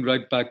 Going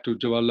right back to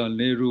Jawaharlal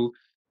Nehru,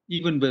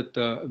 even with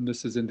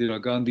Mrs.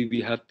 Indira Gandhi,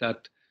 we had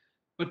that.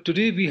 But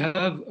today we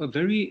have a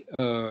very,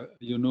 a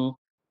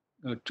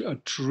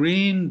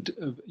trained,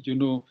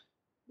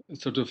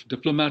 sort of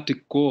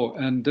diplomatic corps,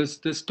 and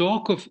there's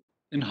talk of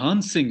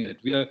enhancing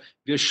it. We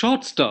are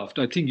short-staffed.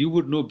 I think you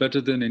would know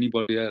better than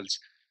anybody else.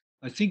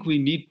 I think we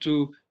need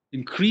to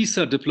increase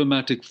our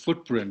diplomatic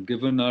footprint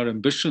given our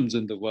ambitions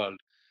in the world.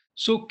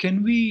 So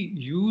can we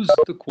use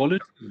the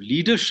quality of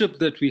leadership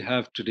that we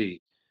have today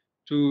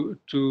to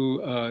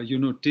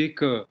take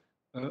the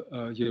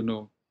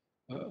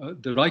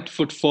right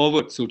foot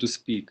forward, so to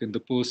speak, in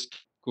the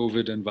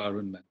post-COVID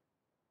environment?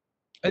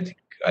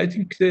 I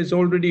think there's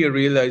already a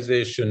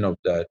realization of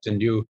that,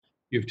 and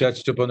you've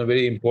touched upon a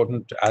very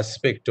important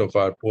aspect of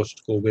our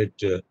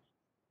post-COVID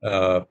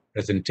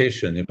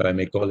presentation, if I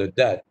may call it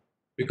that.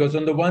 Because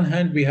on the one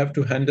hand, we have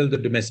to handle the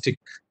domestic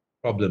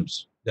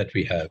problems that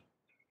we have.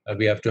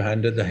 We have to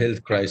handle the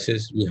health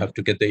crisis. We have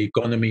to get the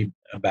economy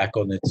back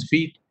on its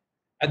feet.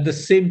 At the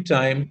same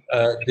time,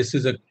 this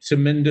is a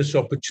tremendous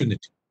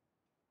opportunity.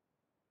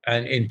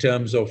 And in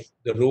terms of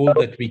the role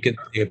that we can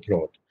play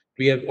abroad,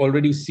 we have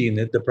already seen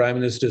it. The Prime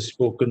Minister has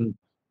spoken,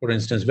 for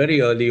instance, very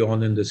early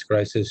on in this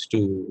crisis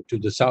to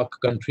the SAARC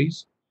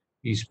countries.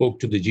 He spoke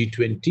to the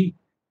G20.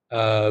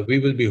 We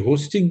will be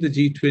hosting the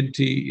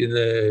G20 in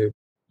a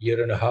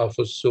year and a half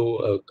or so,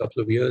 a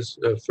couple of years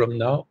from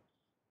now.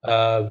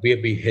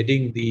 We'll be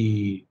heading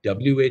the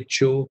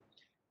WHO.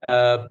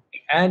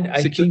 And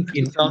I think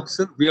in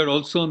Council, we are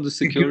also on the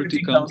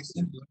Security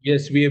Council.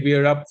 Yes, we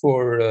are up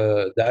for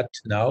that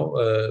now,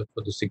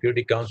 for the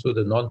Security Council,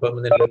 the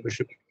non-permanent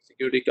membership of the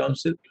Security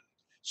Council.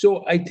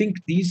 So I think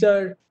these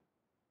are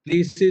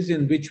places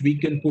in which we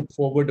can put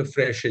forward a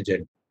fresh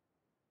agenda,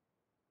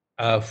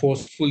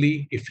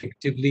 forcefully,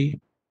 effectively,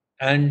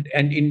 and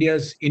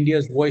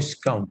India's voice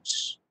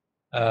counts.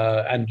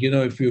 And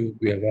if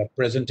we have a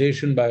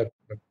presentation by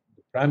the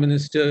Prime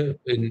Minister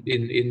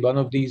in one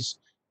of these,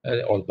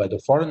 or by the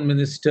Foreign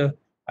Minister,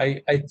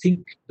 I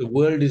think the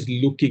world is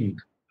looking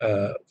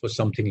for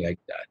something like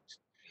that,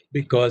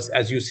 because,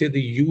 as you say,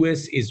 the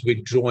US is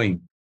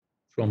withdrawing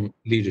from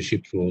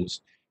leadership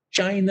roles.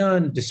 China,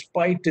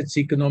 despite its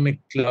economic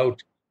clout,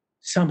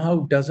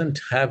 somehow doesn't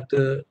have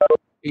the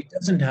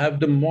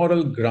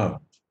moral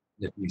ground,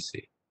 let me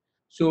say.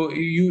 So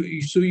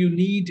you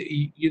need,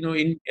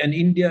 in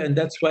India, and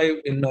that's why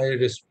in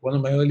one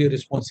of my earlier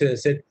responses I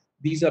said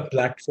these are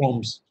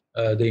platforms,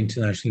 the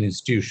international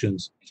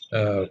institutions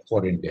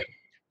for India.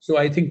 So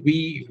I think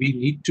we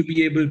need to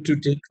be able to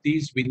take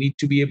these. We need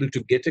to be able to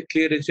get a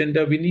clear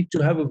agenda. We need to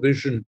have a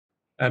vision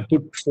and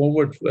put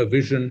forward a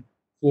vision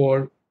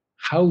for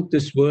how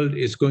this world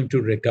is going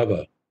to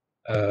recover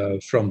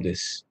from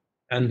this.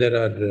 And there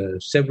are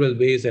several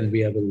ways, and we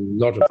have a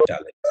lot of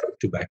talent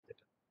to back it up.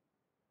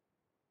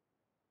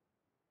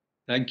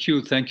 Thank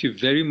you. Thank you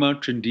very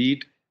much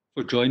indeed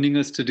for joining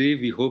us today.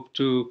 We hope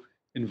to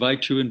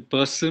invite you in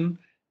person,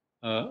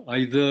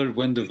 either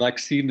when the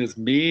vaccine is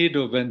made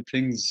or when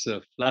things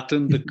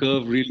flatten, the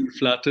curve really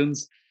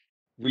flattens.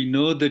 We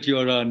know that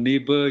you're our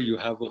neighbor. You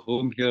have a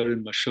home here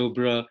in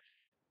Mashobra.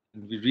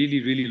 And we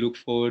really, really look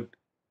forward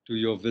to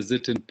your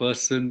visit in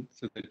person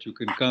so that you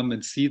can come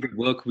and see the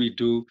work we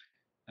do.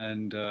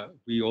 And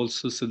we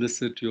also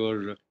solicit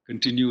your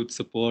continued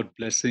support,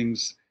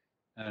 blessings,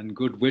 and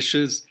good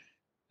wishes.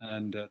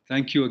 And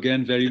thank you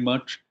again very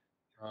much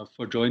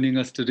for joining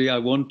us today. I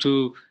want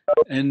to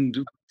end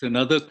with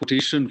another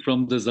quotation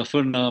from the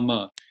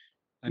Zafarnama.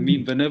 I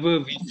mean, whenever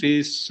we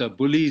face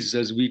bullies,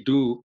 as we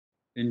do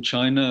in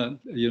China,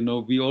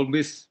 we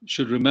always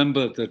should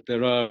remember that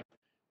there are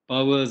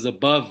powers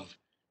above,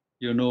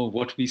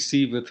 what we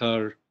see with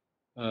our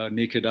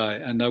naked eye.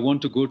 And I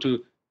want to go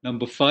to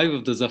number 5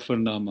 of the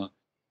Zafarnama.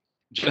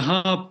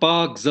 Jahan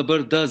pak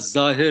zabardast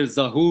zahir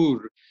zahur,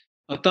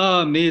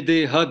 ata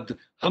mede had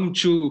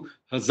hamchu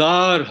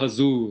hazar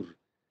hazur.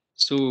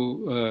 So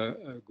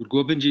Guru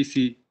Gobind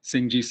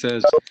Singh Ji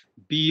says,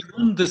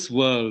 beyond this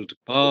world,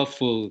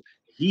 powerful,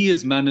 he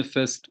is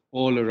manifest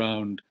all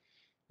around.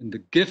 In the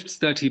gifts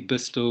that he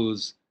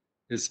bestows,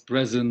 his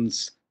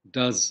presence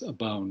does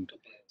abound.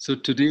 So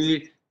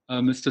today,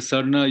 Mr.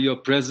 Sarna, your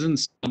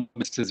presence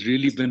has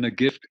really been a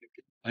gift.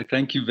 I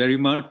thank you very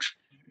much,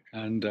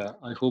 and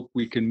I hope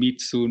we can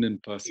meet soon in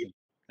person.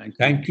 Thank you.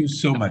 Thank you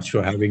so much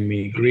for having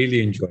me.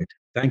 Really enjoyed it.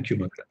 Thank you,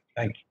 Makran.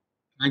 Thank you.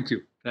 Thank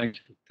you. Thank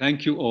you.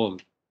 Thank you all.